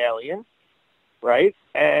about aliens, right?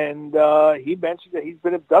 And he mentioned that he's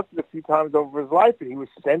been abducted a few times over his life, and he was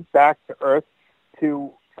sent back to Earth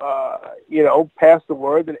to pass the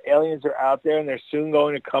word that aliens are out there and they're soon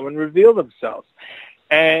going to come and reveal themselves.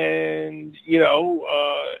 And,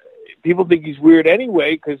 people think he's weird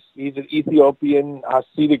anyway because he's an Ethiopian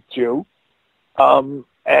Hasidic Jew.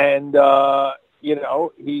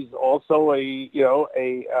 He's also a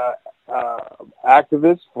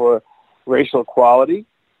activist for racial equality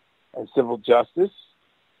and civil justice.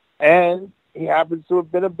 And he happens to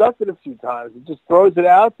have been abducted a few times. He just throws it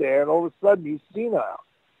out there, and all of a sudden he's senile.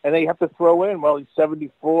 And they have to throw in, well, he's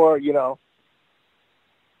 74,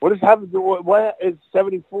 What does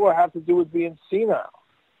 74 have to do with being senile?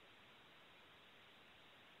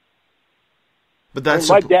 But that's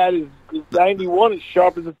my dad is 91, as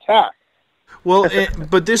sharp as a tack. Well,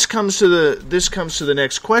 but this comes to the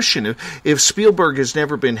next question. If Spielberg has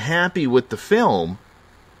never been happy with the film,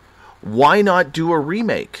 why not do a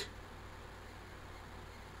remake?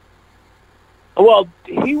 Well,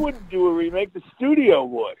 he wouldn't do a remake. The studio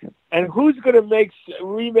would. And who's going to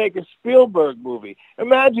remake a Spielberg movie?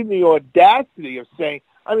 Imagine the audacity of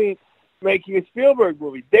making a Spielberg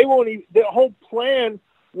movie. They won't even. The whole plan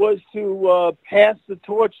was to pass the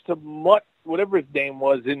torch to Mutt, whatever his name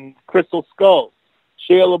was, in Crystal Skull,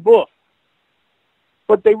 Shia LaBeouf.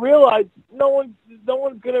 But they realized no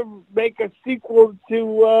one's going to make a sequel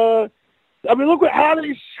to. Look how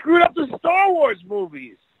they screwed up the Star Wars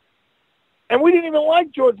movies. And we didn't even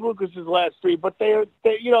like George Lucas's last three, but the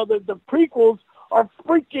prequels are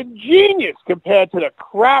freaking genius compared to the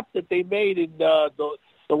crap that they made in the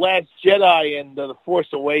Last Jedi and the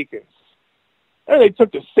Force Awakens. And they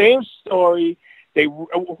took the same story.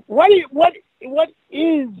 Tatooine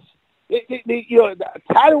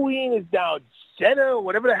is now Jenna,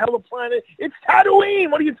 whatever the hell the planet. It's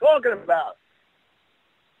Tatooine. What are you talking about?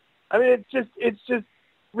 It's just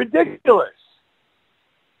ridiculous.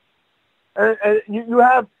 And you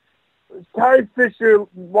have Carrie Fisher,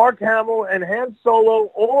 Mark Hamill, and Han Solo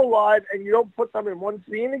all alive, and you don't put them in one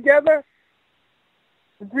scene together?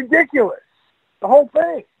 It's ridiculous. The whole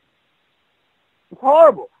thing. It's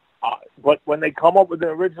horrible. But when they come up with an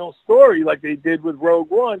original story like they did with Rogue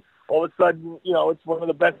One, all of a sudden, it's one of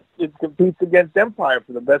the best. It competes against Empire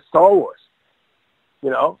for the best Star Wars. I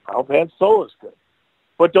hope Han Solo's good.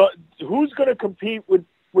 But who's going to compete with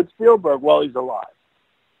Spielberg while he's alive?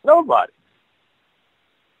 Nobody.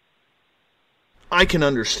 I can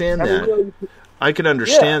understand that. I can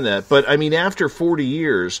understand that. But, after 40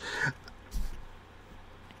 years,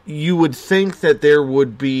 you would think that there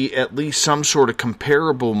would be at least some sort of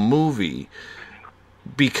comparable movie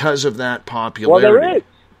because of that popularity. Well, there is.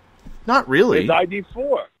 Not really. There's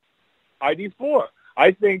ID4. ID4.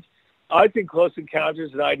 I think Close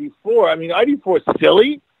Encounters and ID4. ID4 is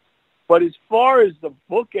silly, but as far as the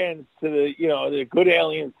bookends to the good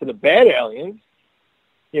aliens to the bad aliens,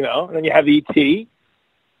 and then you have E.T.,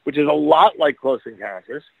 which is a lot like Close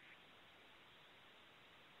Encounters.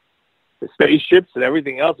 The spaceships and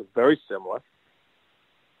everything else is very similar.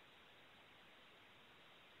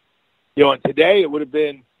 And today it would have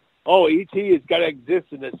been, E.T. has got to exist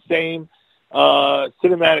in the same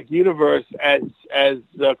cinematic universe as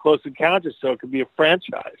Close Encounters, so it could be a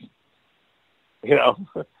franchise.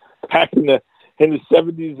 Back in the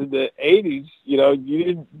 70s and the 80s,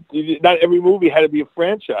 not every movie had to be a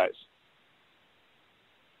franchise.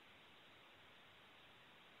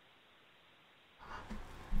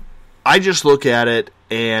 I just look at it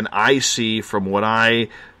and I see from what I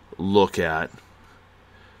look at,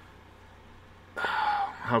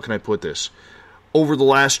 how can I put this? Over the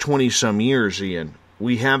last 20-some years, Ian,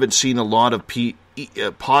 we haven't seen a lot of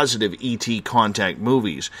positive ET contact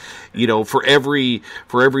movies. For every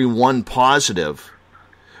one positive,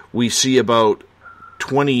 we see about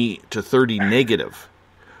 20 to 30 negative.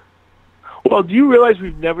 Well, do you realize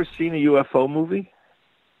we've never seen a UFO movie?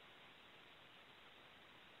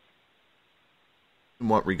 In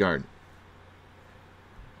what regard?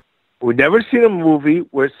 We've never seen a movie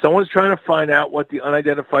where someone's trying to find out what the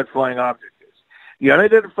unidentified flying object is. The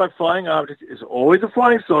unidentified flying object is always a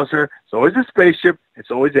flying saucer, it's always a spaceship, it's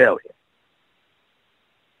always alien.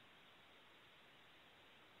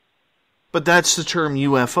 But that's the term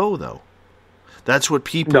UFO, though. That's what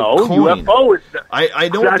people coin. UFO is. I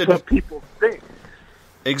know that's what people think.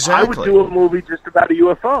 Exactly. I would do a movie just about a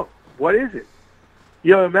UFO. What is it?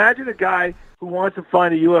 Imagine a guy who wants to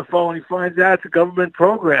find a UFO and he finds out it's a government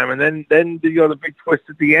program, and then the big twist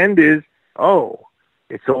at the end is,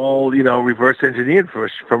 it's all reverse engineered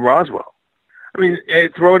from Roswell.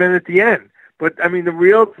 Throw it in at the end. But the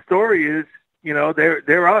real story is,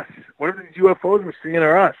 they're us. What if these UFOs we're seeing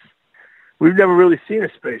are us? We've never really seen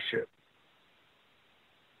a spaceship.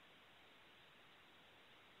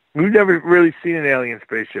 We've never really seen an alien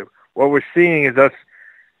spaceship. What we're seeing is us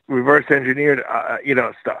reverse engineered,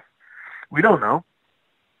 stuff. We don't know.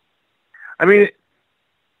 I mean,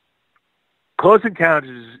 Close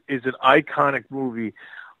Encounters is an iconic movie,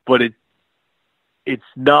 but it's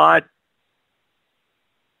not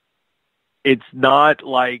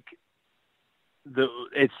like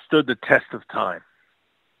it stood the test of time.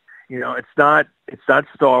 It's not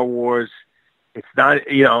Star Wars. It's not,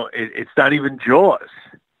 it's not even Jaws.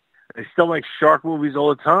 They still make shark movies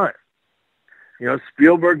all the time.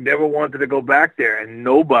 Spielberg never wanted to go back there, and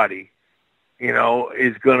nobody,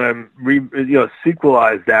 is going to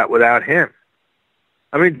sequelize that without him.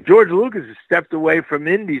 I mean, George Lucas has stepped away from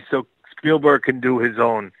Indy so Spielberg can do his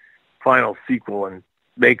own final sequel and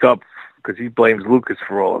make up, because he blames Lucas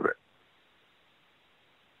for all of it.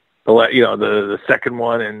 The second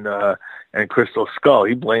one and Crystal Skull,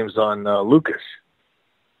 he blames on Lucas.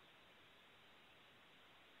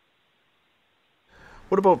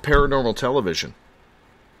 What about paranormal television?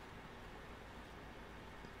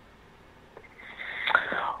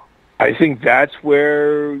 I think that's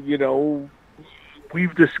where,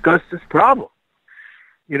 we've discussed this problem.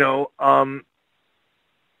 Paranormal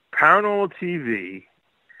TV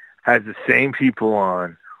has the same people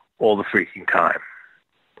on all the freaking time.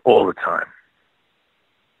 All the time.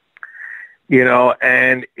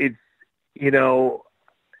 And it's, no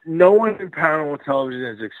one in paranormal television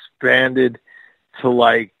has expanded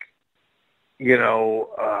to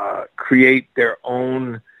create their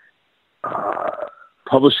own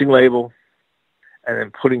publishing label and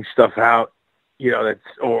then putting stuff out,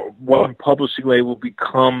 or one publishing label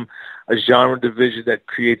become a genre division that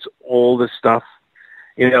creates all this stuff,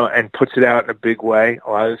 and puts it out in a big way. A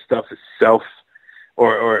lot of this stuff is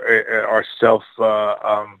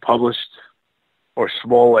published or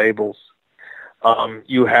small labels.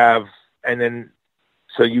 You have, and then,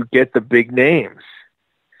 so you get the big names,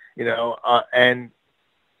 and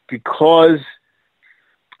because,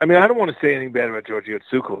 I mean, I don't want to say anything bad about Giorgio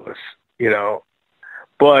Tsoukalos,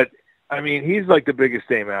 but I mean, he's like the biggest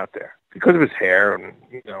name out there because of his hair and,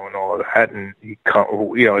 and all of that. And his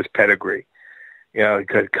pedigree,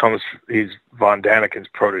 he's Von Daniken's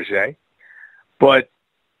protege, but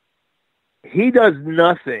he does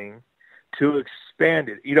nothing to expand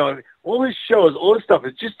it. All his shows, all his stuff,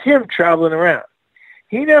 it's just him traveling around.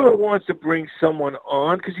 He never wants to bring someone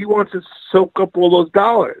on because he wants to soak up all those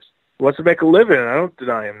dollars. He wants to make a living, and I don't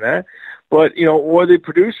deny him that. But, or the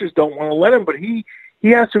producers don't want to let him, but he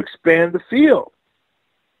has to expand the field.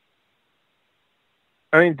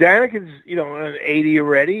 I mean, Daniken's, an 80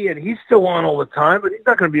 already, and he's still on all the time, but he's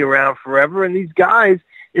not going to be around forever. And these guys,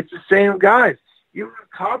 it's the same guys. Even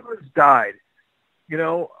Copland's died.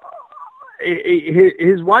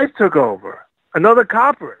 His wife took over. Another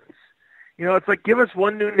Copland. It's like, give us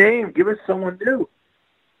one new name. Give us someone new.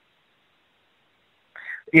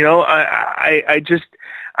 I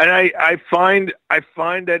find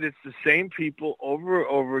that it's the same people over and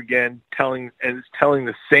over again telling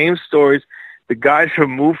the same stories. The guys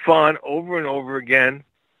from MUFON over and over again.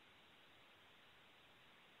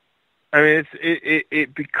 I mean,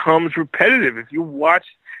 it becomes repetitive. If you watch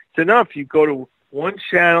it enough, you go to one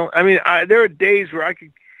channel. I mean, there are days where I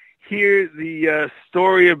could hear the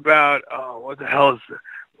story about what the hell is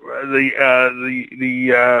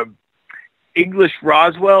the English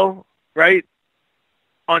Roswell, right?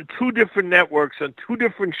 On two different networks, on two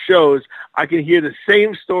different shows, I can hear the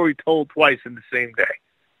same story told twice in the same day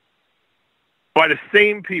by the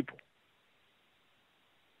same people.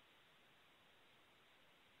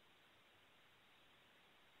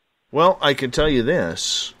 Well, I can tell you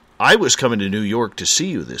this. I was coming to New York to see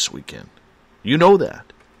you this weekend. You know that.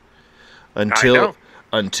 Until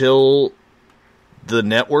the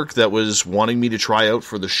network that was wanting me to try out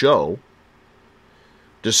for the show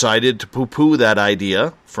decided to poo-poo that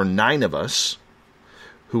idea for 9 of us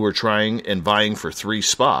who were trying and vying for 3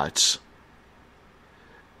 spots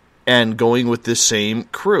and going with this same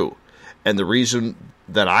crew. And the reason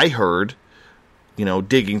that I heard,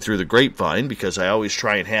 digging through the grapevine, because I always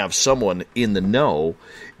try and have someone in the know,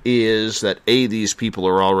 is that A, these people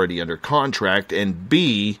are already under contract, and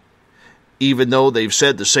B, even though they've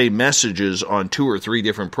said the same messages on 2 or 3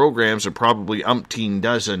 different programs and probably umpteen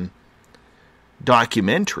dozen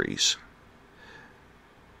documentaries,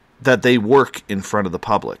 that they work in front of the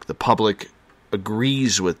public. The public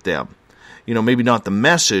agrees with them. Maybe not the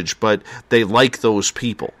message, but they like those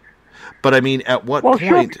people. But I mean, at what point?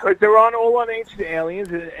 Sure, because they're all on Ancient Aliens,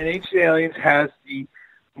 and Ancient Aliens has the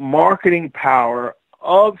marketing power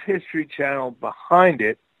of History Channel behind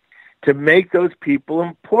it to make those people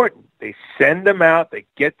important. They send them out, they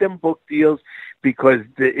get them book deals because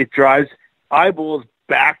it drives eyeballs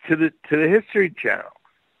back to the History Channel.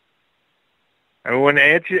 And when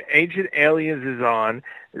Ancient Aliens is on,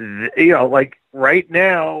 like right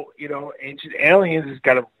now, Ancient Aliens has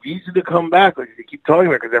got a reason to come back. Like they keep talking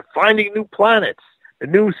about, because they're finding new planets, the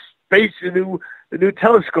new space, the new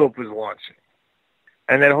telescope is launching,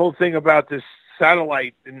 and that whole thing about this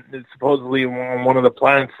satellite supposedly on one of the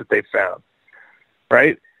planets that they found,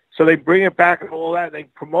 right? So they bring it back and all that, and they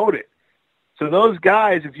promote it. So those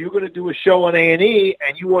guys, if you're going to do a show on A&E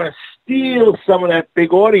and you want to steal some of that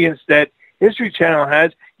big audience that History Channel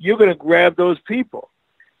has, you're going to grab those people.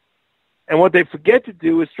 And what they forget to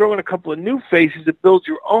do is throw in a couple of new faces to build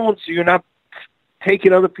your own, so you're not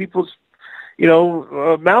taking other people's,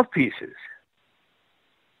 mouthpieces.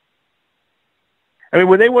 I mean,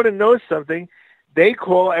 when they want to know something, they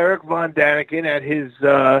call Eric Von Daniken at his,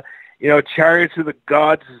 Chariots of the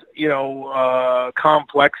Gods,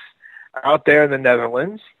 complex out there in the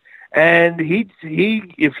Netherlands. And he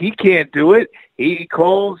if he can't do it, he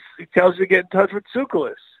tells you to get in touch with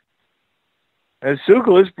Spookles. And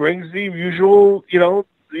Spookles brings the usual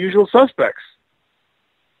suspects.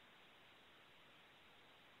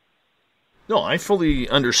 No, I fully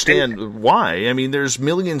understand why. I mean, there's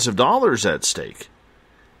millions of dollars at stake.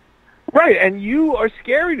 Right, and you are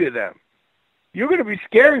scary to them. You're going to be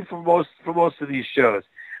scary for most of these shows,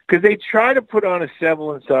 because they try to put on a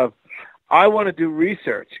semblance of, I want to do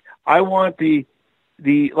research. I want I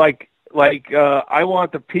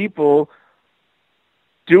want the people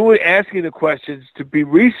asking the questions to be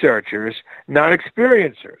researchers, not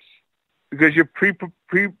experiencers, because you're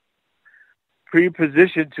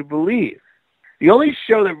pre-positioned to believe. The only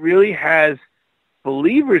show that really has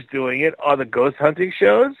believers doing it are the ghost hunting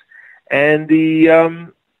shows and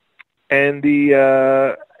and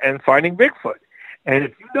Finding Bigfoot. And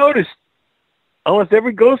if you notice, almost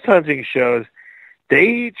every ghost hunting shows,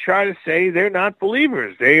 they try to say they're not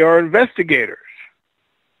believers. They are investigators.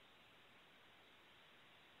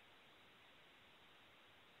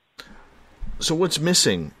 So what's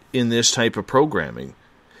missing in this type of programming?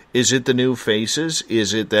 Is it the new faces?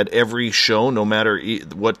 Is it that every show, no matter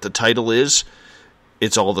what the title is,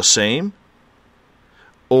 it's all the same?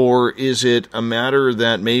 Or is it a matter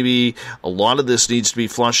that maybe a lot of this needs to be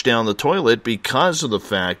flushed down the toilet because of the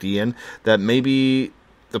fact, Ian, that maybe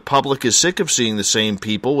the public is sick of seeing the same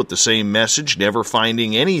people with the same message, never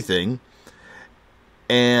finding anything,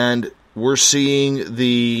 and we're seeing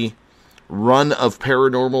the run of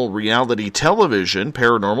paranormal reality television,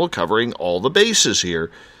 Paranormal covering all the bases here,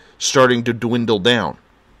 starting to dwindle down?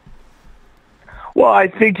 Well, I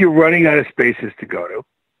think you're running out of spaces to go to.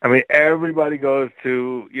 I mean, everybody goes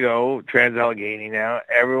to, Trans-Allegheny now.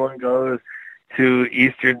 Everyone goes to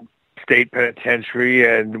Eastern State Penitentiary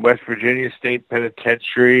and West Virginia State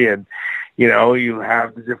Penitentiary, and, you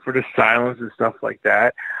have the different asylums and stuff like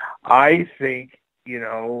that. I think,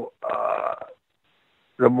 the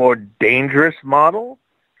more dangerous model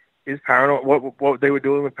is paranormal. What they were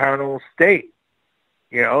doing with Paranormal State.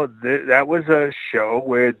 That was a show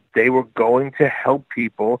where they were going to help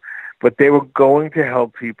people, but they were going to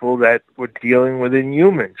help people that were dealing with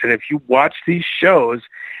inhumans. And if you watch these shows,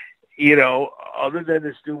 other than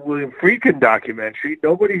this new William Friedkin documentary,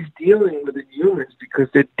 nobody's dealing with inhumans because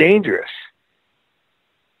they're dangerous.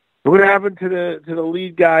 What happened to the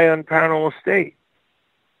lead guy on Paranormal State?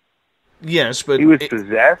 Yes, but he was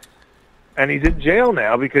possessed, and he's in jail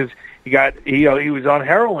now because he was on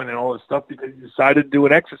heroin and all this stuff because he decided to do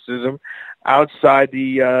an exorcism outside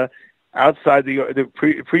the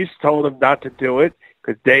priest told him not to do it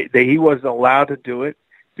because he wasn't allowed to do it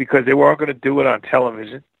because they weren't going to do it on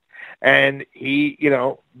television. And he,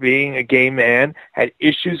 being a gay man, had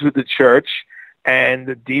issues with the church, and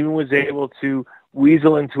the demon was able to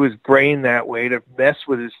weasel into his brain that way to mess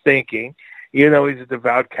with his thinking. He's a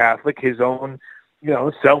devout Catholic, his own,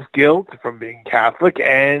 self-guilt from being Catholic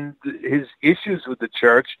and his issues with the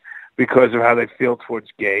church because of how they feel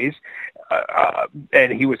towards gays.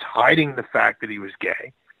 And he was hiding the fact that he was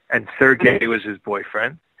gay, and Sergei was his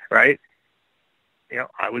boyfriend, right?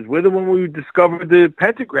 I was with him when we discovered the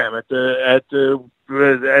pentagram at the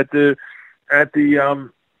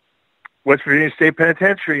West Virginia State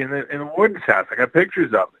Penitentiary in the warden's house. I got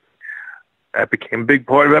pictures of it. That became a big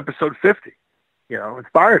part of episode 50.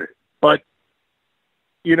 Inspired it. But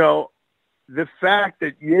the fact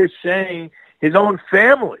that you're saying his own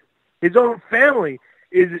family is,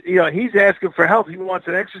 he's asking for help. He wants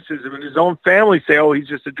an exorcism, and his own family say, oh, he's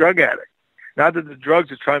just a drug addict. Not that the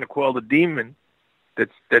drugs are trying to quell the demon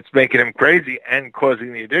that's making him crazy and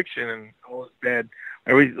causing the addiction and all his bad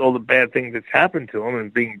all the bad things that's happened to him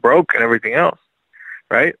and being broke and everything else,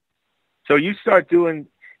 right? So you start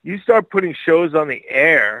putting shows on the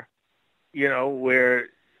air, where,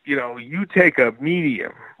 you take a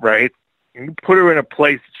medium, right, and you put her in a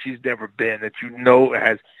place that she's never been, that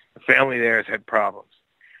has the family there has had problems.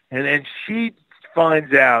 And then she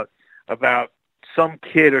finds out about some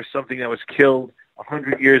kid or something that was killed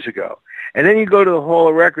 100 years ago. And then you go to the Hall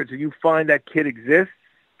of Records and you find that kid exists.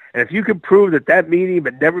 And if you can prove that medium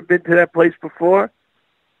had never been to that place before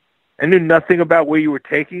and knew nothing about where you were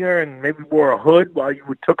taking her and maybe wore a hood while you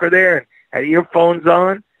took her there and had earphones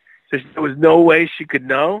on, so there was no way she could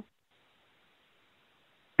know,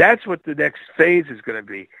 that's what the next phase is going to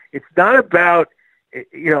be. It's not about,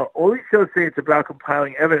 all these shows say it's about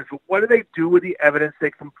compiling evidence, but what do they do with the evidence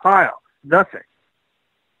they compile? Nothing.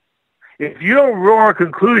 If you don't draw a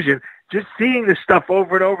conclusion, just seeing this stuff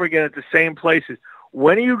over and over again at the same places,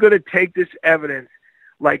 when are you going to take this evidence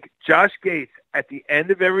like Josh Gates at the end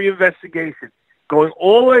of every investigation, going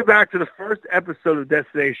all the way back to the first episode of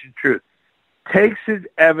Destination Truth, takes his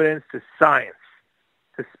evidence to science,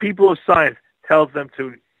 to people of science, tells them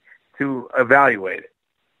to evaluate it.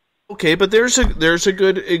 Okay, but there's a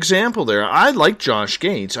good example there. I like Josh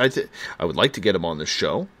Gates. I would like to get him on the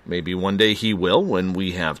show. Maybe one day he will when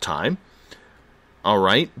we have time. All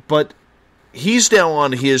right, but he's now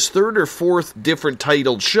on his third or fourth different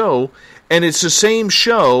titled show, and it's the same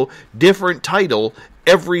show, different title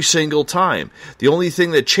every single time. The only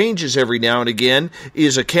thing that changes every now and again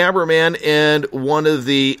is a cameraman and one of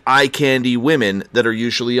the eye candy women that are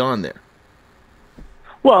usually on there.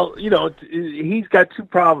 Well, he's got two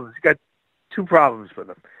problems. He's got two problems with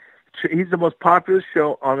him. He's the most popular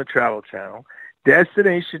show on the Travel Channel.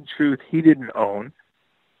 Destination Truth, he didn't own.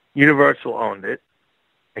 Universal owned it.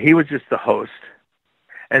 He was just the host.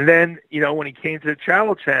 And then, when he came to the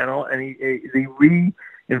Travel Channel and he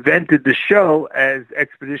reinvented the show as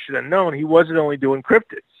Expedition Unknown, he wasn't only doing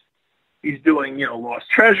cryptids. He's doing, lost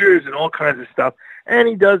treasures and all kinds of stuff. And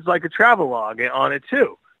he does like a travelogue on it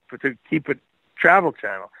too, to keep it Travel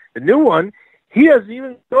Channel. The new one, he doesn't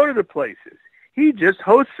even go to the places. He just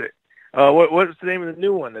hosts it. What's the name of the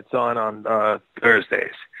new one that's on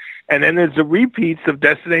Thursdays? And then there's the repeats of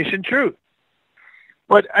Destination Truth.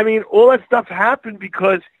 But, all that stuff happened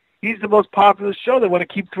because he's the most popular show. They want to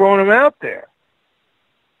keep throwing him out there.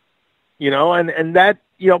 And that,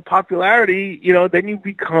 popularity, then you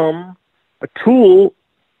become a tool.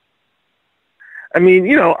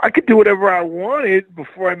 I could do whatever I wanted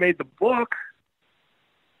before I made the book.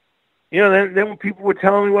 Then when people were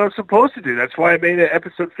telling me what I was supposed to do, that's why I made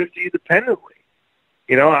episode 50 independently.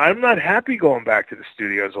 I'm not happy going back to the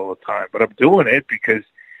studios all the time, but I'm doing it because,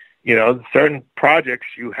 certain projects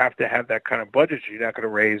you have to have that kind of budget you're not going to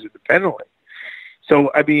raise independently.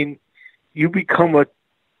 So, you become a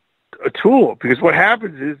tool because what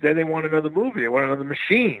happens is then they want another movie. They want another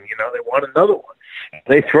machine. They want another one.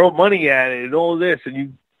 They throw money at it and all this, and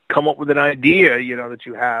you come up with an idea, that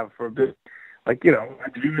you have for a bit. Like, I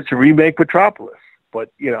dream it's a remake Metropolis,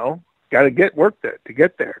 but, got to get work there to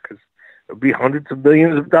get there because it'll be hundreds of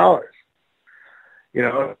millions of dollars.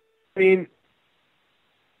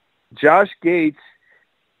 Josh Gates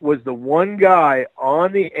was the one guy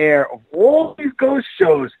on the air of all these ghost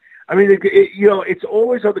shows. It's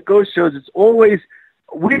always on the ghost shows. It's always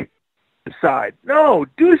we decide. No,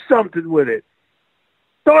 do something with it.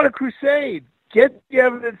 Start a crusade. Get the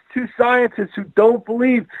evidence to scientists who don't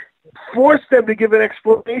believe. Force them to give an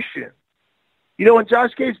explanation. When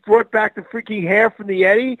Josh Gates brought back the freaking hair from the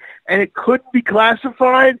Yeti and it couldn't be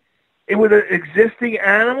classified with an existing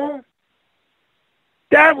animal,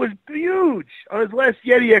 that was huge on his last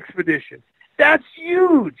Yeti expedition. That's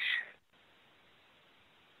huge.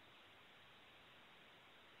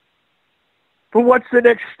 But what's the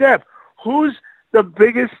next step? Who's the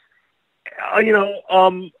biggest,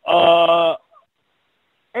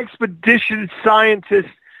 expedition scientist,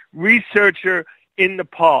 researcher in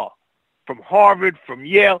Nepal? From Harvard, from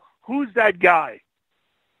Yale. Who's that guy?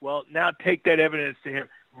 Well, now take that evidence to him.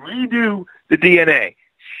 Redo the DNA.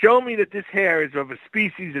 Show me that this hair is of a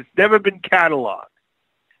species that's never been cataloged.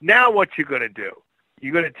 Now what you going to do?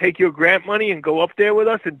 You're going to take your grant money and go up there with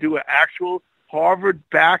us and do an actual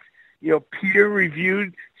Harvard-backed,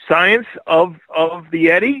 peer-reviewed science of the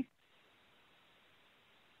Yeti?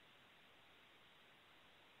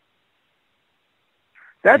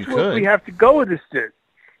 That's what we have to go with this thing.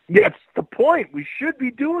 That's the point. We should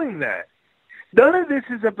be doing that. None of this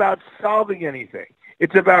is about solving anything.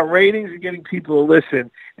 It's about ratings and getting people to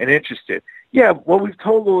listen and interested. Yeah, well, we've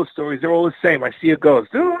told all the stories. They're all the same. I see a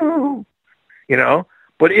ghost. Ooh,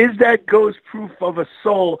 But is that ghost proof of a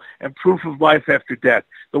soul and proof of life after death?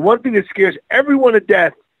 The one thing that scares everyone to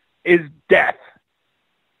death is death.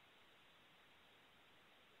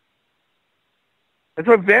 That's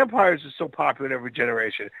why vampires are so popular in every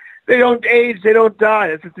generation. They don't age, they don't die.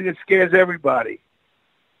 That's the thing that scares everybody.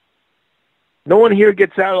 No one here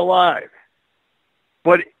gets out alive.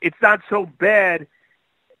 But it's not so bad,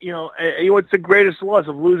 what's the greatest loss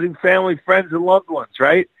of losing family, friends, and loved ones,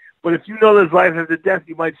 right? But if you know there's life after death,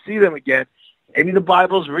 you might see them again. Maybe the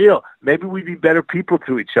Bible's real. Maybe we'd be better people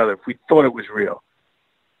to each other if we thought it was real.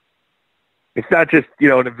 It's not just,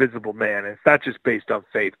 an invisible man. It's not just based on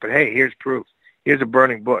faith. But, hey, here's proof. Here's a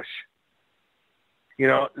burning bush.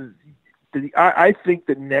 I think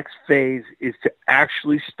the next phase is to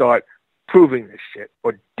actually start proving this shit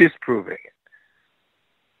or disproving it.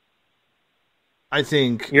 I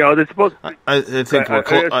think they're supposed. I think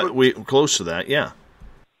we're close to that. Yeah,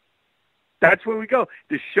 that's where we go.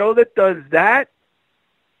 The show that does that,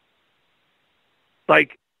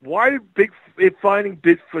 like, why did Finding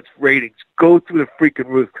Bigfoot's ratings go through the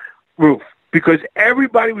freaking roof? Because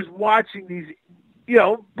everybody was watching these.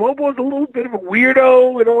 Bobo's a little bit of a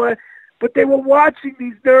weirdo and all that, but they were watching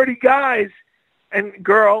these nerdy guys and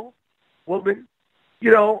woman,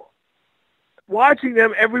 watching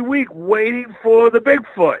them every week, waiting for the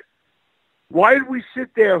Bigfoot. Why did we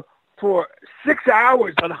sit there for 6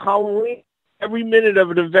 hours on Halloween, every minute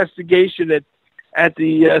of an investigation at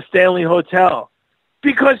the Stanley Hotel?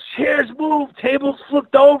 Because chairs moved, tables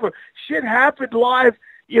flipped over, shit happened live,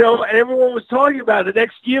 and everyone was talking about it. The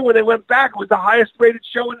next year when they went back, it was the highest rated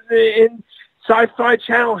show in Sci-Fi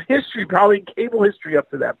Channel history, probably in cable history up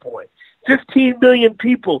to that point. 15 million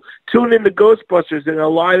people tuned into Ghostbusters in a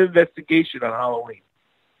live investigation on Halloween.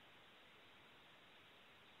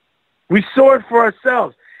 We saw it for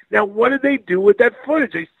ourselves. Now, what did they do with that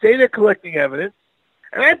footage? They say they're collecting evidence,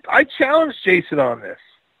 and I challenged Jason on this.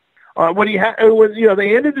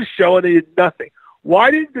 They ended the show and they did nothing.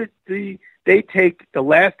 Why did they take the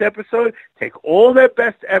last episode, take all their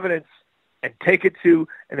best evidence, and take it to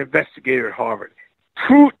an investigator at Harvard?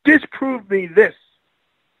 Disprove me this.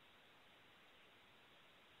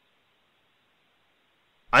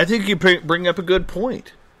 I think you bring up a good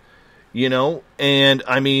point, and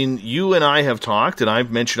I mean, you and I have talked, and I've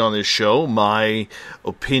mentioned on this show my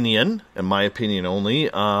opinion, and my opinion only,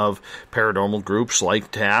 of paranormal groups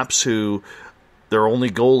like TAPS, who their only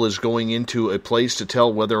goal is going into a place to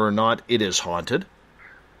tell whether or not it is haunted.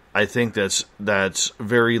 I think that's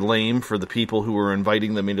very lame for the people who are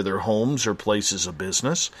inviting them into their homes or places of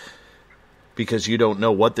business, because you don't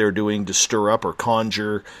know what they're doing to stir up or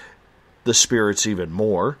conjure the spirits even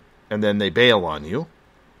more, and then they bail on you.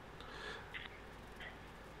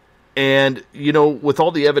 And, with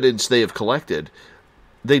all the evidence they have collected,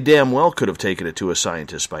 they damn well could have taken it to a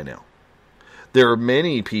scientist by now. There are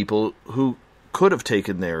many people who could have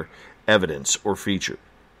taken their evidence or feature.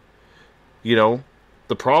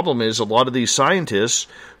 The problem is a lot of these scientists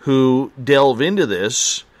who delve into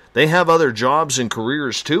this, they have other jobs and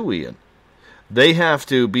careers too, Ian. They have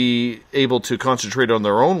to be able to concentrate on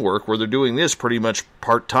their own work, where they're doing this pretty much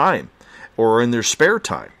part-time or in their spare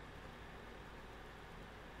time.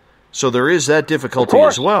 So there is that difficulty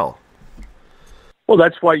as well. Well,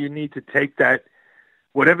 that's why you need to take that,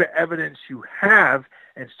 whatever evidence you have,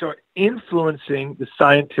 and start influencing the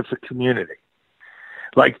scientific community.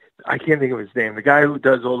 Like, I can't think of his name. The guy who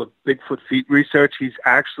does all the Bigfoot feet research, he's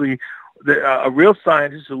actually a real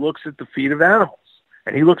scientist who looks at the feet of animals.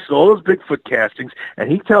 And he looks at all those Bigfoot castings,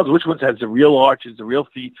 and he tells which ones has the real arches, the real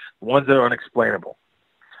feet, the ones that are unexplainable.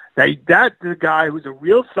 Now, that's the guy who's a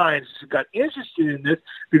real scientist who got interested in this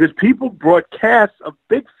because people brought casts of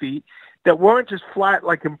big feet that weren't just flat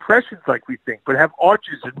like impressions like we think, but have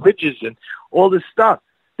arches and ridges and all this stuff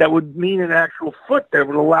that would mean an actual foot that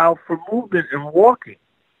would allow for movement and walking.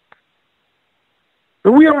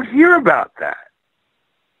 But we don't hear about that.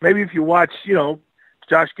 Maybe if you watch,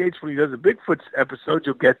 Josh Gates, when he does a Bigfoot episode,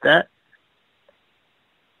 you'll get that.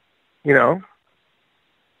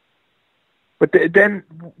 But then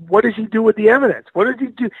what does he do with the evidence? What does he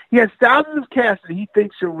do? He has thousands of casts that he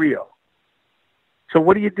thinks are real. So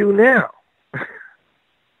what do you do now?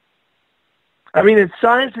 I mean, in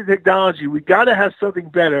science and technology, we got to have something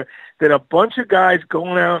better than a bunch of guys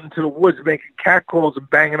going out into the woods making catcalls and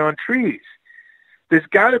banging on trees. There's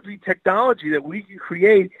got to be technology that we can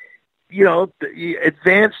create, the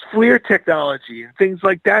advanced FLIR technology and things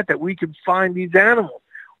like that we can find these animals.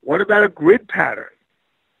 What about a grid pattern?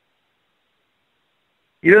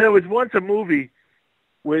 There was once a movie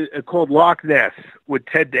called Loch Ness with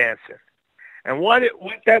Ted Danson. And what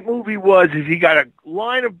that movie was is he got a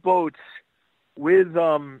line of boats with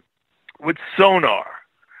sonar,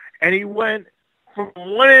 and he went from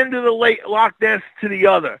one end of the lake Loch Ness to the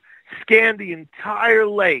other, scanned the entire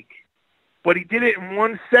lake, but he did it in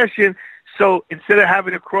one session. So instead of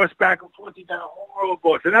having to cross back and forth, he got a whole row of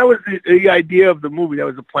boats. And that was the idea of the movie. That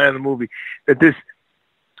was the plan of the movie, that this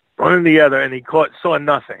one and the other, and he saw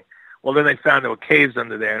nothing. Well, then they found there were caves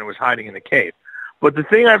under there, and it was hiding in the cave. But the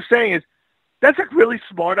thing I'm saying is, that's a really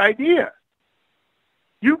smart idea.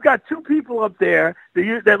 You've got two people up there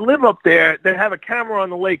that live up there that have a camera on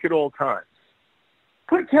the lake at all times.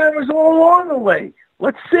 Put cameras all along the lake.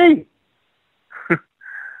 Let's see.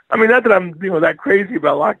 I mean, not that I'm that crazy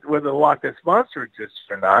about whether the Loch Ness Monster exists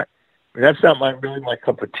or not. I mean, that's not really my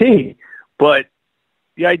cup of tea. But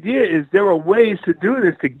the idea is there are ways to do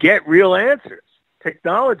this to get real answers.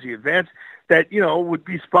 Technology advance that would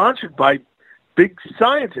be sponsored by big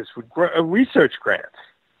scientists with research grants,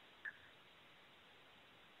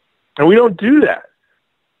 and we don't do that.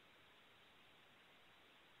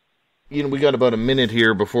 We got about a minute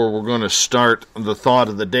here before we're going to start the thought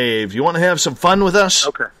of the day. You want to have some fun with us?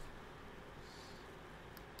 Okay.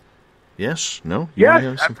 Yes? No?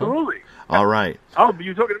 Yes, absolutely. Fun? All right. Oh,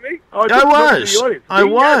 you talking to me? Oh, I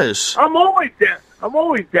was. I'm always down. I'm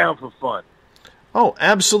always down for fun. Oh,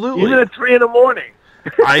 absolutely. Even at 3 a.m.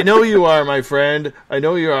 I know you are, my friend. I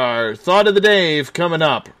know you are. Thought of the day coming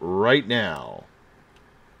up right now.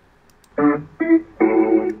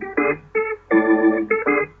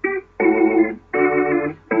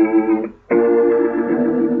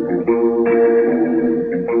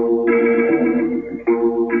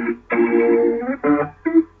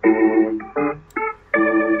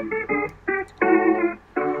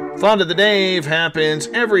 Thought of the Day happens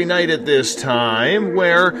every night at this time,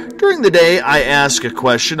 where during the day I ask a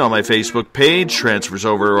question on my Facebook page, transfers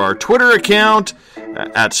over to our Twitter account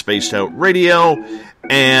at Spaced Out Radio,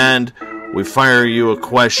 and we fire you a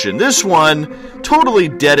question. This one totally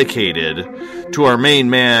dedicated to our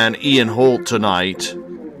main man, Ian Holt, tonight,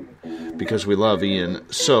 because we love Ian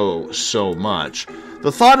so much.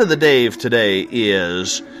 The thought of the day today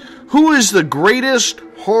is, who is the greatest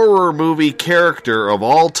horror movie character of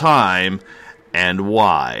all time, and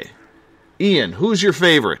why? Ian, who's your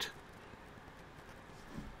favorite?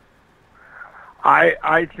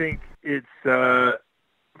 I think it's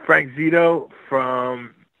Frank Zito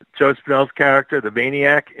from Joe Spinell's character, the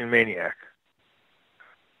Maniac in Maniac.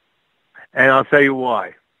 And I'll tell you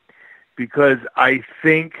why. Because I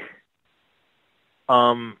think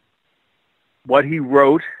what he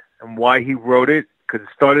wrote and why he wrote it, because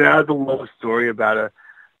it started out as a love story about a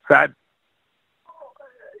fat,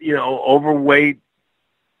 overweight,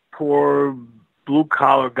 poor,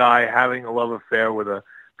 blue-collar guy having a love affair with a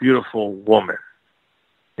beautiful woman.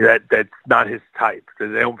 That's not his type.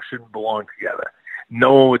 They shouldn't belong together.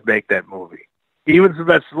 No one would make that movie. Even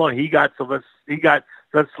Sylvester Stallone, he got Sylvester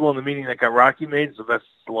Stallone the meeting that got Rocky made. Sylvester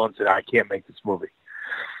Stallone said, I can't make this movie.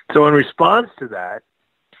 So in response to that,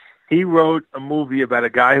 he wrote a movie about a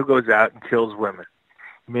guy who goes out and kills women.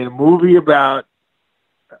 He made a movie about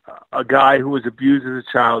a guy who was abused as a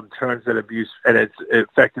child and turns that abuse, and it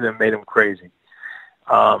affected him, made him crazy.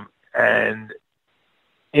 And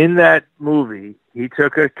in that movie, he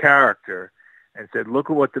took a character and said, look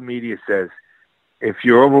at what the media says. If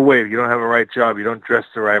you're overweight, if you don't have a right job, you don't dress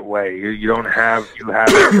the right way, you have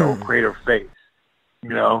no greater face,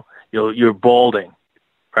 you're balding,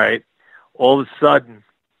 right? All of a sudden,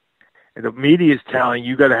 the media is telling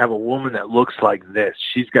you got to have a woman that looks like this.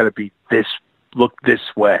 She's got to be look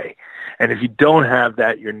this way. And if you don't have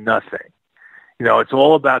that, you're nothing. It's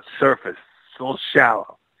all about surface. It's all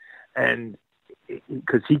shallow. And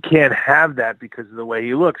because he can't have that because of the way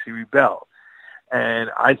he looks, he rebelled.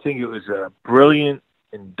 And I think it was a brilliant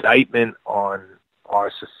indictment on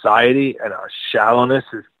our society and our shallowness,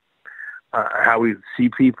 how we see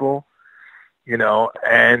people,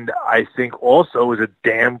 and I think also it was a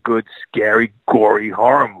damn good, scary, gory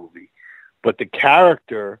horror movie. But the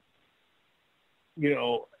character,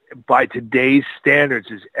 by today's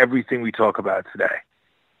standards, is everything we talk about today.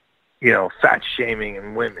 Fat shaming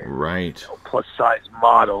in women. Right. Plus size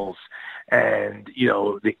models. And,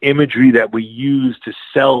 the imagery that we use to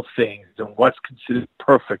sell things and what's considered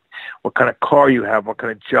perfect, what kind of car you have, what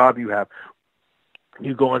kind of job you have.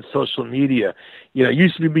 You go on social media.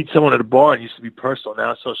 Used to meet someone at a bar and used to be personal.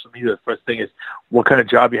 Now social media, the first thing is what kind of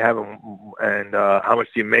job you have and how much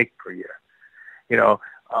do you make per year.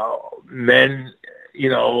 Men,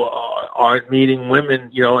 aren't meeting women.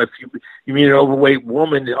 If you meet an overweight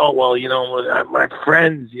woman, my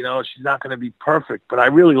friends, she's not going to be perfect, but I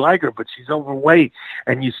really like her, but she's overweight.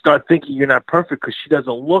 And you start thinking you're not perfect because she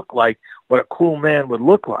doesn't look like what a cool man would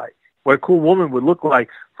look like. what a cool woman would look like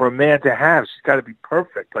for a man to have. She's got to be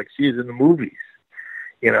perfect, like she is in the movies,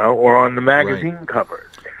 or on the magazine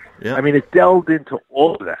covers. Yep. I mean, it delved into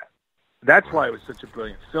all of that. That's why it was such a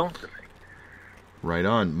brilliant film to me. Right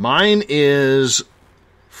on. Mine is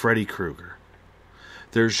Freddy Krueger.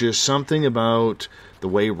 There's just something about the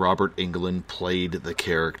way Robert Englund played the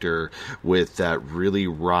character with that really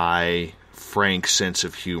wry, frank sense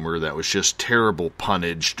of humor that was just terrible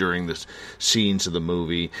punnage during the scenes of the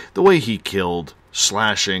movie. The way he killed,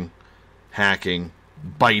 slashing, hacking,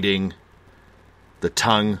 biting, the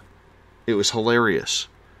tongue. It was hilarious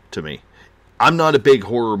to me. I'm not a big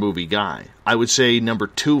horror movie guy. I would say number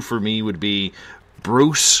 2 for me would be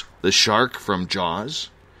Bruce the Shark from Jaws.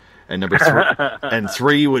 And number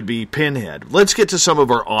 3 would be Pinhead. Let's get to some of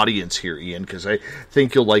our audience here, Ian, because I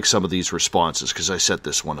think you'll like some of these responses, because I set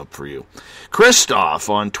this one up for you. Christoph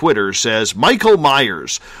on Twitter says, Michael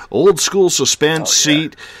Myers, old school suspense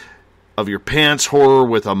seat of your pants horror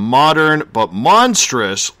with a modern but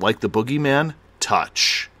monstrous, like the Boogeyman,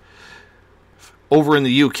 touch. Over in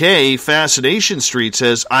the UK, Fascination Street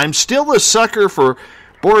says, I'm still a sucker for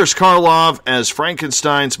Boris Karloff as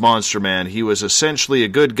Frankenstein's Monster Man. He was essentially a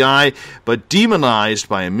good guy, but demonized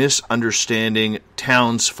by a misunderstanding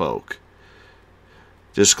townsfolk.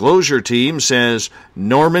 Disclosure Team says,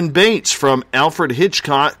 Norman Bates from Alfred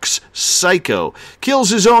Hitchcock's Psycho.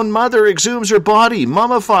 Kills his own mother, exhumes her body,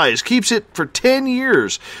 mummifies, keeps it for 10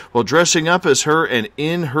 years, while dressing up as her and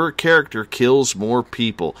in her character kills more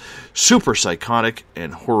people. Super psychotic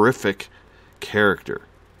and horrific character.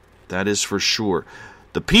 That is for sure.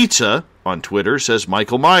 The Pizza on Twitter says,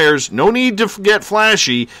 Michael Myers, no need to get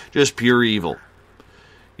flashy, just pure evil.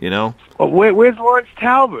 Well, where's Lawrence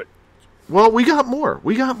Talbot? Well, we got more.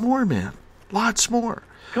 We got more, man. Lots more.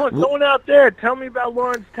 Come on, someone out there, tell me about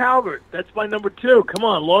Lawrence Talbot. That's my number 2. Come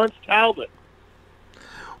on, Lawrence Talbot.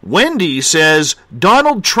 Wendy says,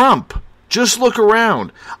 Donald Trump. Just look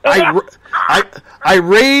around. I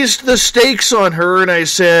raised the stakes on her, and I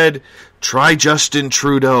said, try Justin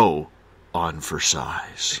Trudeau on for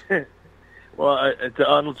size. Well,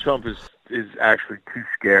 Donald Trump is actually too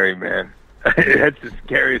scary, man. That's the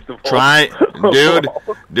scariest of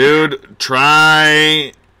all. Dude,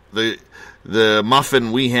 try the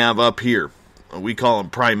muffin we have up here. We call him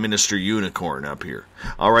Prime Minister Unicorn up here.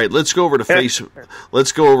 All right, let's go over to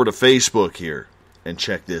Facebook here and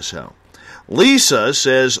check this out. Lisa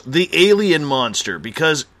says the alien monster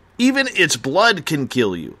because even its blood can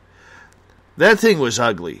kill you. That thing was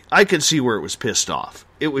ugly. I could see where it was pissed off.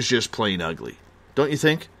 It was just plain ugly. Don't you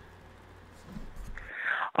think?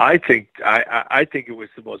 I think it was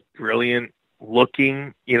the most brilliant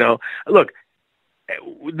looking, Look,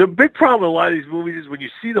 the big problem with a lot of these movies is when you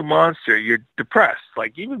see the monster, you're depressed.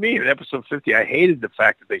 Like even me in episode 50, I hated the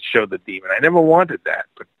fact that they showed the demon. I never wanted that,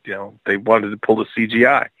 but they wanted to pull the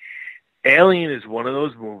CGI. Alien is one of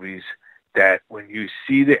those movies that when you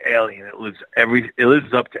see the alien, it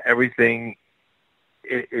lives up to everything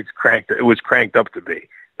it was cranked up to be.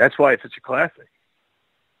 That's why it's such a classic.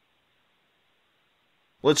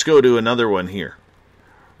 Let's go to another one here.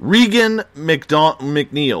 Regan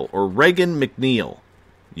McNeil, or Regan McNeil.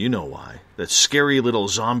 You know why. That scary little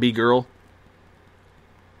zombie girl.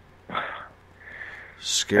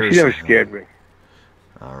 She never scared me.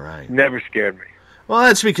 All right. Never scared me. Well,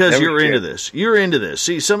 that's because Never you're scared. into this. You're into this.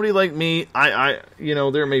 See, somebody like me,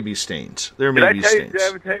 there may be stains. Did I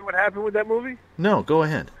ever tell you what happened with that movie? No, go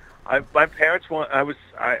ahead. My parents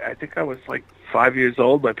I think I was like 5 years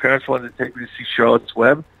old. My parents wanted to take me to see Charlotte's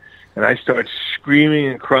Web, and I started screaming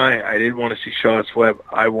and crying. I didn't want to see Charlotte's Web.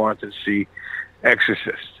 I wanted to see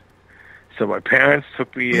Exorcist. So my parents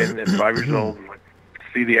took me in at 5 years old and went to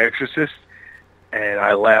see The Exorcist, and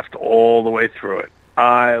I laughed all the way through it.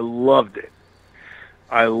 I loved it.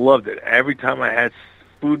 Every time I had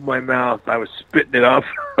food in my mouth, I was spitting it up.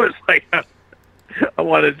 I was like, I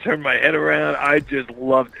wanted to turn my head around. I just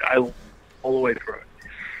loved it. All the way through it.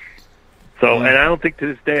 So, and I don't think to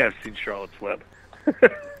this day I've seen Charlotte's Web.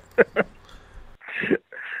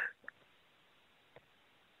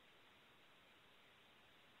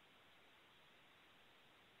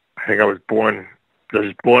 I think I was born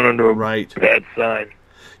under a bad sign.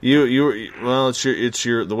 Well, it's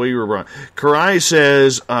your the way you were born. Karai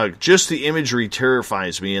says, just the imagery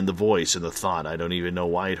terrifies me, and the voice and the thought. I don't even know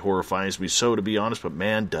why it horrifies me so, to be honest, but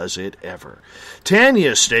man, does it ever.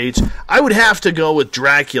 Tanya states, I would have to go with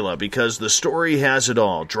Dracula because the story has it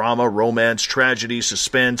all. Drama, romance, tragedy,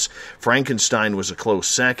 suspense. Frankenstein was a close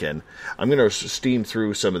second. I'm going to steam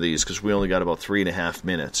through some of these because we only got about 3.5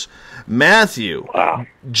 minutes. Matthew,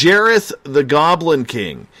 Jareth the Goblin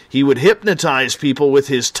King. He would hypnotize people with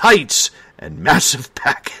his tights and massive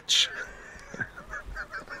package.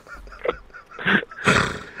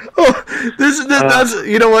 That's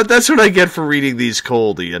you know what? That's what I get for reading these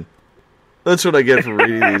cold, Ian. That's what I get for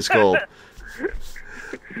reading these cold.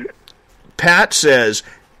 Pat says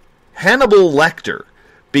Hannibal Lecter,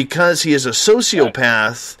 because he is a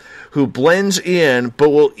sociopath who blends in but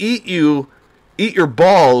will eat your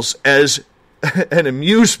balls as an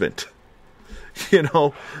amusement. You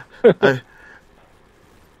know.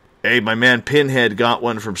 Hey, my man Pinhead got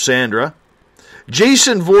one from Sandra.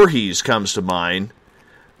 Jason Voorhees comes to mind.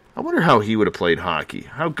 I wonder how he would have played hockey.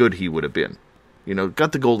 How good he would have been. You know,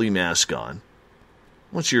 got the goalie mask on.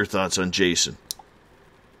 What's your thoughts on Jason?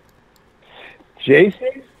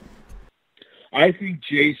 Jason? I think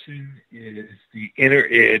Jason is the inner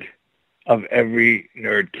id of every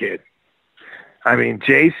nerd kid. I mean,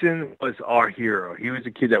 Jason was our hero. He was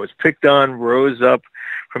a kid that was picked on, rose up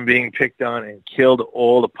from being picked on, and killed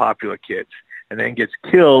all the popular kids, and then gets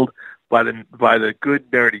killed by the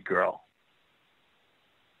good nerdy girl.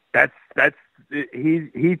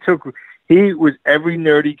 He was every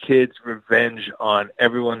nerdy kid's revenge on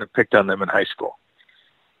everyone that picked on them in high school.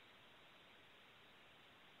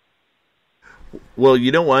 Well,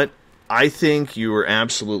 you know what? I think you were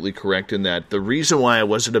absolutely correct in that. The reason why I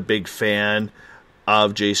wasn't a big fan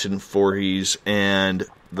of Jason Voorhees and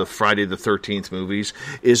the Friday the 13th movies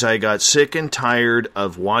is I got sick and tired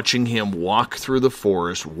of watching him walk through the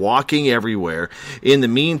forest, walking everywhere. In the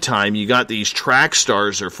meantime, you got these track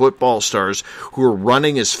stars or football stars who are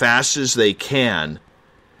running as fast as they can,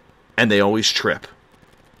 and they always trip.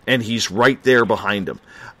 And he's right there behind them.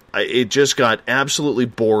 It just got absolutely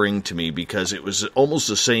boring to me because it was almost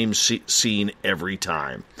the same scene every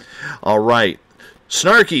time. All right.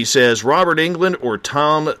 Snarky says Robert Englund or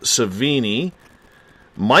Tom Savini.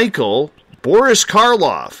 Michael, Boris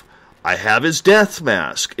Karloff. I have his death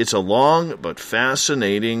mask. It's a long but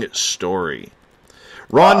fascinating story.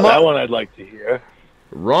 That one I'd like to hear.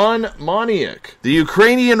 Ron Moniak, the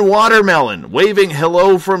Ukrainian watermelon, waving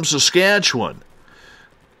hello from Saskatchewan,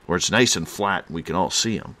 where it's nice and flat and we can all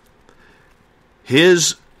see him.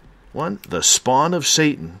 His one, the spawn of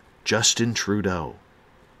Satan, Justin Trudeau.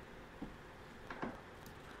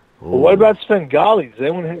 Well, what about Svengali? Does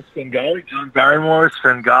anyone have Svengali? John Barrymore is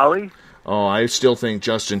Svengali? Oh, I still think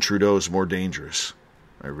Justin Trudeau is more dangerous.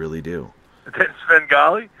 I really do. Than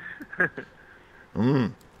Svengali?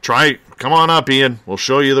 Try. Come on up, Ian. We'll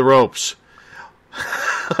show you the ropes.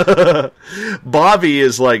 Bobby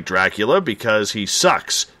is like Dracula because he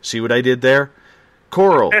sucks. See what I did there?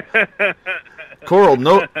 Coral,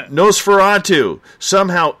 Nosferatu.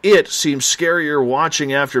 Somehow it seems scarier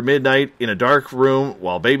watching after midnight in a dark room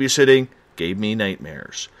while babysitting. Gave me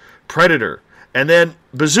nightmares. Predator. And then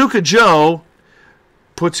Bazooka Joe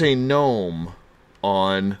puts a gnome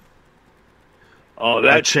on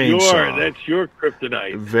that's a chainsaw. That's your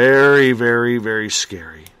kryptonite. Very, very, very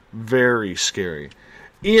scary. Very scary.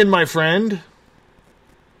 Ian, my friend.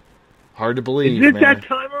 Hard to believe, Is it man. that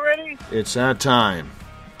time already? It's that time.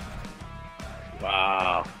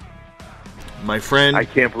 Wow. My friend. I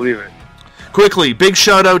can't believe it. Quickly, big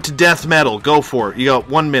shout out to death metal. Go for it. You got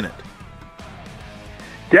 1 minute.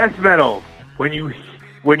 Death metal. When you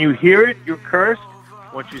hear it, you're cursed.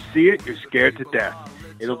 Once you see it, you're scared to death.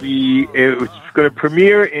 It's going to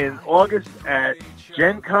premiere in August at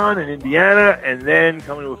Gen Con in Indiana, and then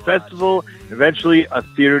coming to a festival, eventually a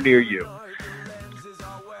theater near you.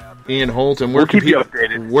 Ian Holt, and we'll keep you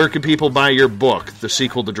updated. Where can people buy your book, the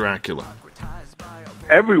sequel to Dracula?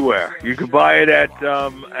 Everywhere. You can buy it at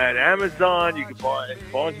Amazon. You can buy it.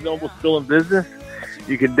 Barnes & Noble's still in business.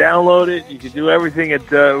 You can download it. You can do everything.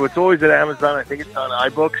 It's always at Amazon. I think it's on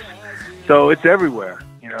iBooks. So it's everywhere,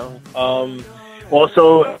 you know.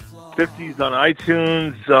 Also, 50s on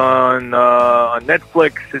iTunes, on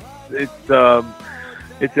Netflix.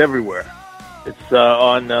 It's everywhere. It's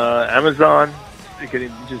on Amazon. You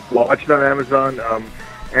can just watch it on Amazon.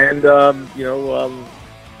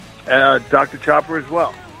 Dr. Chopper as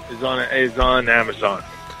well is on Amazon.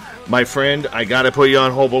 My friend, I got to put you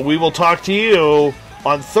on hold, but we will talk to you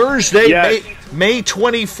on Thursday, yes. May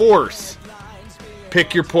 24th.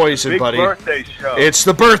 Pick your poison, buddy. Birthday show. It's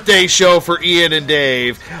the birthday show for Ian and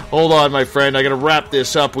Dave. Hold on, my friend. I got to wrap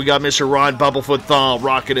this up. We got Mr. Ron Bumblefoot THAL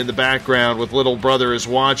rocking in the background with Little Brother is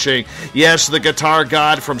Watching. Yes, the guitar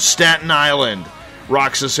god from Staten Island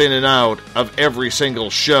rocks us in and out of every single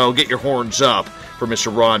show. Get your horns up for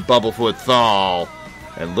Mr. Ron Bumblefoot THAL.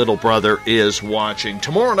 And Little Brother is Watching.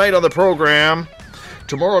 Tomorrow night on the program,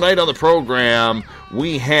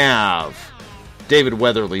 we have David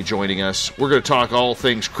Weatherly joining us. We're going to talk all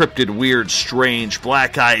things cryptid, weird, strange,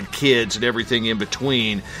 black-eyed kids, and everything in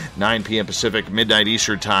between. 9 p.m. Pacific, midnight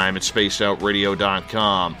Eastern Time at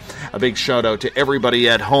spacedoutradio.com. A big shout-out to everybody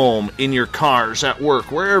at home, in your cars, at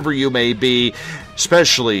work, wherever you may be,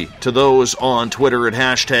 especially to those on Twitter at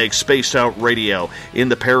hashtag Spaced Out Radio, in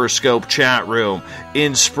the Periscope chat room,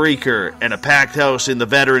 in Spreaker, and a packed house in the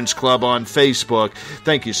Veterans Club on Facebook.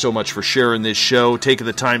 Thank you so much for sharing this show, taking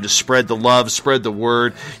the time to spread the love, spread the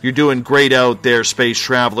word. You're doing great out there, space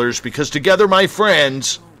travelers, because together, my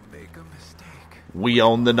friends, we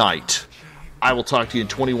own the night. I will talk to you in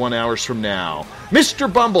 21 hours from now.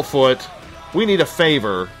 Mr. Bumblefoot, we need a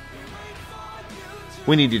favor.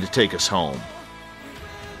 We need you to take us home.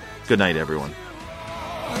 Good night, everyone.